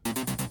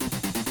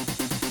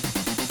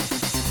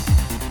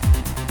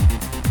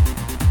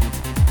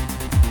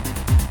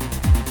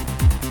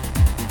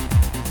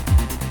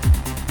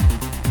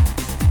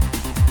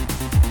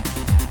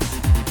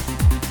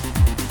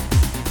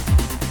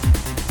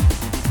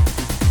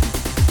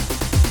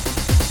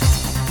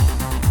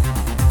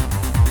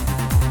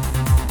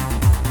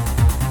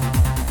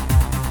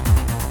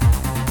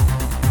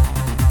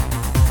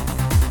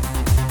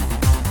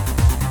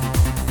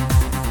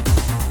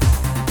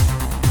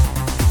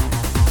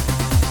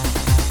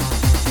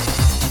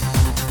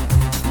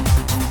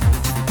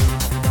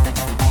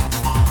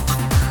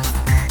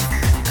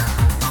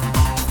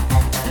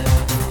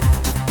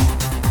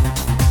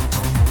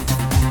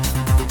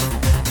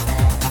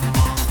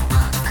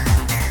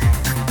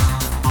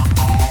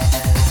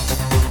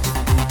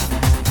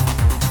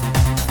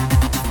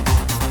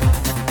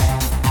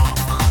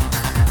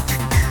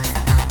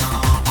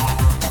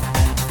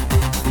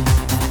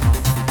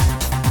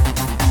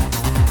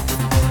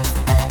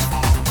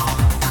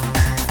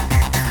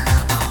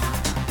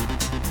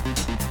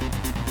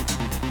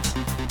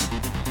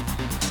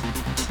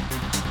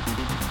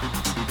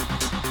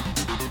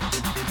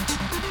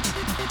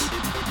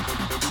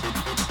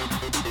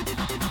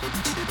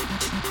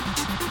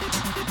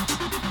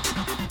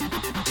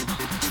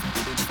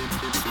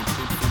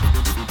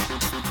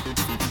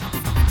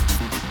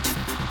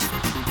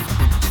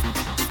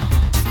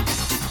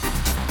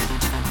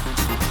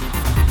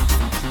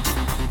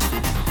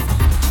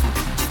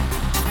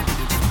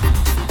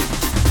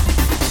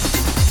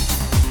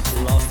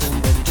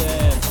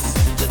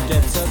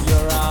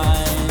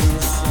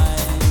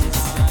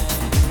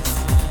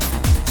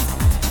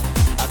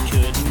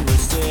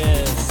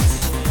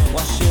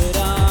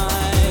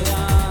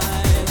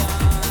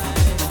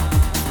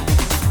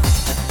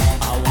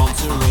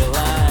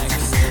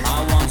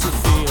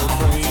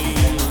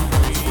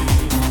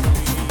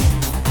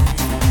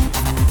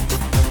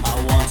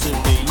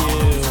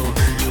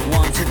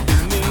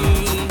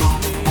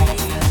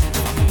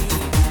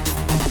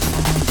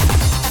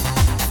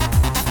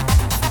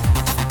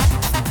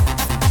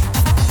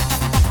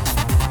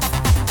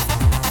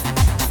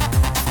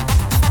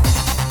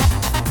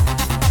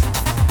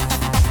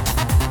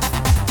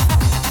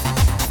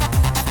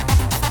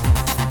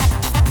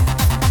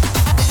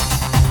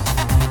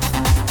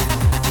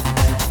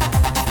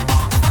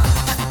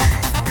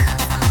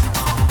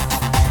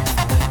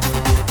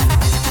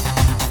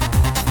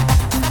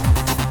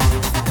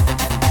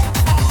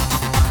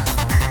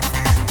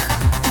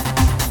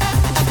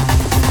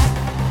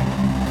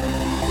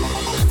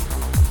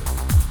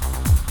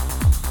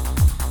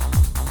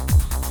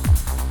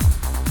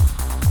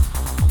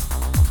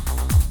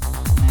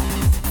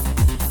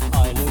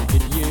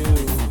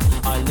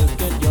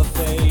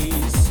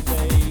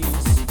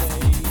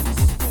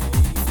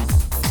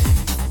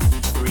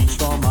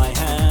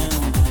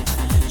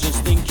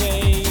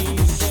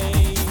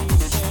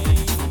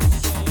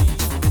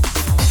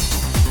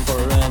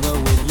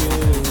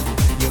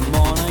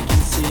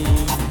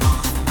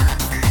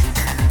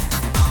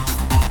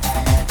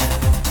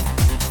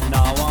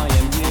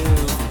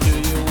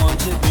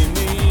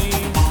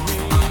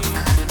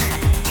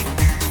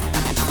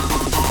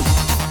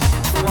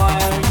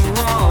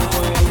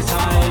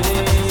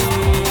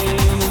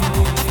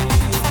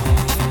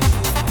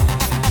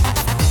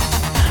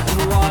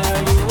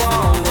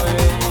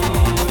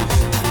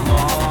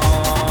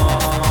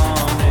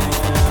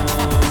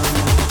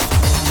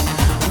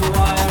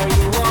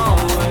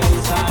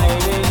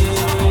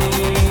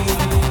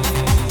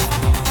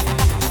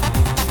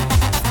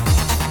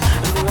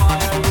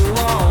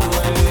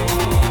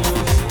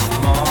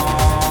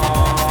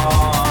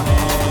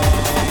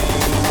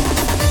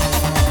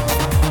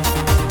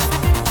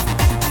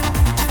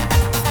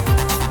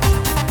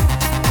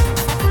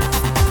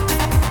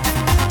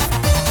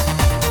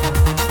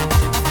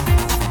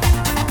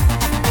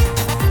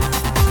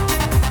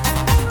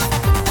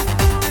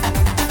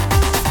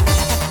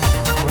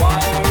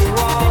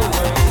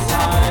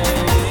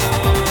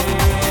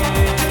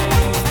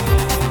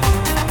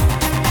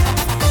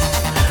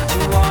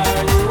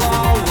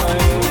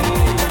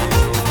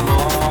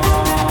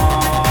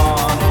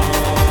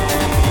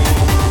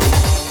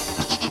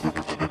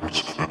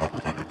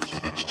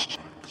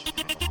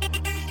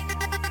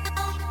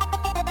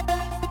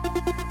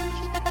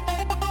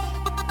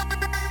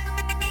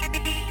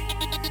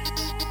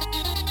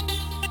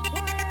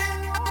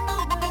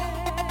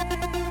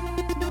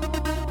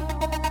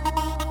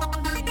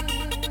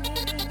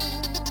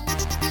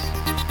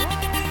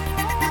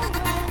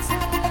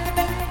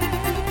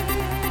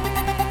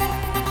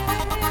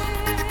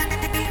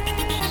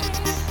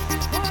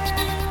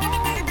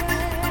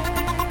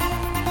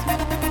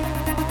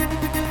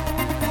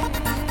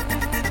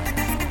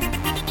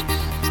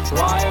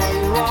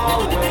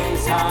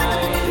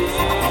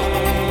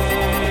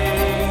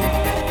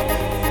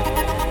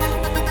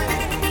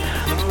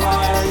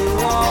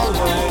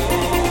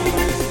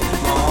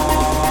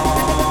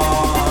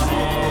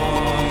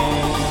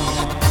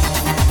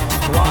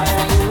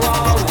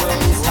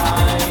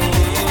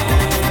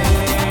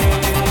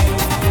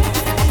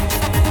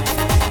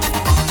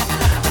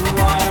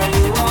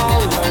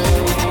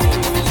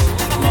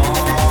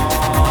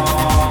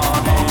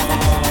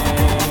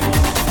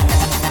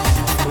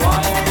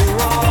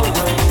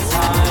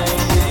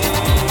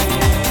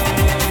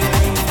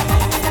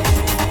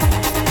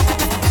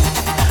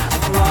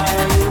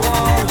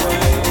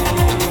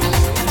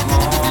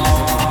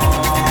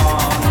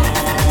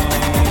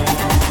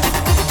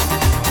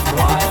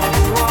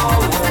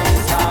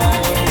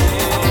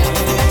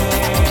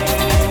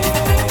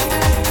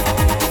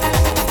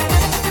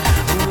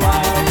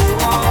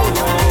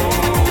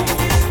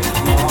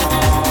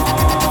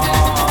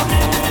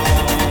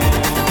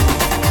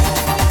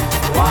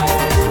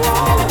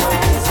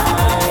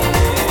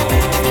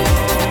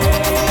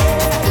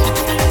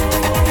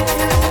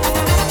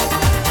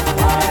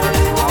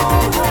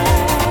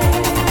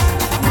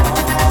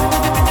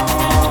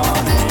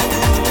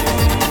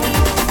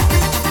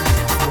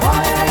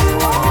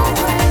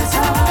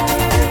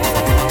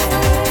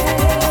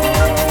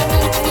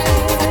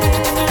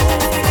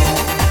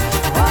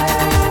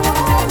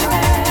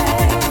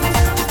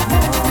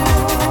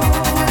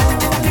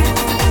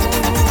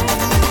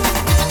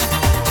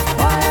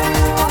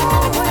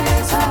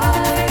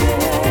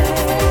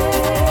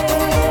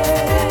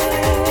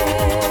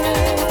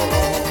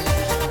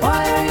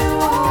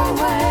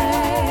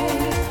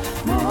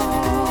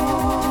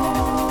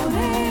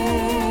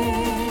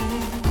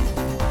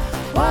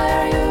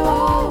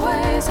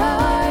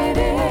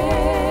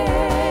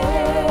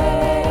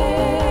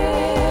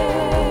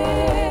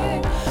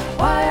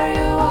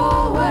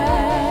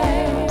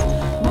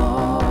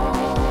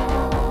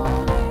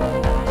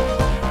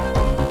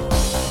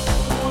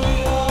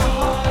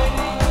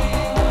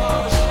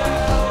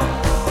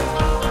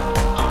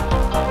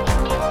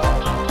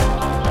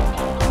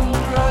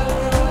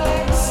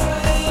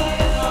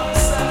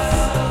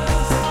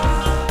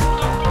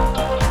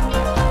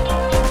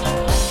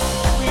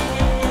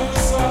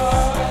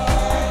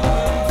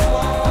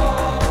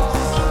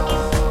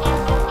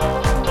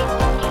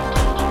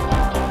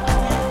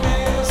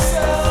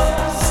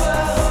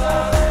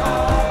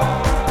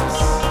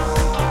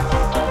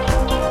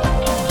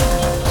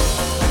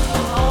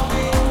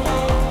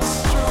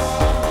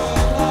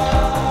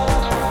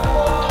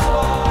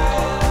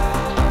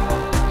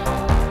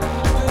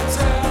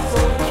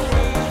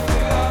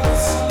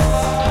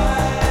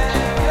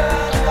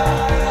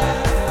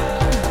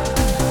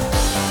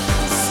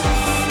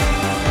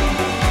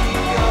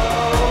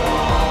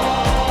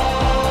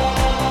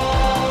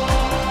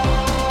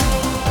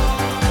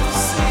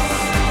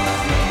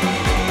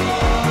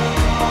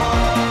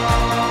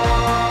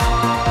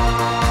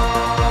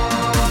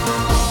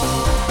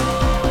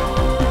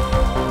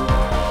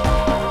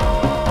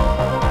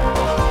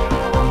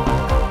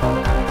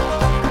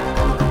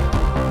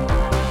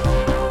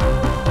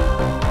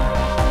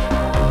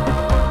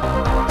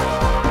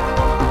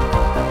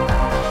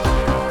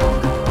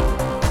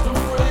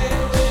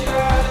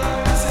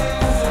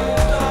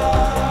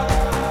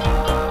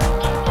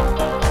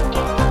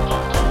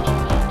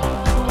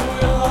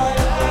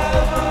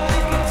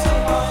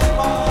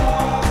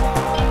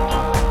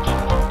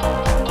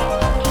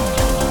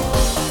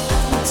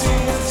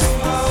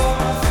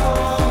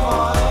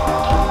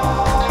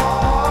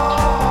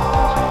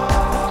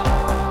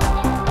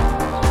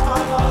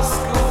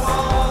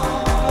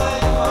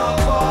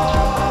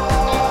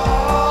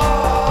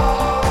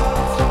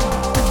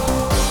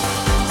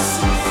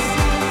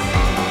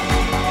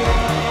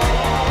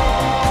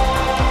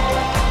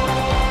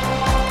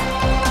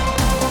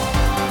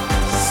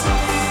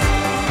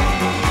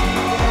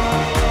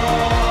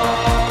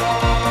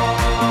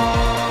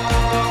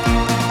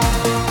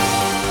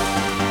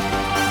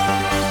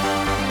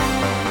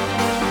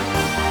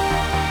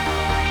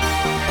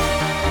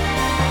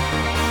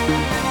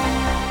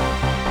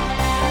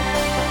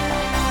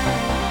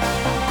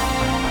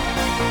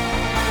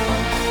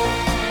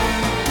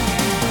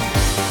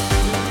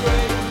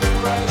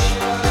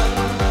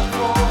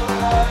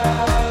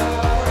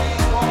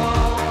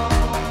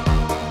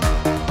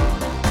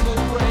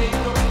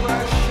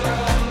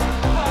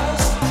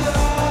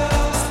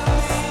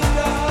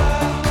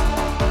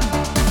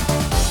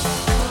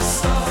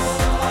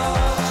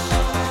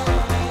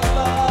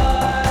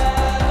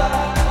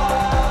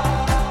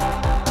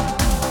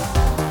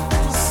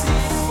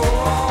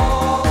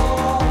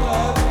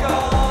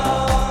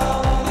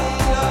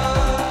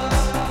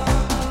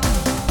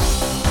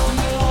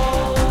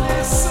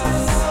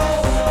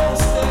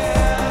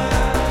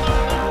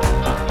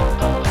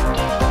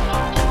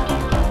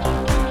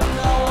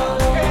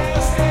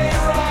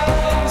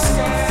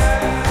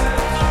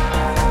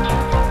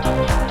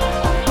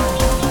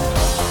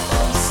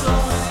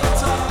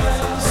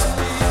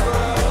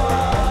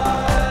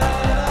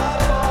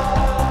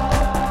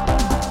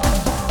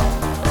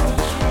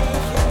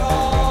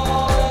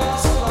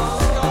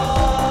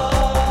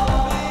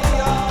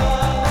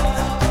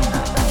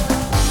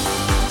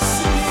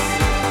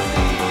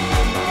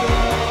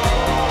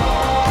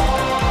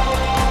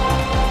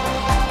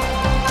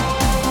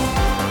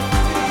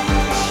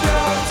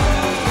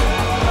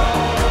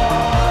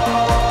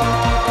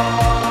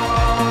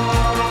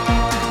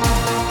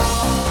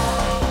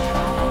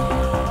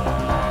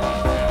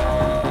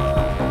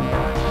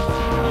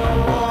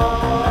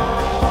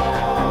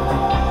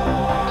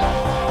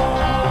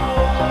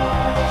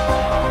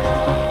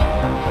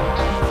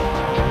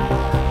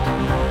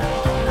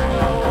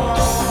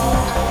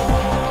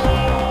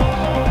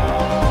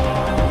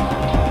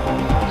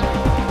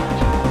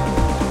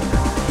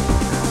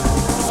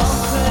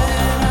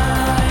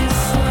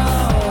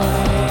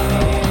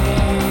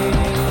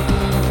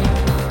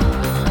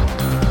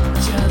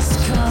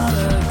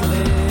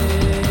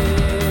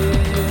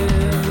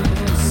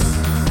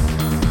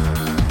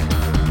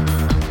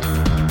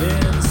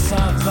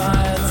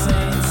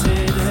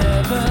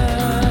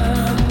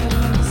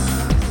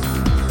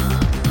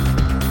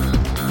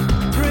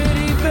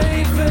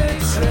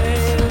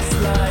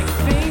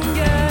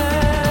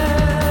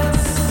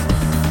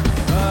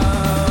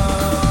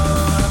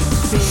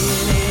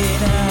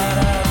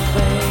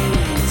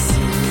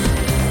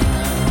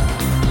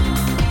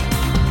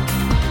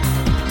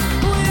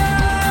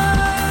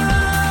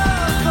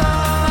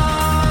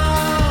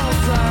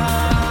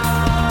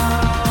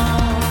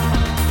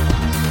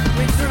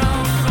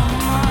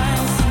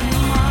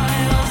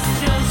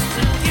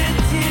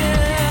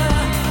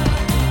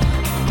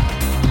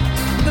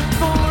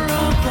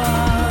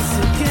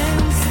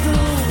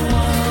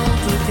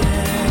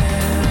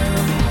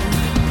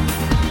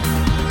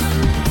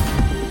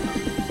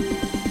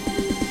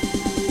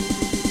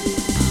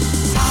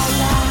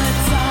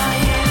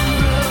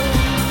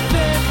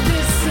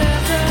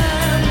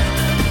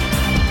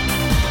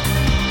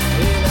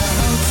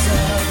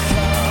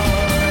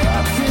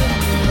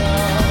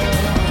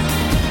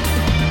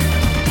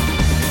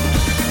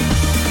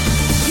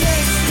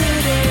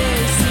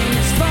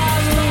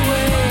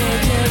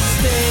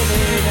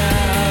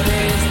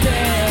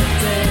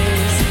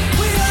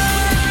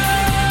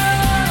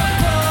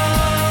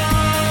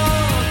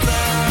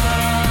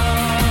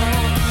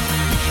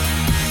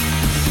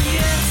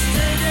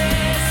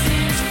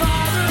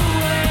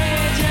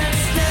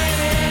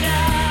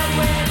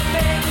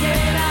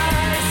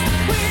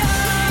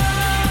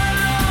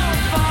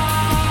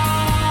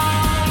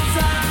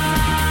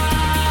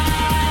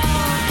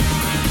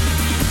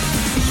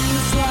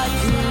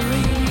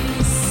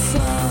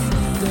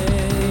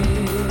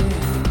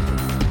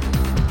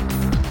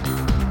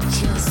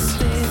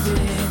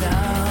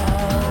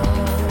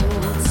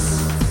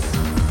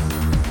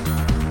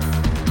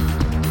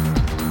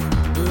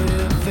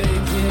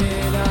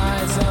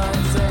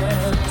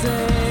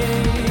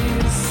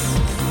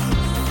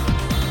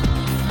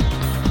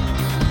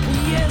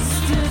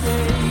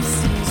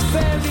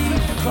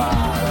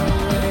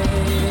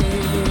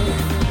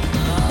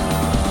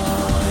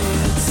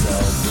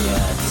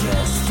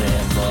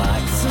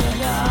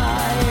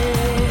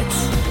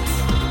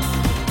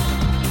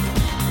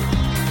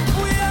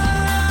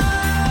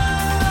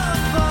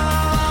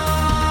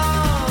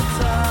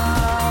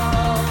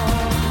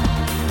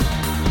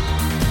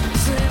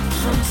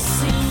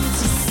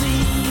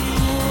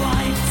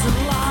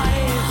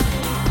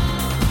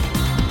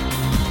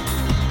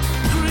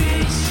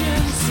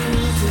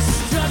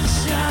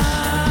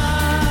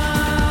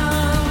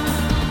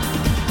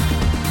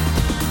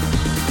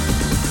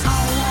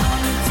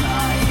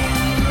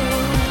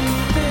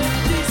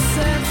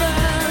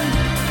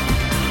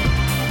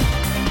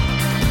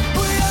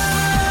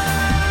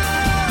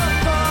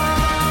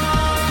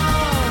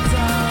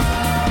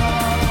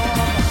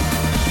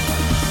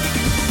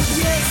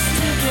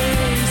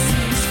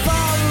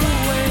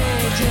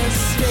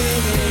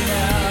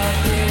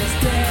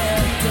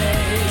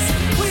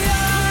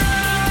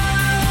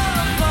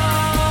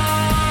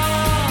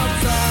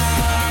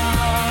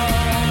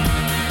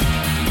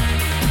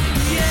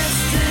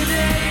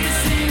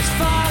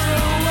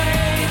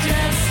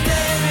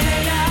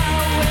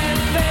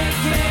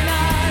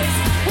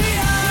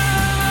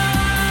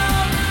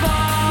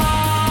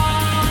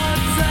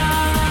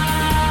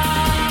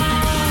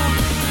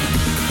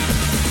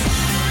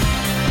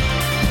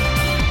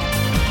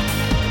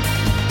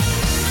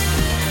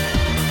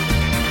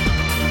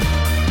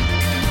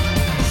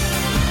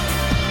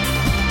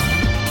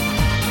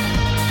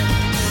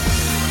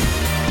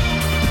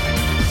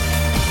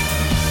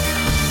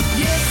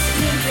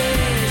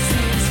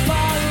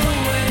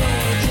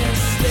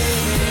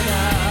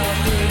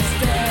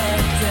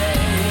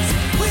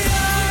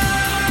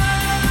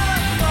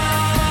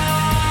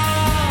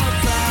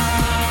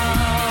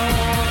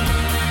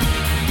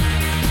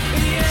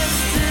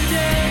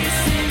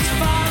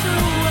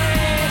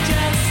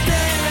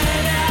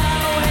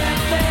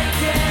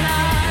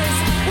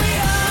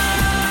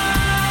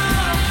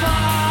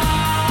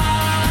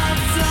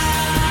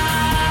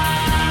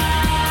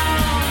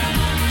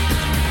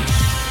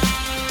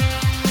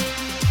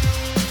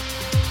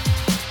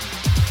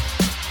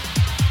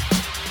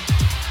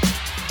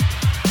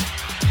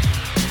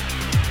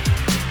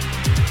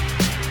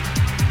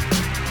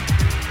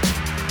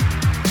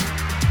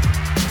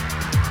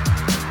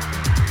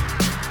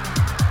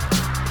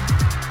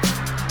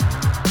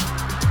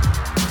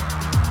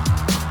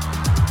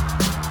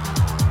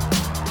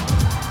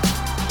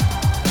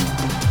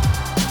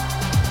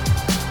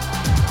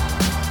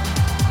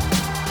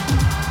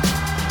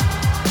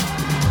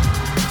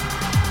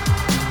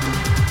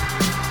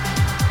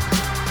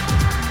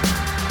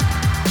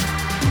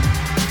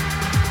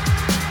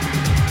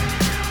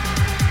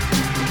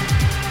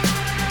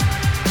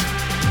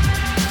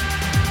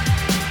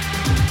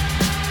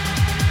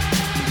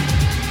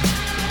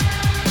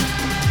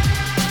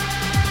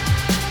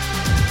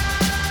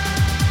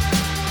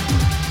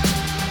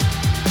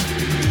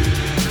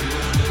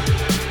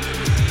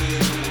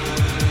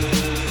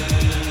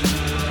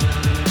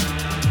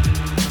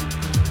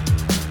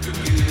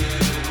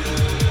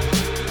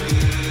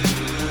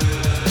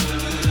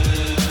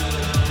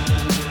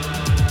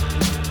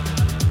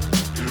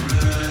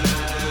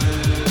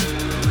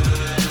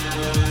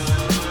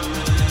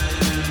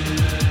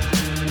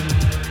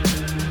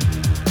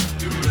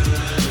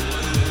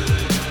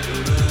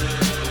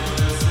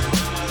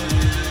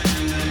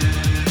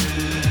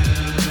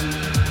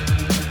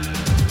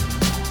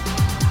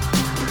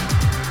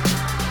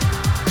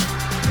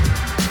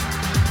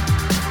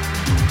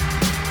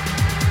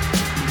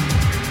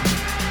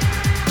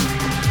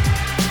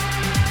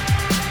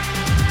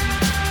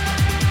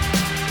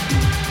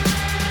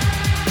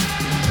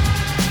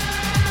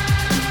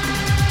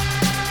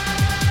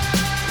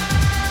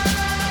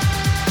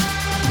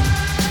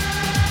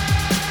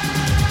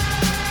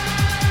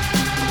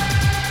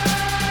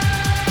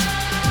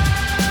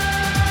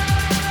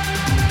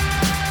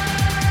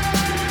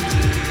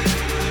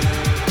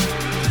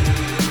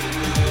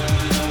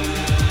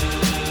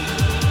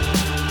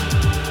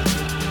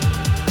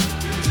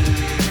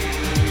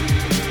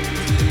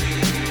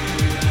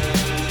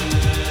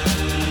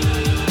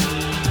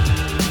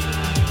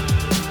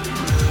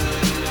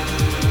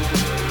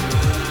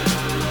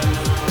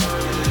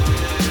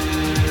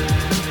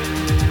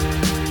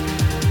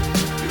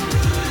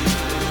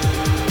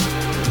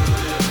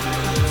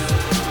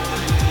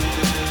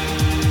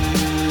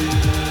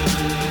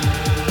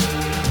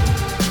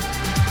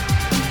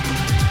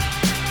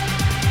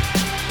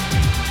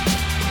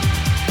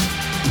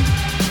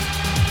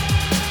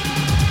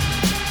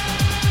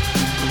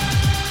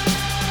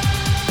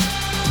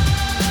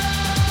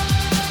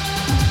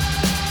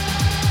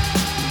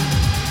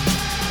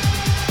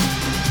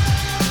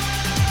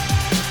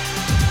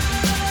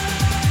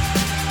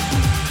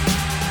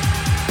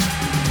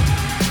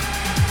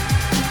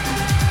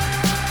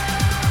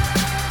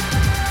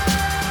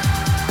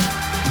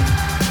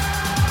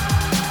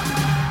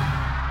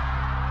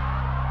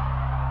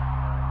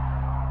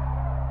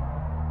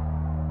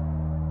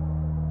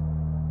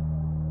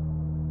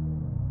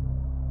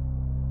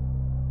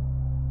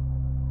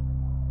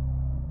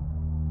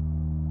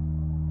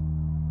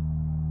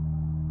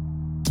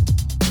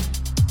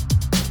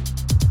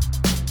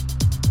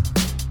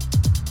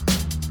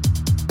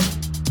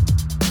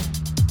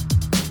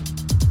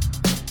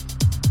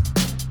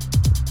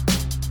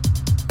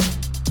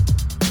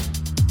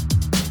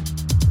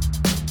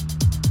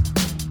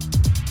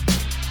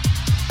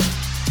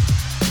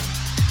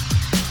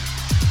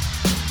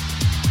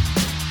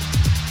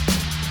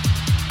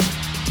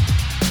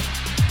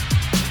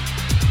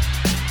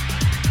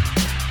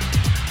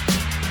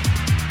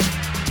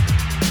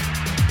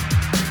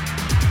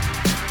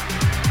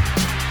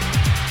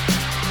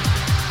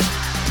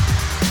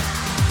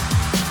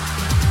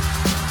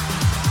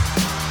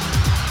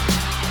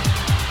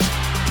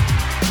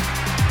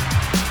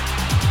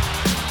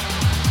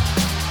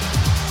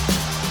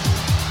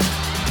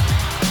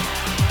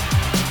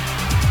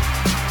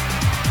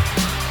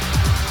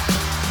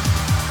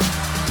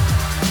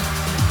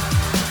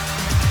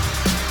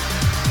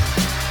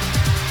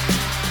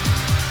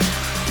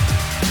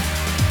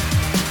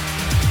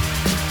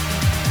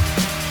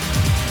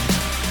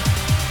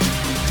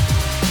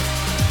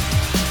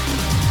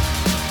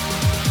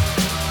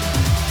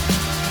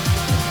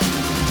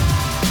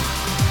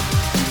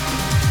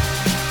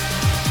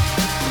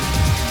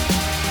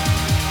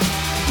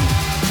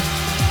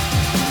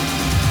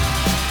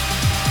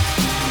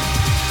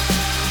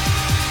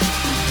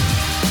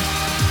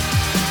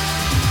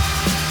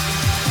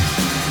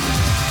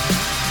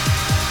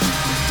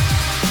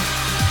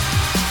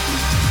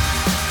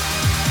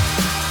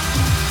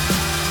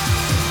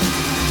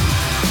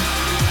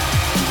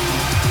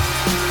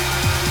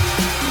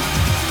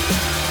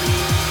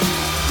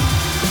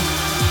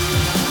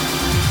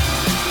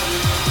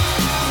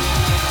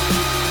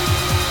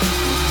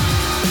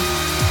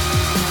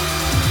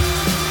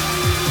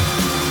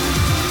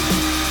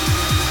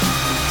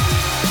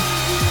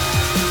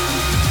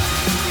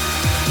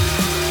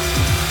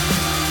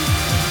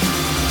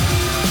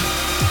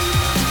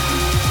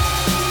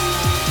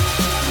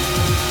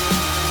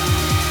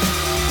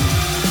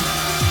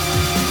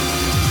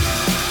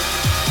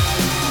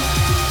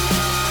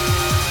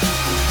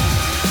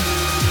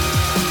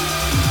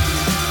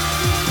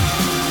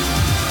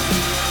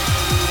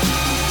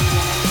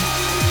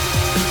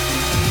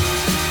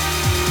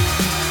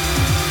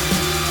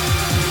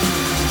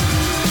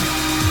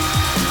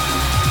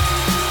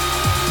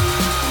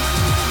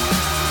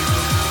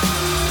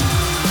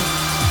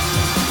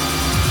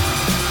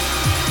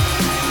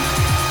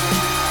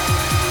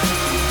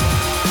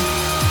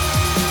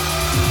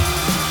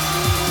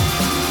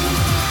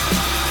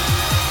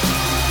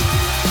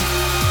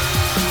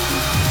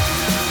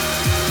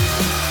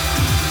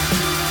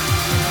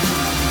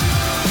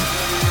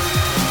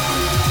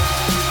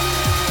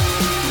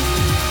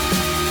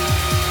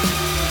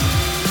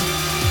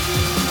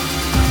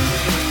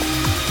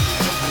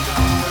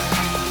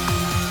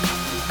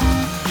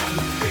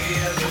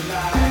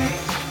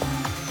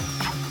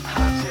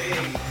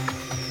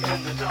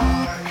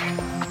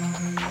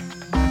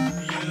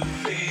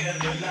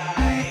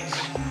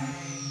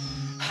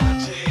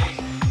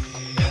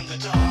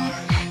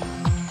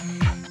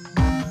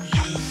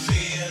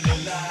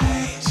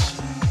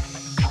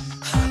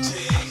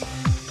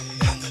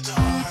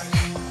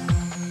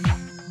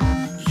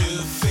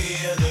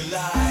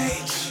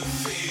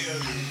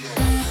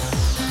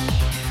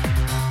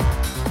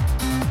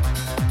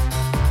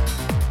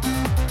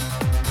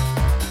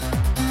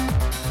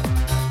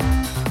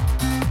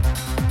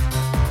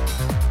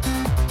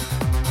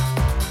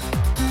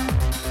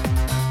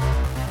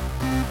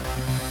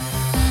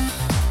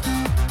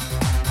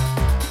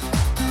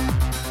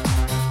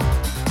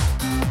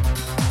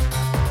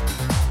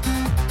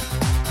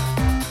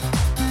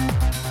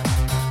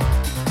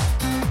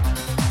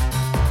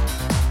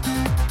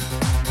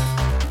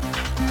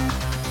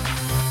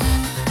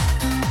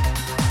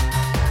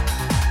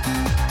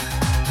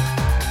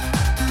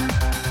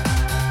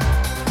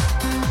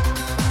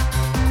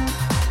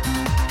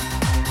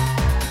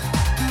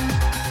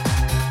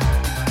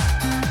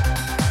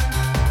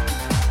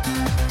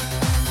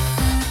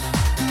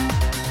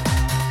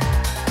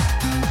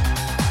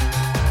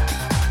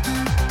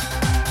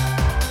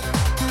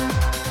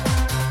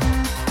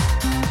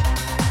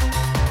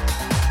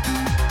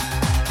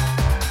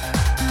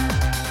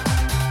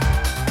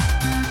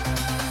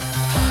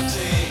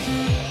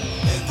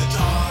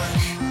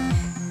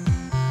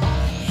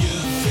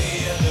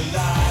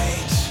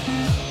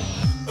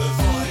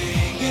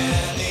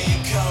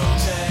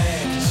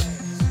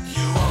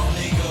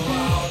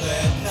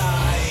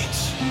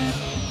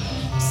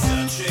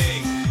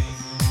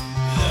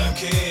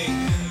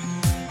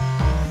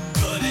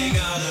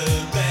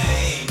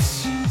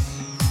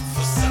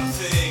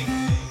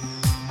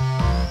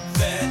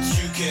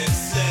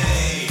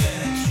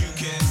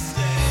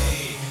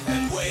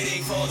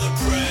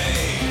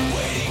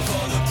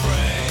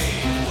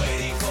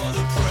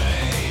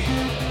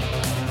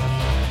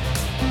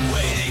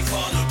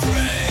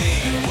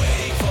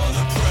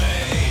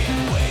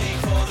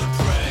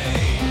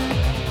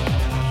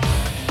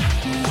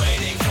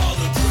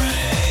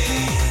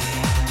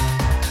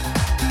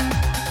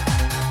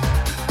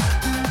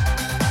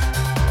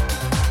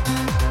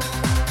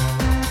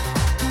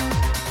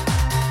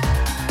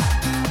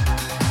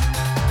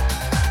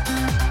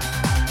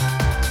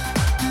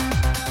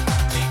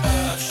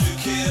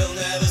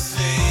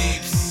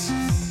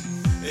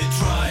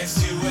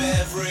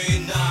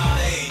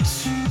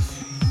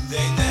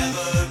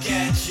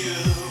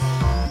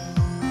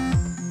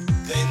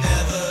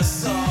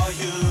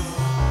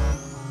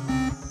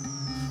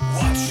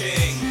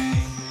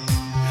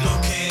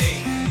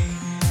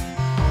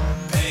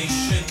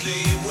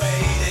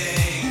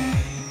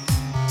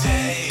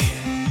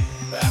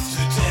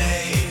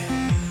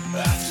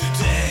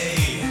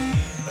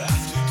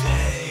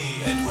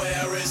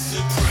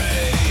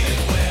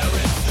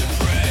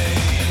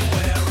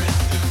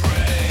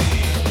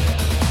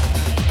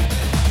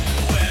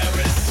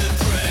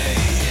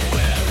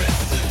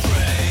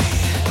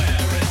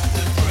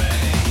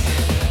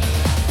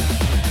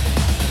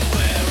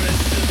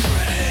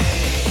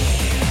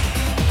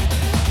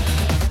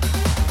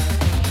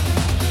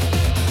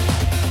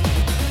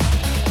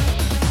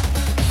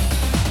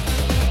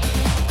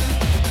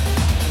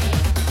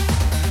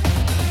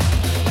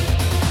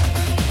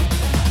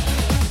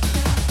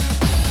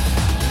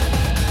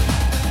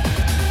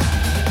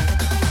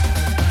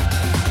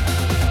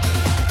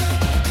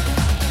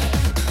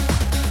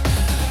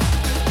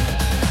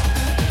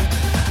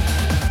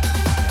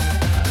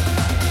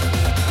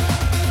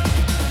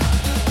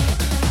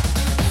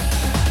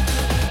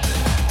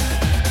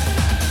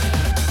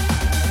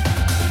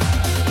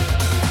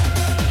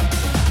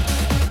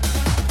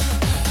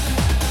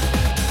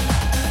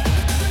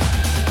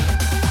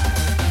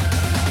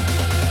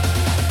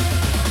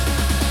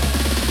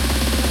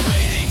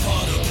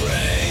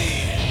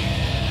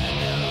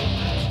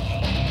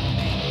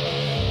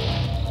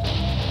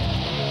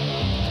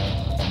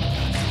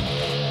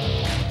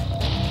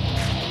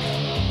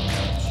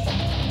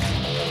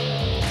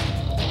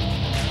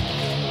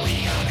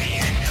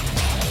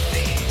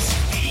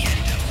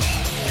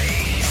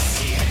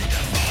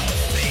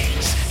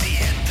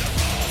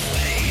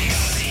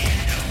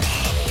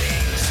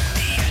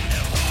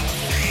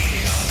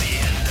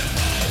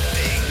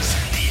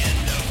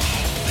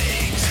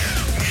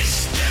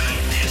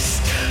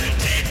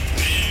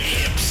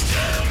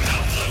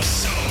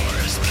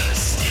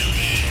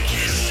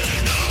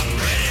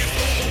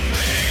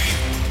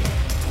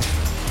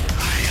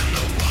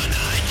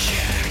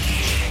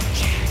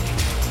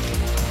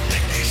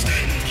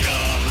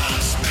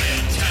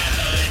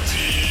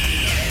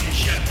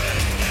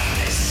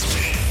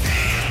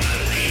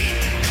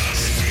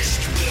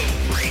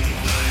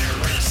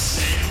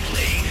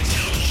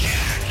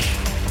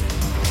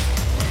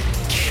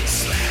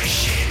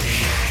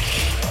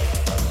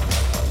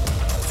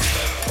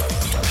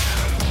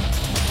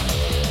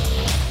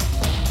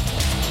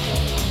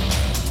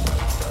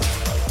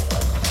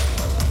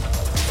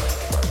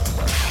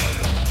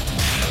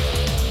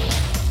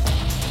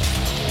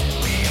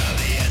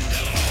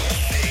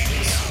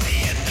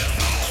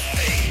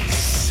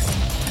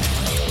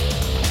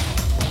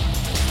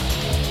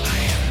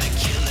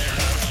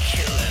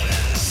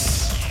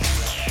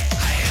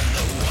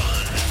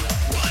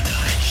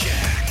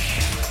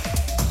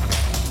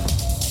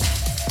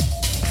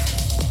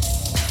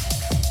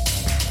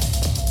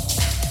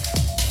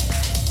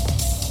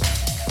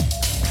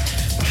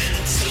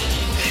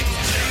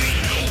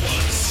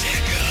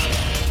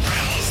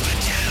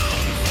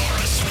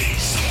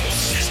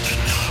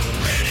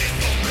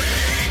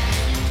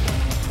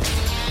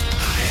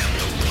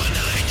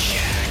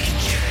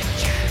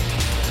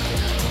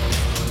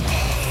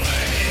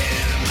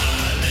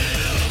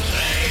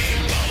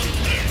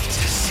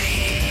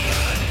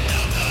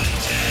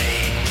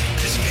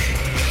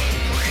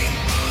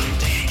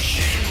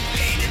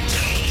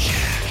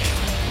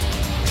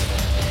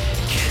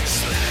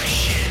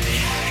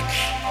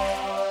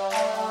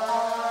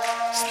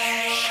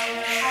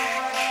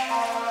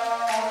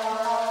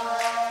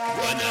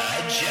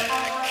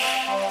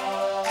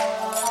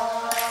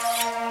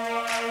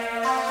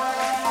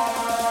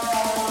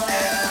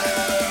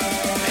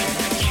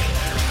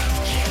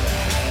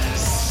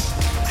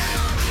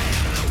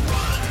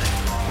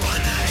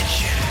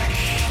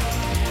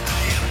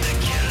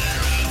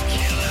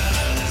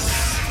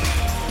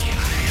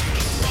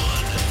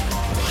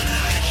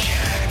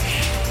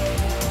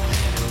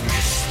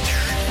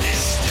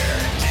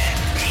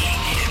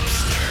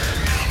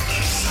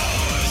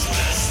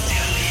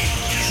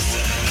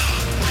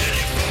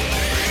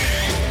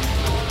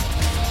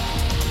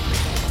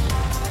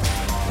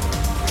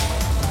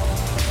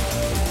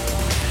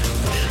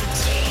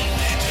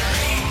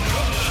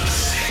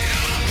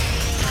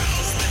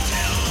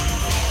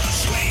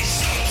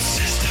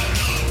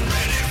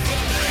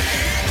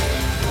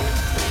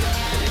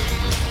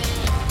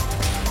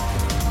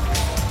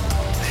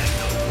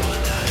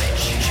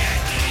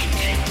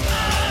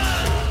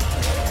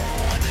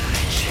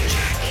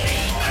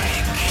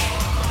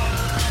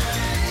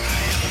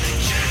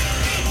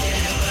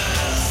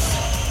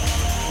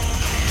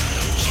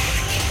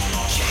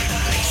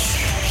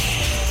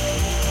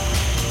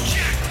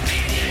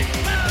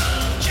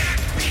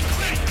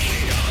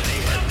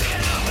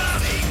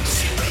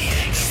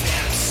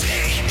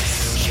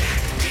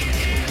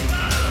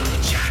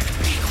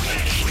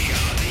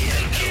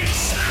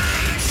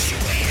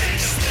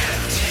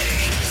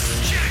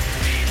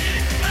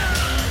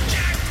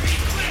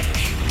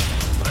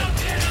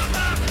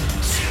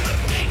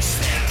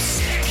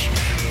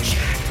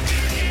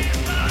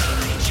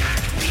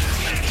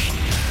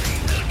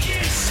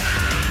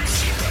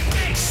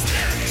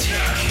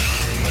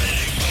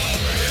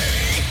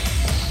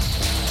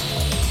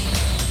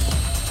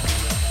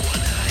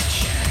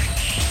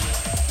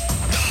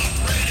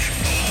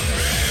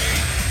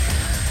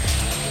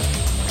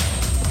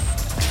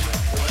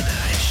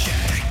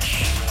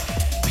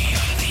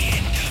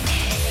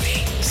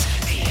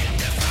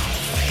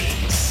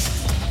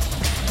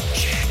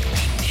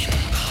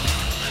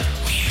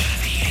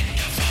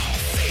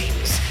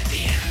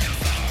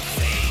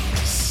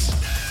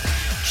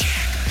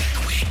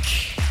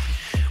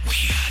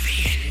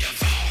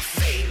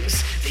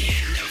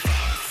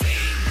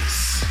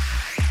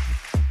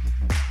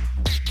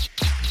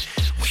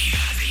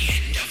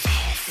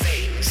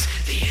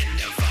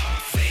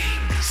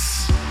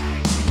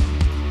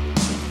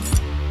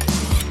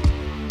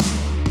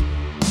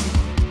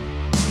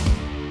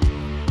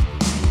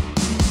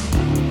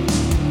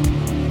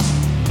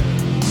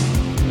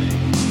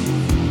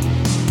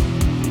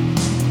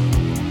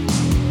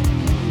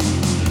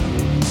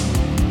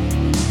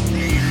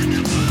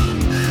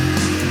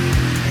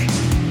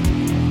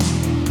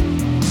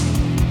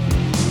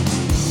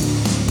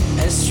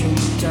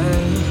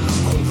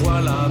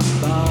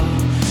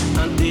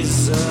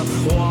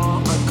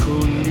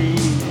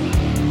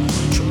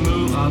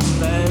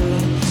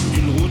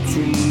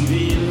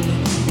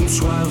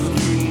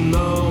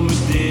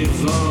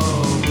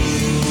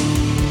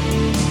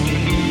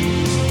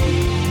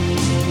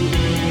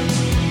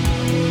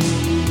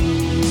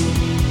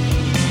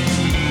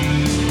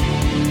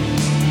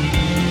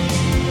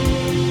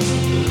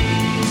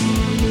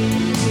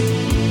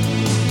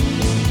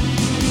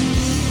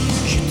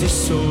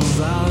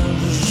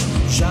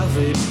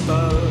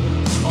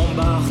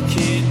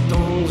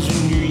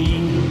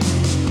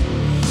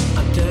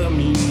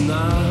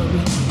 insoutenable,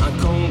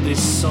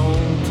 incandescente,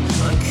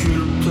 un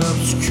culte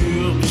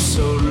obscur du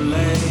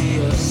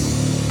soleil.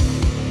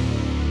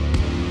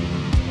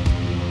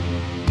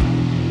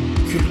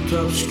 Culte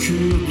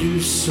obscur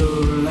du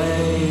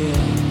soleil.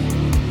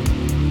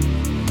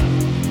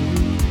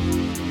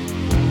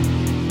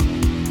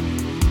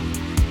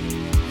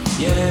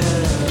 Yeah.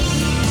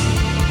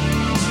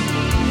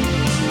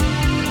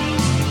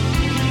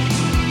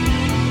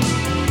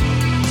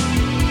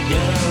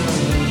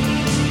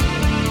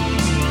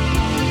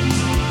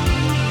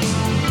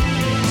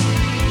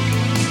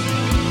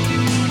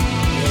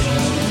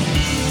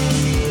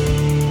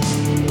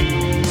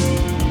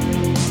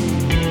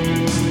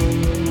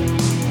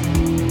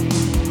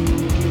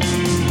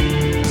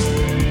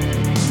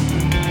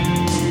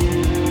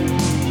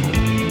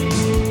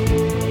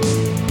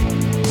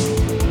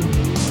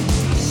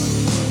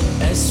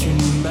 Est-ce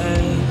une mer,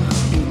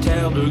 une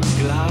terre de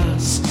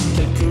glace,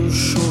 quelque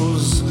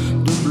chose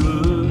de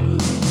bleu?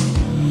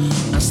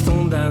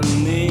 Instant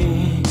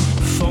d'année,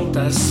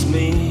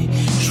 fantasmé,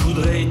 je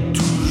voudrais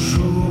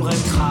toujours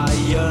être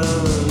ailleurs.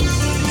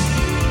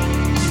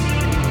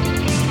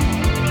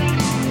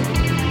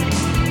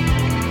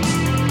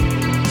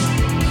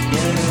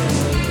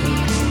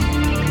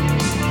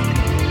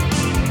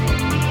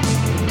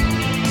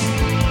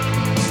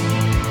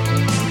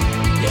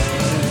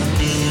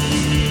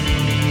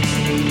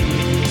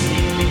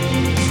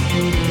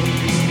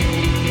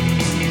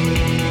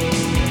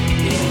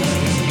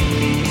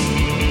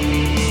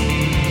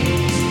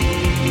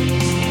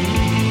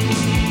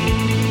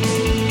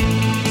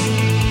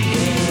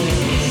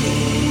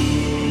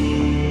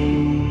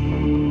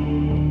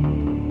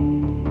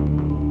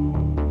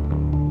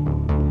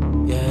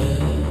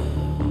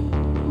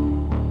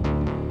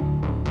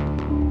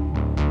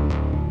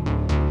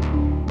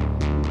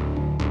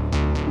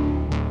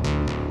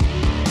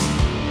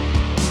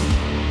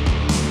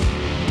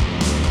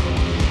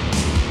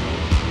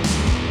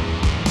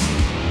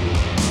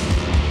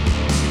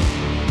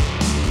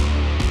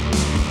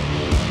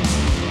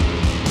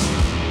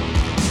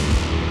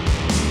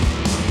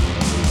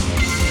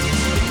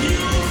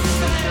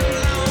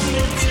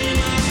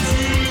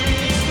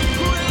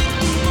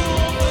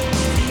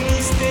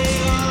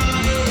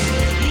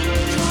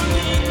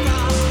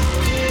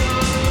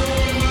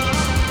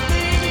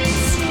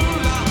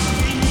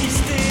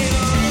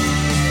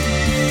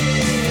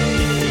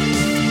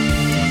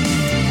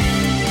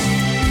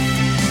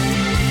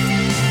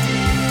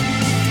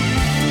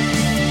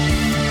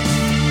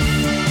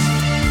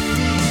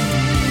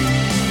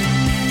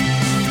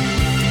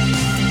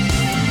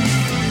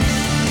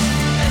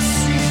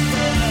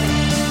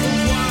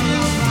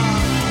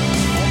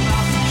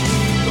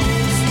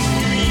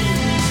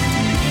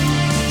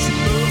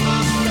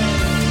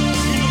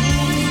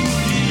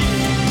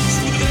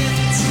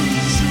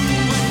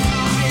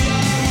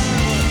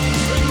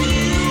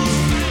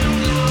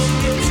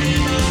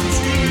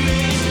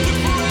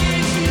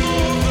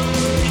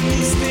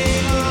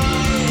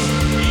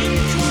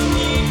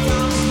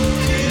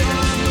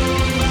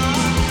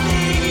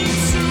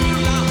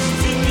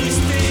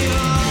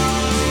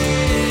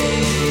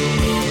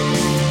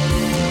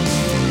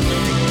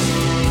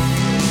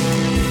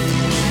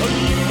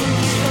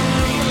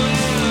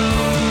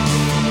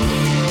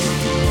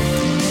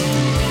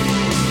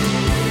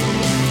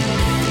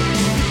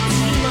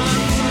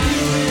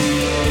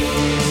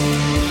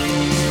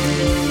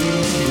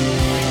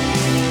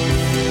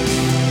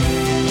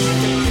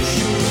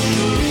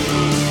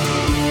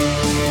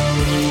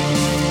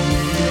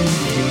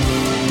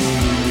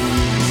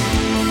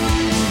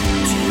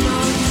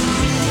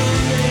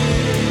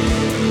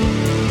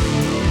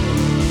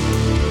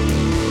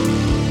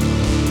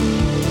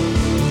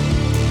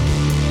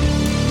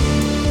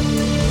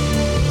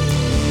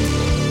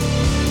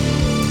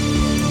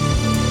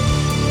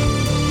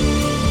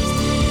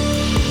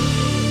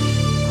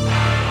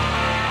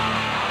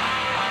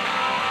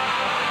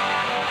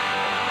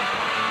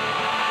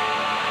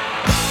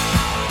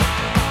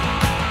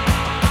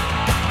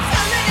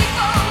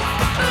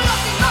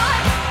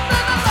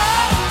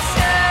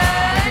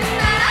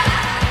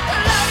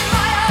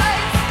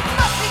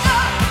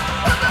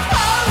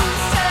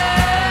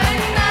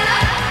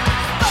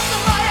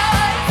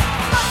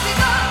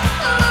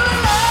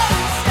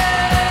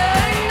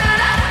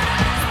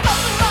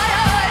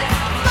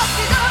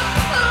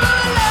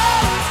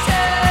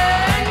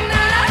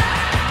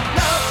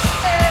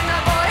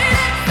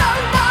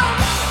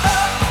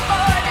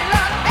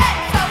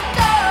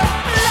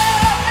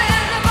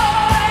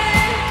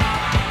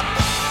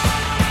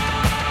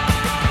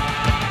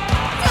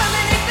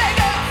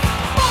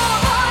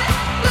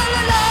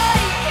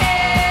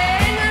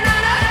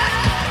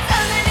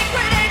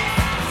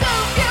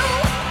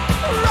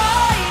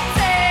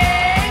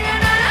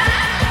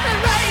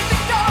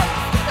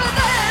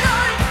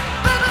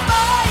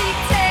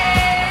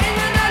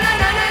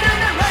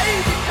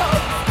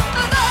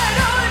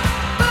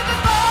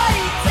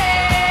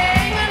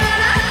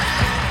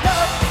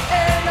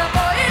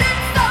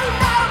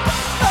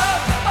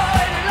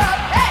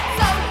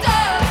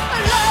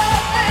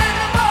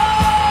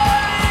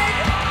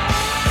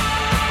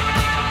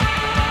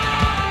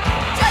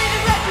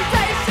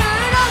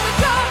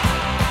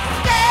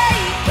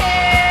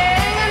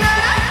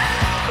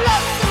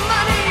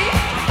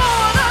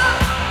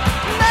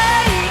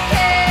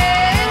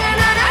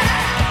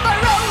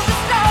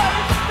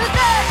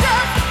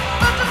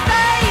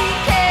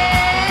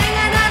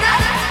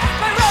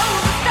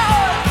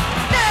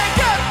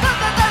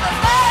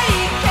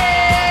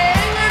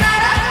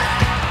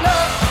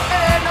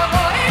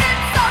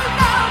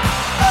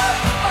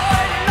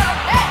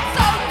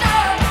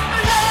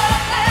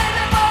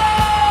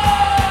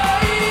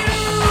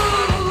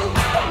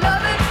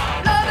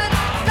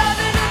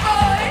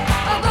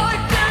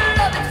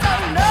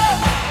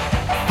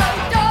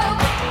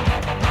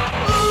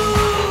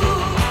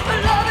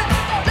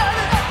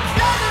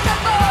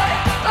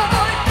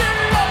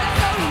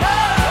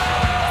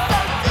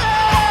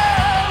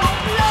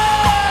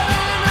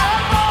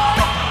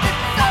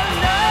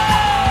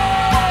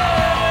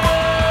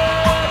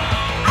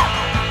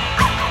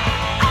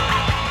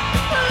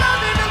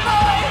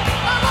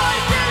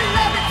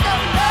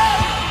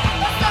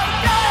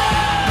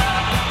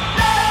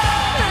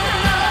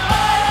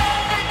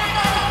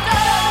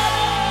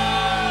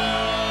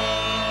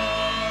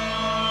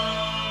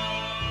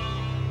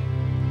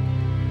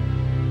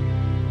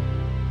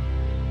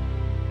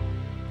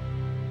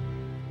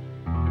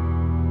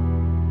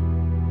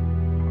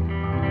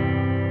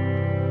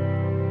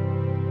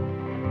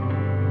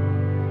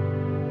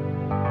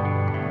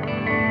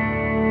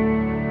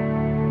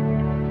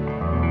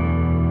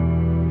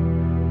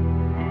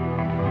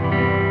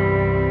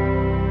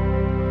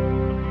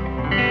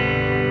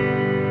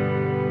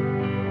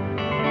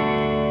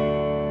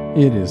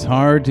 It is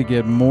hard to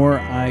get more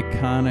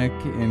iconic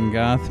in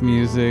goth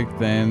music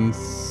than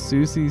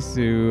Susie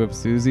Sue of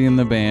Susie and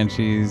the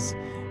Banshees.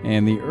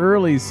 And the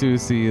early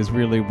Susie is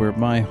really where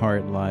my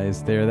heart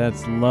lies there.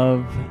 That's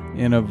Love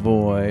in a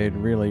Void,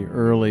 really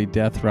early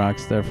death rock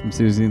stuff from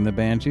Susie and the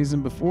Banshees.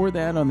 And before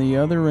that, on the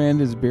other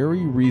end, is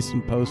very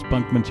recent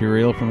post-punk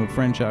material from a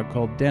French out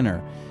called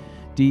Denner.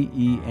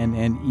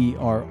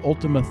 Denner.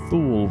 Ultima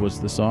Thule was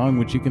the song,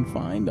 which you can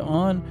find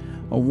on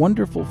a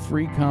wonderful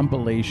free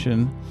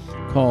compilation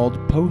called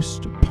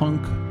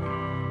Post-Punk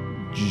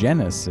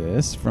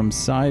Genesis from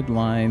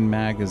Sideline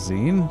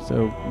Magazine.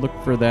 So look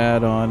for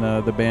that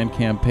on the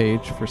Bandcamp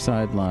page for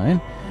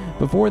Sideline.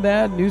 Before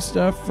that, new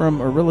stuff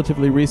from, or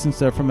relatively recent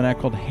stuff from an act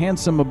called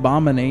Handsome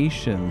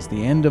Abominations,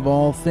 The End of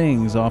All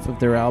Things, off of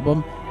their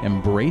album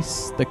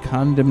Embrace the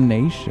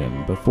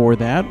Condemnation. Before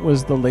that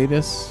was the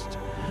latest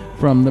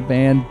from the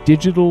band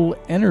Digital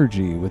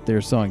Energy with their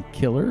song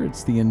Killer.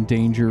 It's the In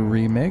Danger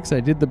remix. I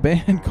did the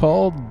band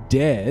called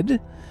Dead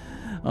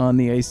on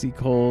the Icy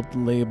Cold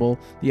label.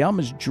 The album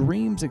is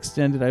Dreams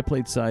Extended. I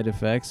played Side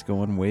Effects,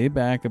 going way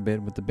back a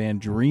bit with the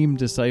band Dream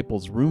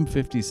Disciples, Room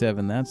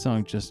 57. That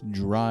song just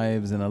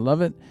drives, and I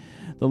love it.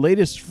 The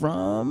latest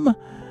from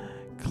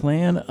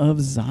Clan of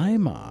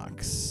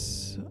Zymox,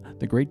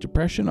 The Great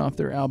Depression, off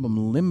their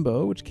album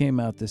Limbo, which came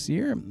out this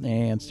year,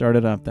 and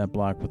started off that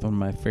block with one of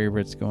my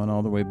favorites going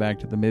all the way back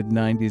to the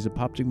mid-90s,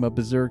 Apoptygma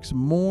Berserk's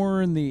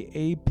Mourn, the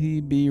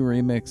APB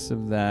remix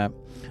of that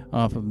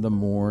off of the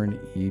Mourn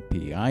EP.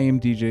 I am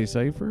DJ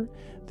Cypher.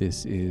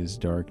 This is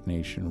Dark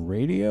Nation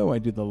Radio. I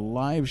do the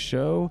live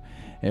show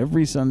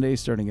every Sunday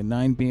starting at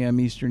 9 p.m.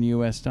 Eastern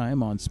U.S.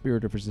 time on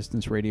Spirit of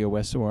Resistance Radio,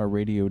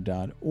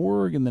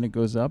 sorradio.org, and then it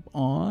goes up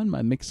on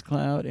my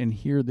Mixcloud and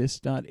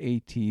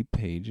HearThis.at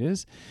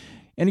pages.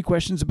 Any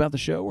questions about the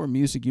show or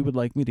music you would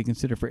like me to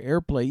consider for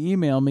airplay,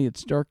 email me.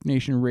 It's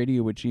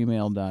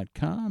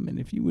darknationradio@gmail.com. And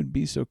if you would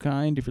be so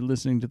kind, if you're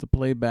listening to the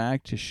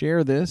playback, to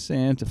share this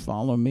and to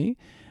follow me,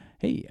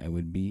 hey, I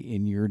would be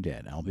in your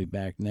debt. I'll be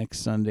back next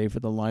Sunday for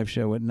the live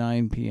show at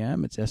 9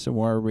 p.m. It's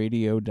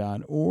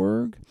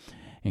sorradio.org.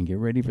 And get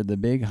ready for the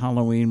big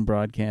Halloween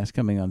broadcast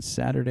coming on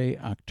Saturday,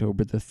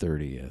 October the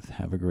 30th.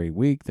 Have a great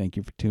week. Thank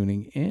you for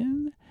tuning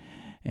in,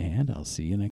 and I'll see you next